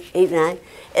 7, 8, 9.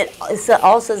 It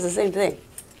all says the same thing.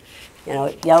 You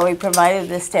know, Yahweh provided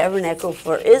this tabernacle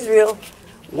for Israel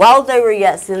while they were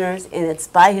yet sinners, and it's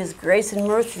by his grace and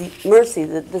mercy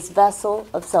that this vessel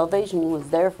of salvation was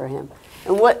there for him.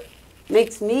 And what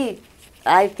makes me,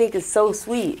 I think, is so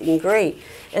sweet and great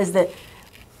is that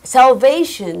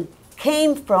salvation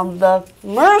came from the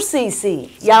mercy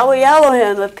seat. Yahweh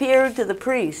Elohim appeared to the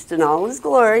priest in all his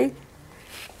glory,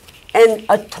 and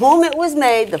atonement was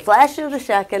made, the flash of the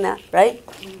Shekinah, right?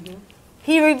 Mm-hmm.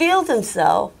 He revealed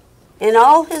himself in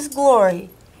all his glory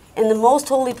in the most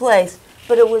holy place,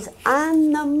 but it was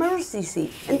on the mercy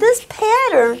seat. And this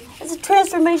pattern is a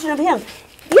transformation of him.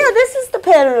 Yeah, this is the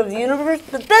pattern of the universe,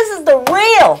 but this is the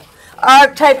real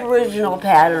archetype original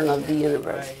pattern of the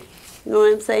universe. You know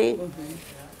what I'm saying? Mm-hmm.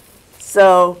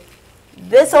 So,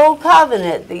 this old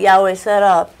covenant that Yahweh set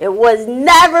up, it was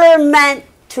never meant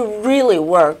to really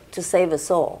work to save a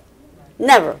soul.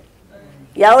 Never.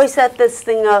 Yahweh set this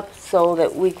thing up so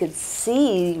that we could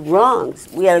see wrongs.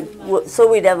 So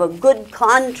we'd have a good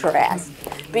contrast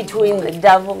between the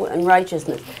devil and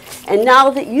righteousness. And now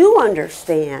that you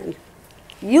understand,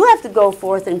 you have to go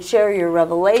forth and share your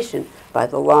revelation by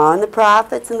the law and the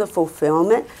prophets and the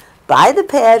fulfillment, by the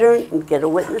pattern, and get a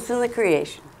witness in the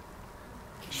creation.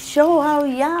 Show how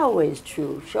Yahweh is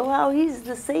true. Show how he's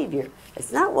the Savior.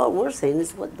 It's not what we're saying,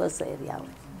 it's what thus saith Yahweh.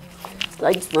 So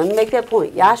I just want to make that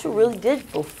point. Yahshua really did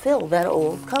fulfill that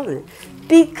old covenant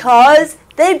because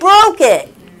they broke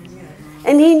it.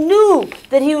 And he knew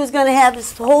that he was going to have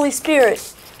his Holy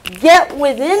Spirit get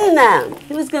within them.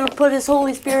 He was going to put his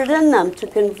Holy Spirit in them to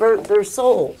convert their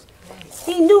souls.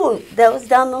 He knew that was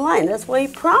down the line. That's why he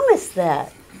promised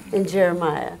that in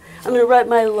Jeremiah. I'm going to write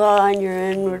my law on your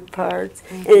inward parts.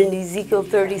 And in Ezekiel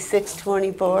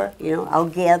 36:24, I'll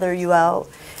gather you out.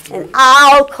 And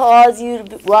I'll cause you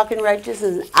to walk in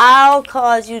righteousness. And I'll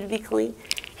cause you to be clean.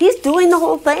 He's doing the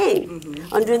whole thing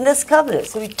under this covenant.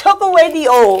 So he took away the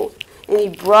old and he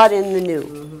brought in the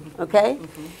new. Okay?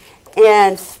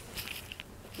 And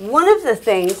one of the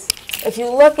things, if you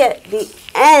look at the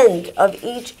end of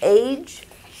each age,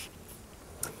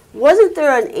 wasn't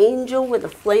there an angel with a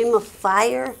flame of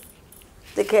fire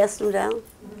that cast them down?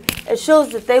 It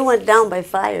shows that they went down by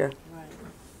fire.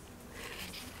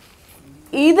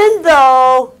 Even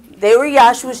though they were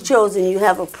Yahshua's chosen, you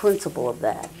have a principle of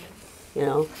that, you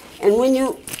know. And when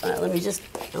you, let me just,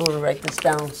 I want to write this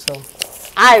down so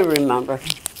I remember.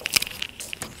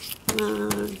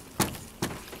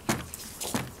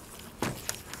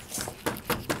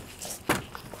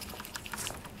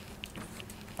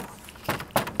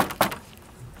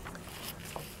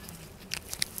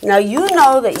 Now you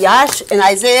know that in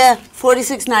Isaiah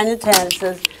 46:9 and 10 it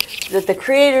says that the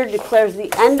Creator declares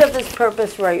the end of His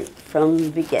purpose right from the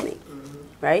beginning,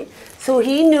 right? So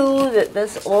He knew that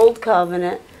this old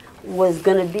covenant was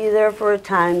going to be there for a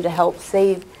time to help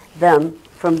save them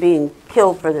from being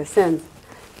killed for their sins.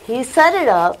 He set it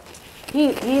up.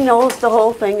 He knows the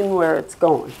whole thing and where it's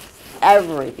going.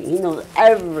 Everything. He knows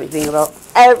everything about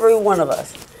every one of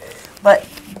us. But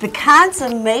the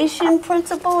consummation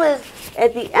principle is,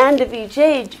 at the end of each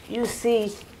age, you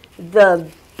see the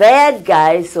bad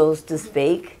guys, so to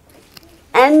speak,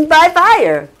 and by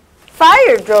fire.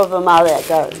 Fire drove them out of that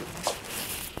garden.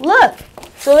 Look,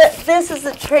 so this is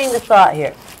the train of thought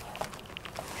here.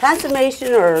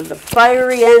 Consummation, or the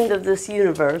fiery end of this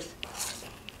universe,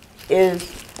 is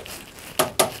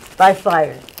by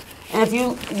fire. And if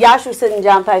Yahshua said in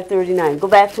John 5:39, go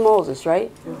back to Moses,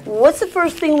 right? What's the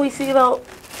first thing we see about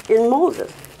in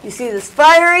Moses? You see this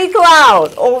fiery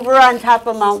cloud over on top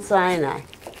of Mount Sinai,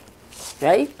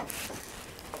 right?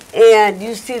 And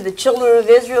you see the children of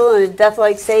Israel in a death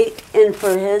like state, and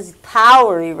for His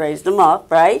power He raised them up,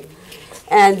 right?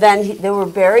 And then they were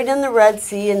buried in the Red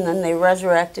Sea, and then they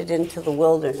resurrected into the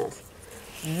wilderness.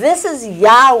 This is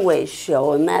Yahweh's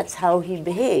show, and that's how He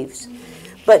behaves.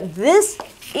 But this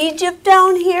Egypt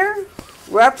down here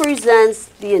represents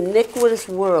the iniquitous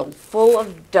world, full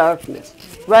of darkness,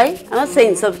 right? I'm not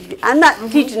saying something. I'm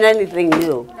not teaching anything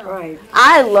new. Right.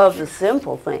 I love the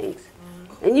simple things,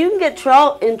 and you can get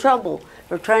in trouble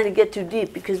for trying to get too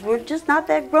deep because we're just not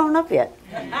that grown up yet.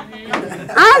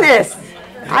 Honest,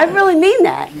 I really mean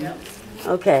that.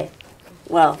 Okay,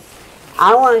 well,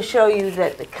 I want to show you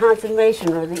that the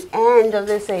consummation or the end of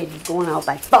this age is going out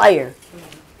by fire.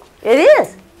 It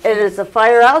is. And it's a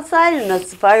fire outside and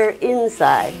it's a fire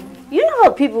inside. You know how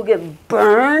people get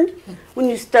burned when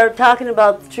you start talking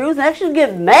about the truth and actually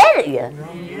get mad at you.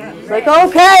 It's like,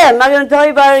 okay, I'm not going to tell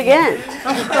you about it again.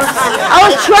 I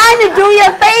was trying to do you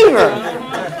a favor.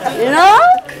 You know?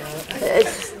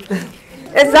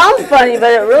 It sounds funny,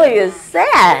 but it really is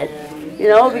sad. You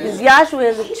know, because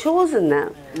Yahshua hasn't chosen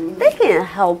them. They can't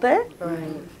help it.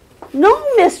 No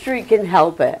mystery can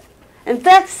help it. In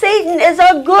fact, Satan is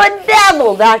a good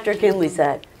devil, Dr. Kinley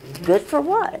said. Good for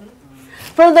what?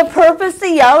 For the purpose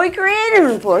that Yahweh created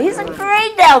him for. He's a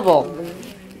great devil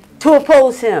to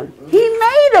oppose Him. He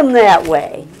made him that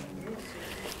way.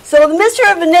 So the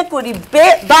mystery of iniquity,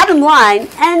 bottom line,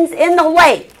 ends in the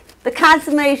lake. The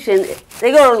consummation,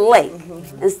 they go to the lake.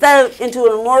 Instead of into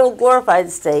an immortal,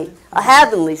 glorified state, a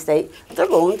heavenly state, they're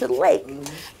going to the lake.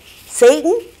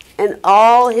 Satan and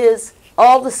all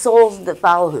the souls that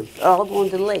follow him are all going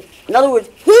to the lake. In other words,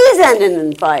 he's ending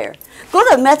in fire. Go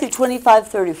to Matthew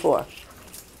 25:34.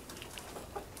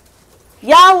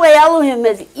 Yahweh Elohim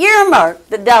has earmarked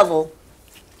the devil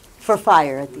for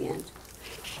fire at the end.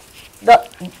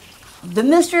 The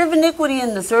mystery of iniquity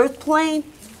in this earth plane,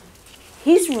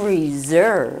 he's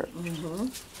reserved.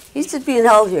 He's just being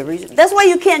held here. That's why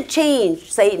you can't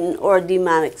change Satan or a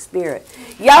demonic spirit.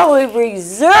 Yahweh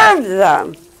reserved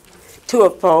them to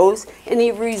oppose, and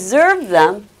He reserved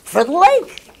them for the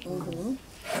lake.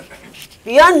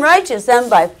 The unrighteous end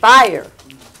by fire.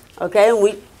 Okay,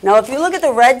 and now if you look at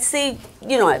the Red Sea,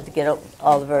 you don't have to get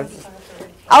all the verses.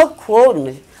 I'll quote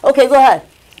them. Okay, go ahead.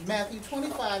 Matthew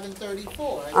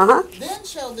 25:34. Then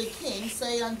shall the king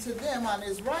say unto them on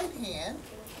his right hand,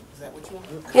 is that what you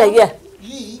want? Yeah.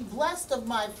 Ye, blessed of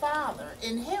my Father,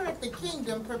 inherit the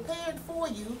kingdom prepared for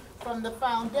you from the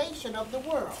foundation of the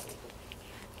world.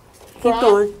 Keep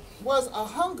going. I was a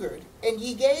hungered, and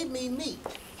ye gave me meat.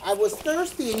 I was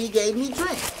thirsty, and ye gave me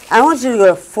drink. I want you to go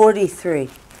to 43.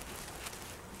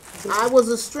 I was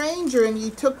a stranger, and ye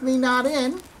took me not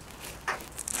in.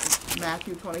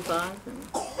 Matthew 25.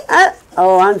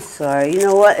 Oh, I'm sorry. You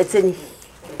know what? It's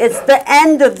the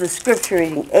end of the scripture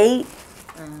reading. 8,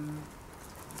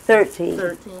 13.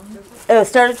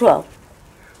 Start at 12.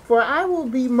 For I will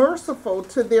be merciful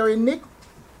to their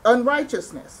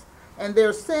unrighteousness, and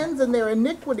their sins and their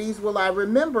iniquities will I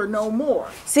remember no more.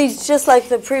 See, just like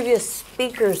the previous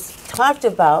speakers talked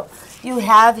about, you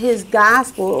have His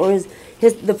gospel or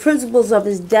the principles of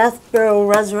His death, burial,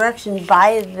 resurrection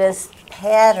by this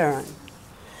pattern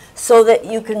so that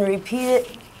you can repeat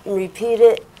it and repeat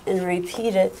it and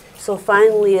repeat it, so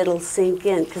finally it'll sink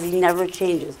in, because he never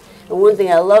changes. And one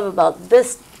thing I love about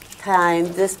this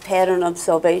time, this pattern of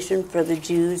salvation for the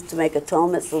Jews to make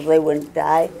atonement so they wouldn't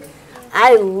die,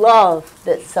 I love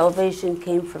that salvation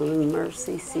came from the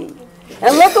mercy seat.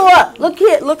 And look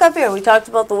here, look up here. We talked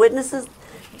about the witnesses.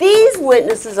 These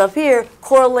witnesses up here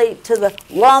correlate to the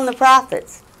law and the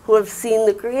prophets who have seen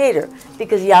the Creator,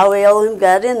 because Yahweh Elohim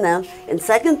got in them. In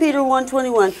 2 Peter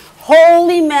 1:21,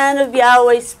 holy men of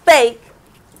Yahweh spake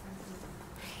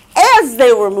as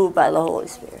they were moved by the Holy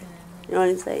Spirit. You know what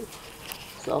I'm saying?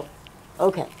 So,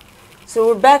 okay. So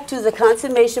we're back to the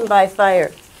consummation by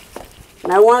fire.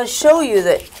 And I want to show you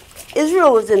that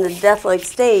Israel was in a death-like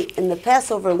state, and the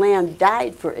Passover lamb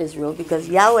died for Israel because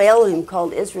Yahweh Elohim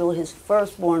called Israel his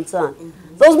firstborn son.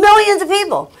 Those millions of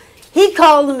people, he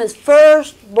called them his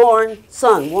firstborn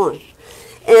son, one.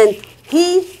 And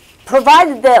he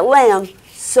provided that lamb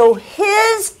so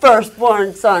his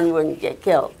firstborn son wouldn't get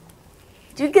killed.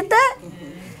 Do you get that?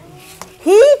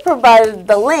 He provided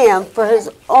the lamb for his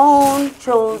own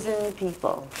chosen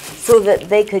people so that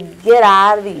they could get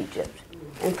out of Egypt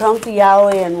and come to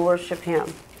Yahweh and worship him,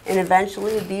 and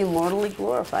eventually be immortally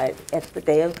glorified at the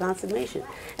day of consummation.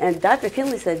 And Dr.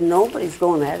 Kinley said nobody's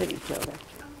going ahead of each other.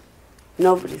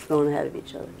 Nobody's going ahead of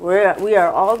each other. We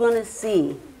are all going to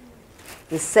see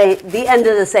the end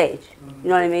of this age. You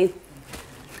know what I mean?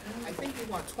 I think we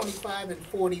want 25 and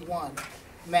 41,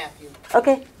 Matthew.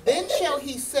 Okay. Then shall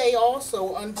he say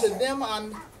also unto them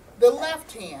on the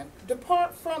left hand,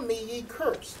 depart from me, ye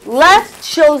cursed. Left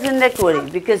shows iniquity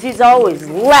because he's always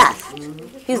left.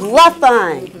 He's left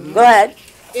behind. Go ahead.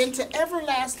 Into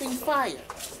everlasting fire,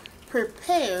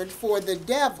 prepared for the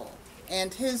devil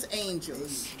and his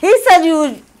angels. He said you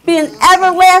would be an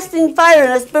everlasting fire,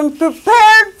 and it's been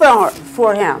prepared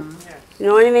for him. You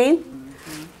know what I mean?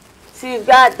 So you've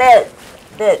got that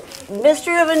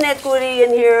mystery of iniquity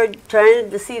in here, trying to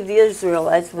deceive the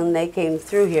Israelites when they came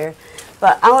through here.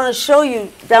 But I want to show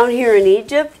you down here in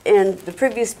Egypt, and the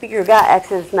previous speaker got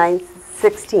Exodus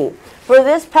 9:16. For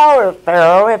this power,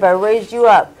 Pharaoh, have I raised you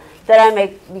up, that I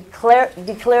may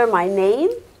declare my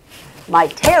name, my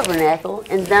tabernacle,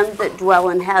 and them that dwell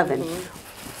in heaven,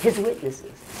 his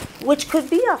witnesses, which could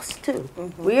be us too.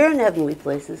 We are in heavenly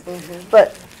places.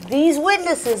 But these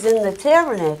witnesses in the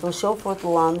tabernacle show forth the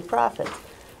law and the prophets.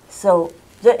 So,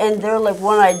 and they're like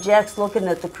one-eyed jacks looking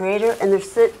at the Creator, and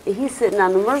he's sitting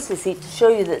on the mercy seat to show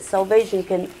you that salvation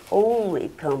can only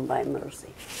come by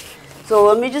mercy. So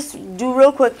let me just do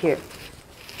real quick here.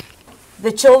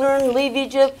 The children leave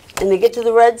Egypt, and they get to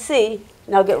the Red Sea.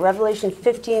 Now get Revelation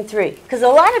 15:3. Because a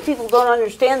lot of people don't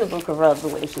understand the book of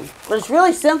Revelation. But it's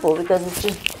really simple, because it's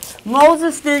just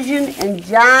Moses' vision and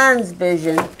John's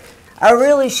vision are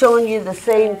really showing you the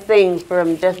same thing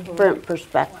from different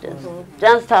perspectives.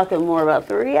 John's talking more about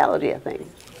the reality of things.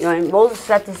 You know, and Moses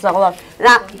set this all up.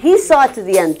 Now, he saw it to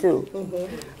the end, too.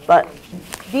 But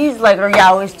these, like, are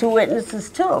Yahweh's two witnesses,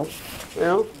 too. You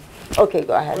know? Okay,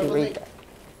 go ahead and read that.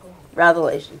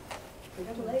 Revelation.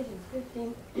 Revelation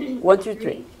 15. 1 through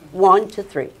 3. 1 to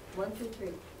 3. 1 through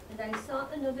 3. And I saw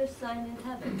another sign in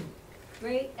heaven,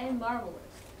 great and marvelous,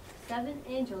 7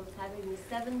 angels having the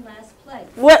 7 last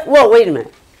plagues. Well, wait a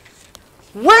minute.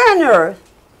 Where on earth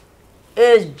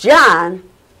is John,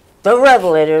 the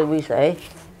Revelator, we say?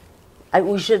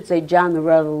 We should say John the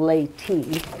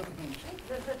Revelatee,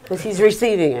 because he's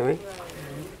receiving it, right?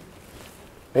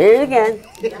 Read it again.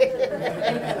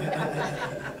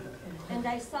 And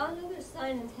I saw another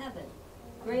sign in heaven,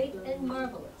 great and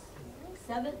marvelous,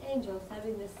 7 angels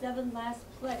having the 7 last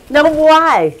plagues. Now,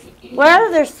 why? Why are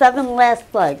there 7 last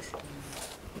plagues?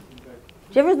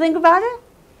 Did you ever think about it?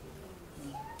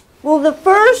 Well, the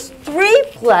first 3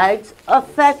 plagues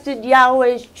affected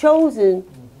Yahweh's chosen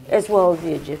as well as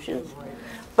the Egyptians.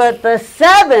 But the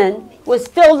 7 was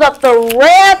filled up the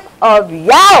wrath of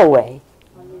Yahweh.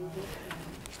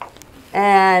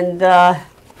 And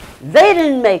they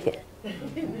didn't make it.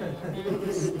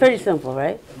 It's pretty simple,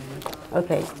 right?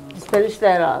 Okay, let's finish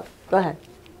that off. Go ahead.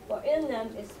 For in them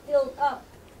is filled up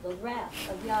the wrath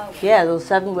of Yahweh. Yeah, those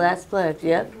 7 last plagues,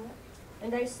 yep.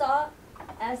 And I saw,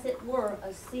 as it were,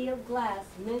 a sea of glass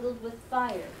mingled with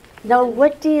fire. Now,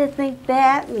 what do you think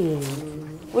that means?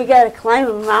 We got to climb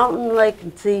a mountain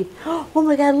and see, oh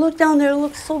my God, look down there, it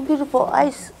looks so beautiful,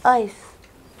 ice, ice.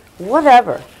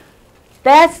 Whatever.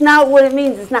 That's not what it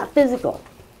means, it's not physical.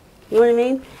 You know what I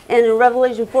mean? And in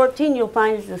Revelation 14, you'll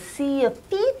find it's a sea of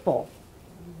people.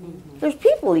 There's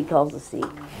people he calls a sea.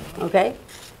 Okay?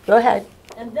 Go ahead.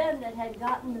 And them that had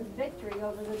gotten the victory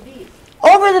over the beast.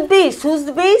 Over the beast. Who's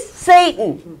the beast?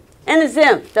 Satan. And his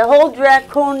imp, the whole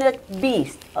draconic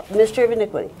beast, mystery of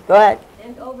iniquity. Go ahead.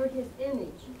 And over his image.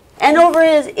 And over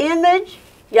his image,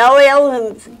 Yahweh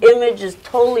Elohim's image is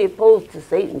totally opposed to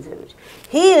Satan's image.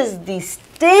 He is the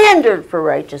standard for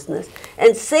righteousness,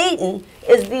 and Satan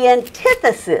is the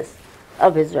antithesis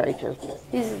of his righteousness.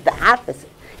 He's the opposite.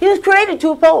 He was created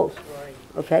to oppose.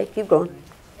 Okay, keep going.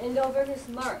 And over his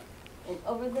mark, and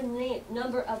over the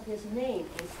number of his name,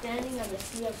 and standing on the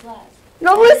sea of glass.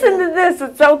 Now listen to this,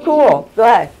 it's so cool. Go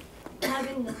ahead.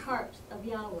 Having the harps of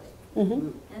Yahweh. Mm-hmm.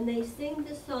 And they sing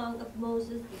the song of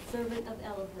Moses, the servant of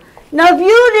Elohim. Now, if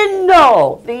you didn't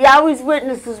know that Yahweh's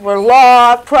witnesses were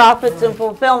law, prophets, and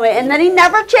fulfillment, and that he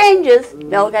never changes,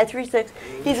 Malachi 3:6,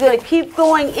 he's going to keep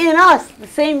going in us the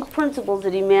same principles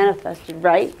that he manifested,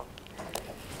 right?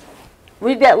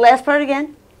 Read that last part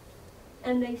again.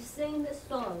 And they sing the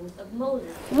songs of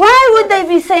Moses. Why would they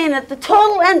be saying at the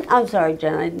total end? I'm sorry,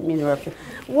 Jen, I didn't mean to interrupt you.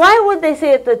 Why would they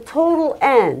say at the total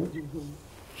end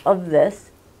of this?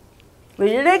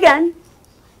 Read it again.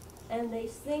 And they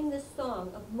sing the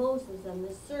song of Moses and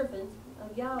the servant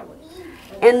of Yahweh.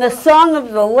 And the song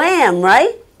of the Lamb,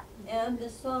 right? And the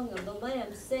song of the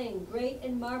Lamb, saying, Great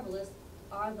and marvelous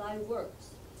are thy works.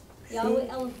 Yahweh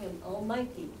Elohim,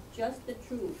 Almighty, just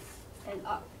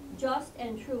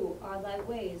and true are thy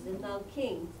ways, and thou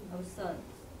King of sons.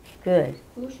 Good.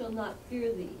 Who shall not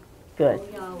fear thee, Good. O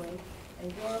Yahweh,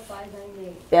 and glorify thy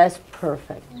name? That's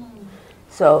perfect.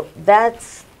 So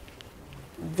that's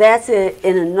it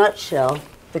in a nutshell.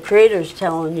 The Creator's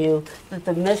telling you that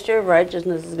the mystery of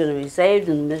righteousness is going to be saved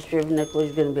and the mystery of iniquity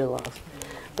is going to be lost.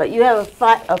 But you have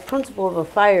a principle of a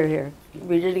fire here.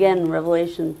 Read it again in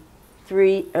Revelation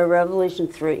 3,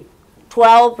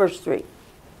 12 verse 3.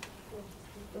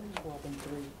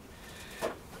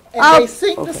 And they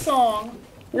sing the song.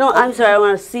 No, I'm sorry, I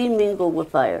want to see mingled with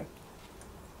fire.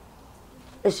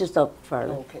 It's just up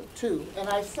farther. Okay, 2. And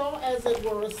I saw as it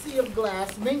were a sea of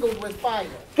glass mingled with fire.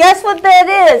 Guess what that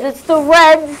is? It's the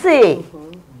Red Sea.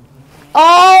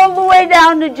 All the way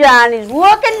down to John. He's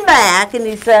looking back and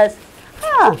he says,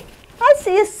 I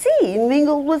see a sea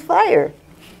mingled with fire.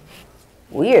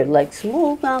 Weird, like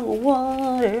smoke on the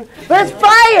water. But it's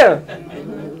fire,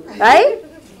 right?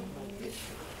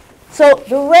 So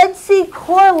the Red Sea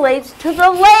correlates to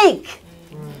the lake.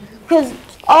 Because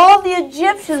all the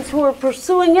Egyptians who were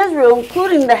pursuing Israel,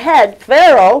 including the head,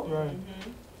 Pharaoh,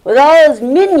 with all his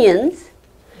minions,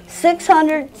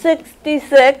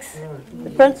 666, the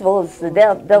principle is the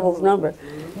devil's number,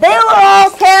 they were all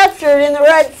captured in the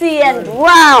Red Sea and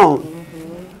drowned.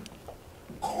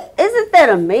 Isn't that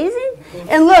amazing?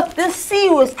 And look, this sea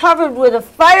was covered with a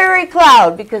fiery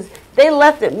cloud because they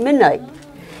left at midnight.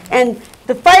 And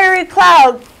the fiery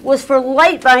cloud was for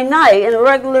light by night and a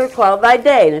regular cloud by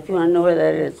day. And if you want to know where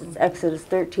that is, it's Exodus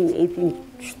 13, 18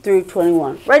 through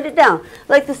 21. Write it down.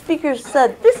 Like the speaker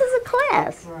said, this is a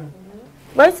class.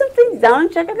 Write some things down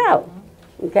and check it out.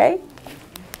 Okay?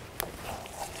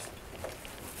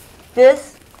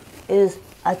 This is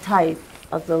a type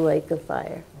of the lake of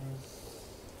fire.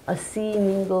 A sea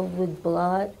mingled with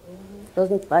blood.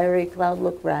 Doesn't fiery cloud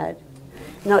look red?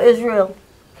 Now Israel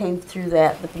came through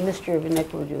that, but the mystery of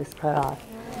iniquity was cut off.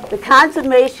 The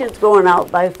consummation is going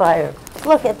out by fire.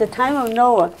 Look, at the time of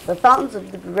Noah, the fountains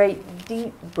of the great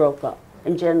deep broke up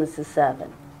in Genesis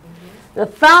 7. The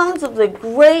fountains of the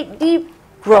great deep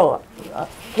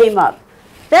came up.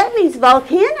 That means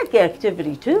volcanic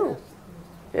activity too.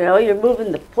 You know, you're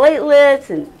moving the platelets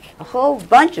and a whole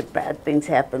bunch of bad things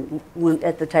happened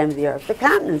at the time of the earth. The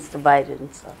continents divided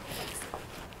and stuff.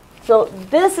 So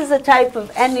this is a type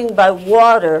of ending by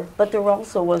water, but there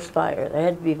also was fire. There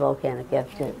had to be volcanic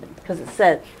activity because it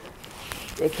said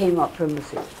it came up from the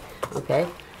sea. Okay?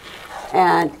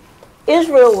 And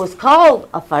Israel was called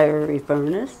a fiery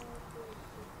furnace,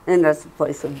 and that's the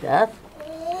place of death.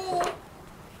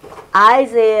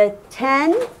 Isaiah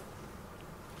 10,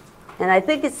 and I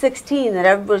think it's 16 that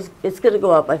it's going to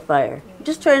go out by fire. I'm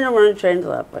just trying to run a train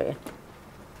out for you.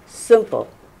 Simple.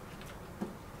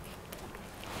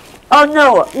 Oh,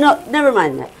 no, never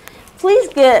mind that. Please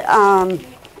get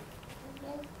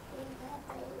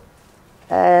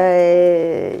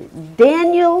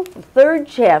Daniel, the 3rd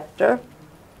chapter,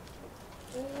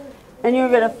 and you're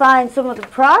going to find some of the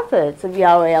prophets of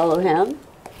Yahweh Elohim.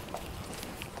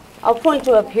 I'll point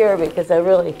you up here because I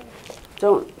really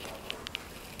don't.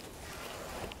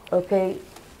 Okay.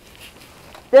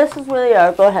 This is where they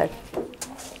are. Go ahead.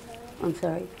 I'm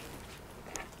sorry.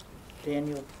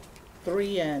 Daniel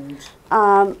 3 and...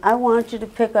 I want you to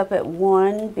pick up at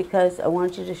 1 because I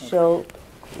want you to show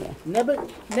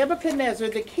Nebuchadnezzar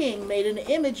the king made an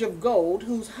image of gold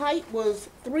whose height was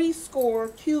 80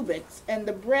 cubits and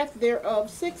the breadth thereof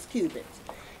 6 cubits.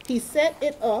 He set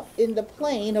it up in the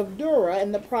plain of Dura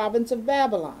in the province of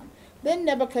Babylon. Then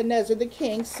Nebuchadnezzar the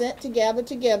king sent to gather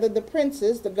together the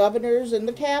princes, the governors, and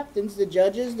the captains, the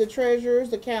judges, the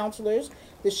treasurers, the counselors,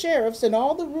 the sheriffs, and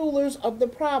all the rulers of the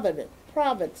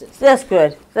provinces. That's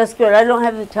good. That's good. I don't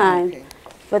have the time. Okay.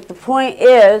 But the point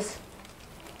is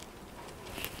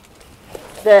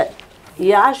that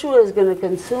Yahshua is going to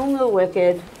consume the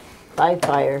wicked by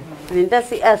fire. I mean, that's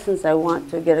the essence I want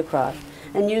to get across.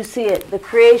 And you see it. The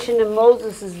creation of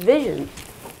Moses' vision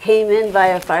came in by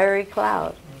a fiery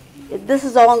cloud. This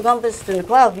is all encompassed in the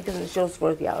cloud because it shows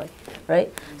forth Yahweh, right?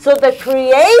 So the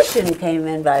creation came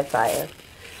in by fire.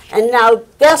 And now,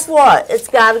 guess what? It's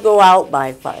got to go out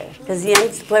by fire because the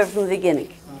end's declared from the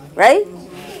beginning, right?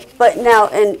 But now,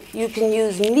 and you can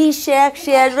use Meshach,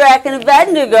 Shadrach, and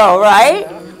Abednego, right?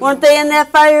 Weren't they in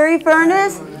that fiery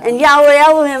furnace? And Yahweh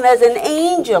Elohim as an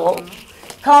angel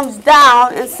comes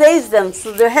down and saves them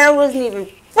so their hair wasn't even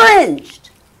fringed.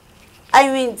 I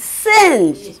mean,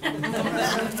 singed.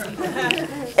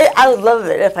 I would love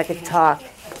it if I could talk.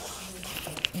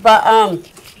 But,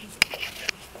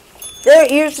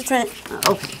 here's the trend.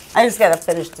 Okay, I just got to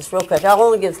finish this real quick. I'll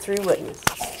only give 3 witnesses.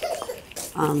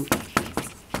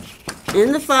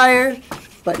 In the fire,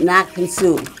 but not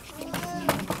consumed.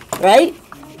 Right?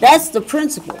 That's the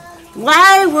principle.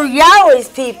 Why were Yahweh's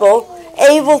people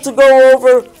able to go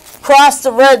over, cross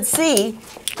the Red Sea,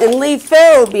 and leave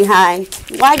Pharaoh behind?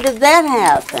 Why did that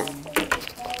happen?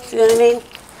 See what I mean?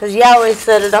 Because Yahweh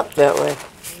set it up that way.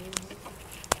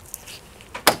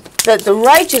 That the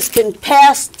righteous can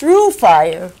pass through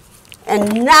fire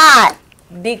and not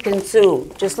be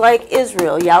consumed. Just like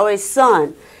Israel, Yahweh's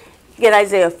son. Get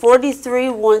Isaiah 43,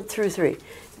 1 through 3.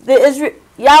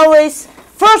 Yahweh's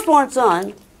firstborn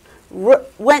son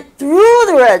went through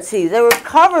the Red Sea. They were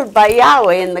covered by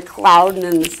Yahweh in the cloud and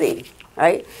in the sea.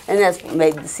 Right? And that's what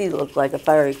made the sea look like a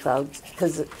fiery cloud,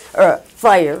 or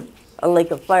a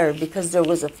lake of fire, because there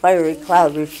was a fiery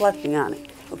cloud reflecting on it.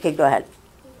 Okay, go ahead.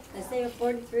 Isaiah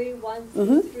 43, 1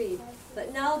 through 3.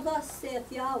 But now thus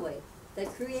saith Yahweh, that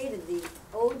created thee,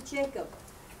 O Jacob,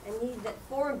 and he that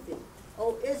formed thee,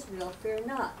 O Israel, fear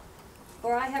not.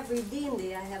 For I have redeemed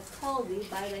thee, I have called thee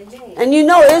by thy name. And you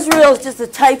know Israel is just a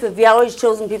type of Yahweh's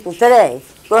chosen people today.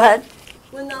 Go ahead.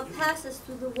 When thou passest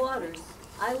through the waters,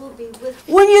 I will be with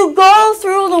thee. When you go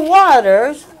through the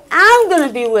waters, I'm going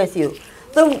to be with you.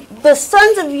 The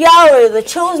sons of Yahweh, the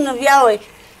chosen of Yahweh,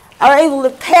 are able to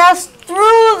pass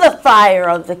through the fire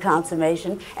of the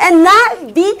consummation and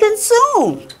not be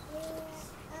consumed.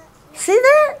 See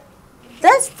that?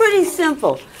 That's pretty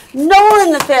simple. Noah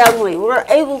and the family were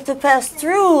able to pass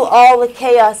through all the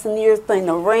chaos in the earth plane,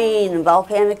 the rain and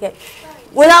volcanic,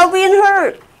 without being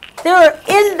hurt. They were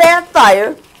in that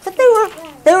fire, but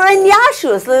they were in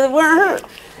Yahshua, so they weren't hurt.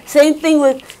 Same thing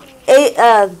with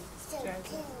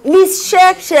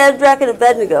Meshach, Shadrach, and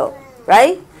Abednego,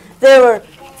 right? They were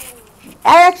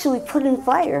actually put in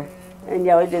fire, and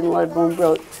Yahweh didn't let it burn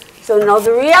broke. So now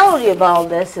the reality of all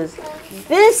this is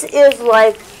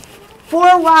like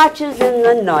 4 watches in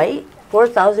the night.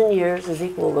 4,000 years is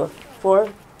equal to 4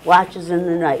 watches in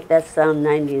the night. That's Psalm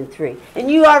 90 and 3.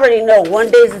 And you already know 1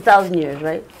 day is 1,000 years,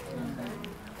 right?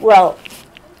 Well,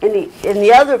 in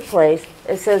the other place,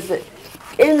 it says that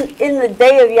in the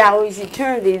day of Yahweh's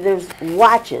eternity, there's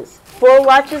watches. 4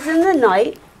 watches in the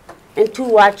night and 2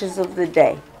 watches of the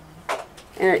day.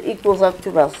 And it equals up to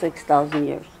about 6,000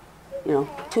 years. You know,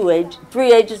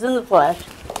 3 ages in the flesh,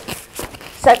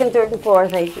 2nd, 3rd, and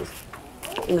 4th ages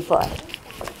in the flesh.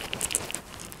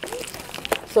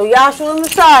 So Yahshua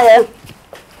Messiah,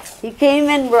 he came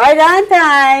in right on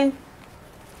time,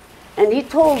 and he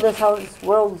told us how this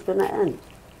world was going to end.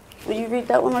 Will you read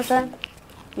that one more time?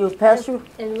 You will pass through?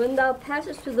 And when thou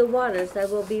passest through the waters, I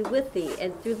will be with thee,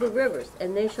 and through the rivers,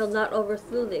 and they shall not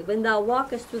overthrow thee. When thou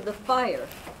walkest through the fire,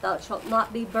 thou shalt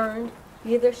not be burned,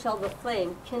 neither shall the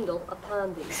flame kindle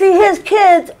upon thee. See, his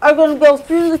kids are going to go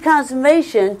through the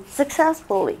consummation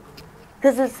successfully.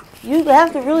 Because you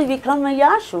have to really become a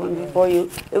Yahshuan before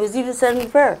you, it was even said in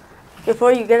prayer,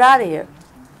 before you get out of here,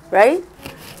 right?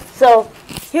 So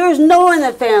here's Noah and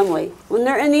the family. When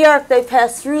they're in the ark, they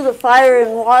pass through the fire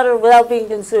and water without being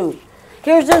consumed.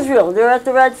 Here's Israel. They're at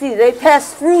the Red Sea. They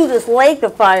pass through this lake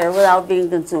of fire without being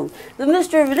consumed. The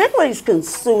mystery of iniquity is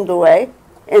consumed away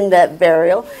in that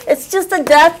burial. It's just a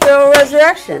death, burial,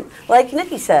 resurrection, like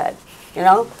Nikki said, you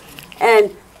know.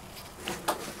 And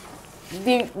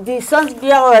the sons of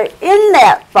Yahweh are in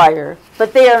that fire,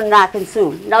 but they are not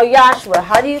consumed. Now Yahshua,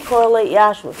 how do you correlate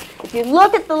Yahshua? If you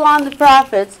look at the law and the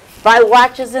prophets, by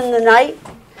watches in the night,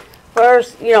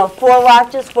 first, 4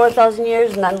 watches, 4,000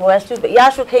 years, and then the last 2, but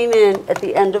Yahshua came in at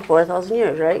the end of 4,000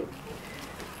 years, right?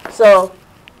 So,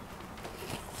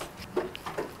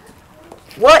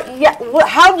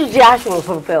 how did Yahshua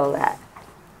fulfill that?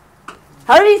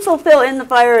 How did he fulfill in the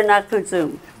fire and not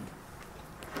consumed?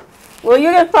 Well,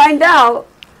 you're going to find out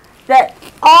that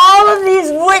all of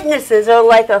these witnesses are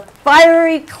like a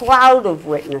fiery cloud of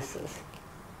witnesses.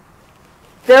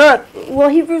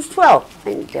 Hebrews 12.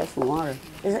 I need to have some water.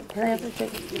 Can I have the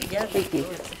ticket? Yeah, thank you.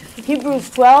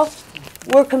 Hebrews 12.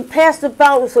 We're compassed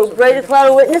about with so great a cloud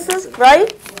of witnesses,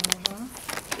 right?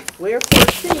 Wherefore,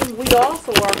 seeing we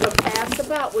also are compassed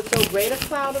about with so great a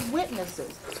cloud of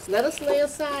witnesses, let us lay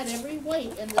aside every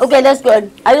weight and the Okay, that's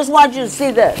good. I just want you to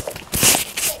see this.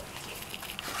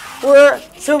 We're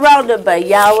surrounded by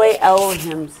Yahweh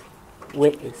Elohim's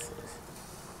witnesses.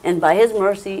 And by his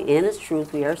mercy and his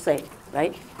truth, we are saved,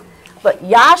 right? But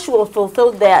Yahshua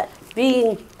fulfilled that,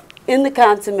 being in the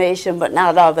consummation but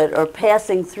not of it, or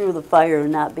passing through the fire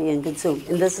and not being consumed.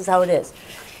 And this is how it is.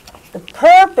 The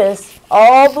purpose,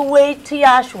 all the way to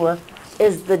Yahshua,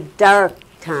 is the dark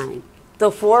time. The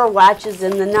 4 watches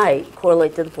in the night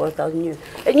correlate to the 4,000 years.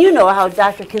 And you know how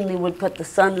Dr. Kinley would put the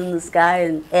sun in the sky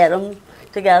and Adam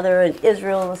together, and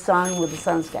Israel the sun with the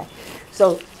sun sky.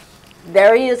 So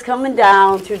there he is coming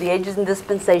down through the ages and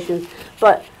dispensations.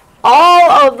 But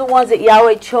all of the ones that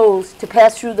Yahweh chose to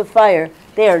pass through the fire,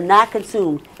 they are not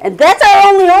consumed. And that's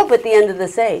our only hope at the end of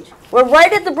this age. We're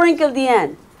right at the brink of the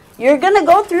end. You're going to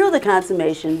go through the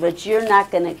consummation, but you're not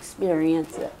going to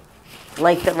experience it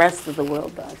like the rest of the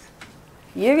world does.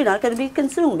 You're not going to be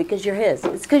consumed because you're his.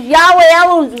 It's because Yahweh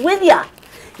Elohim's with you.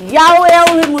 Yahweh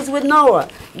Elohim was with Noah.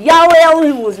 Yahweh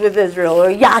Elohim was with Israel, or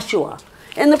Yahshua.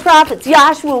 And the prophets,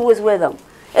 Yahshua was with them.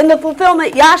 In the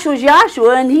fulfillment, Yahshua is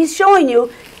Yahshua, and he's showing you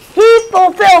he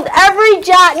fulfilled every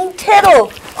jot and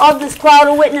tittle of this cloud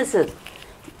of witnesses.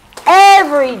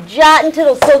 Every jot and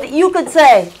tittle, so that you could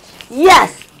say,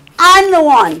 yes, I'm the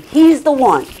one. He's the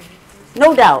one.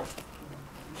 No doubt.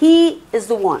 He is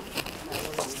the one.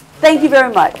 Thank you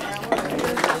very much.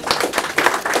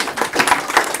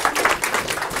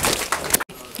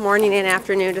 Morning and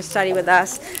afternoon to study with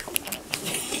us.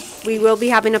 We will be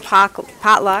having a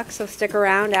potluck, so stick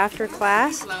around after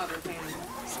class.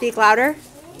 Speak louder.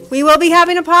 We will be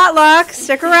having a potluck.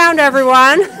 Stick around,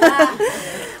 everyone.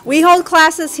 We hold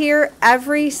classes here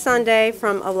every Sunday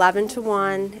from 11 to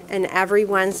 1 and every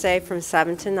Wednesday from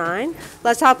 7 to 9.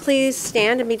 Let's all please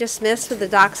stand and be dismissed with the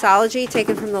doxology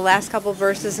taken from the last couple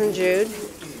verses in Jude.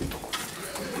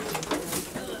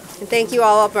 And thank you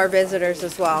all of our visitors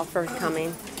as well for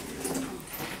coming.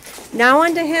 Now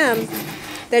unto him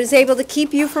that is able to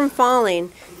keep you from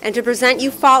falling and to present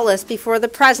you faultless before the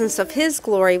presence of his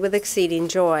glory with exceeding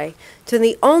joy. To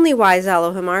the only wise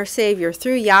Elohim, our Savior,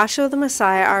 through Yahshua the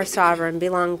Messiah, our Sovereign,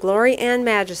 belong glory and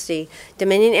majesty,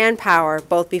 dominion and power,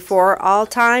 both before all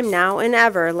time, now and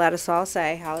ever. Let us all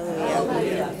say, hallelujah.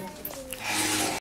 Hallelujah.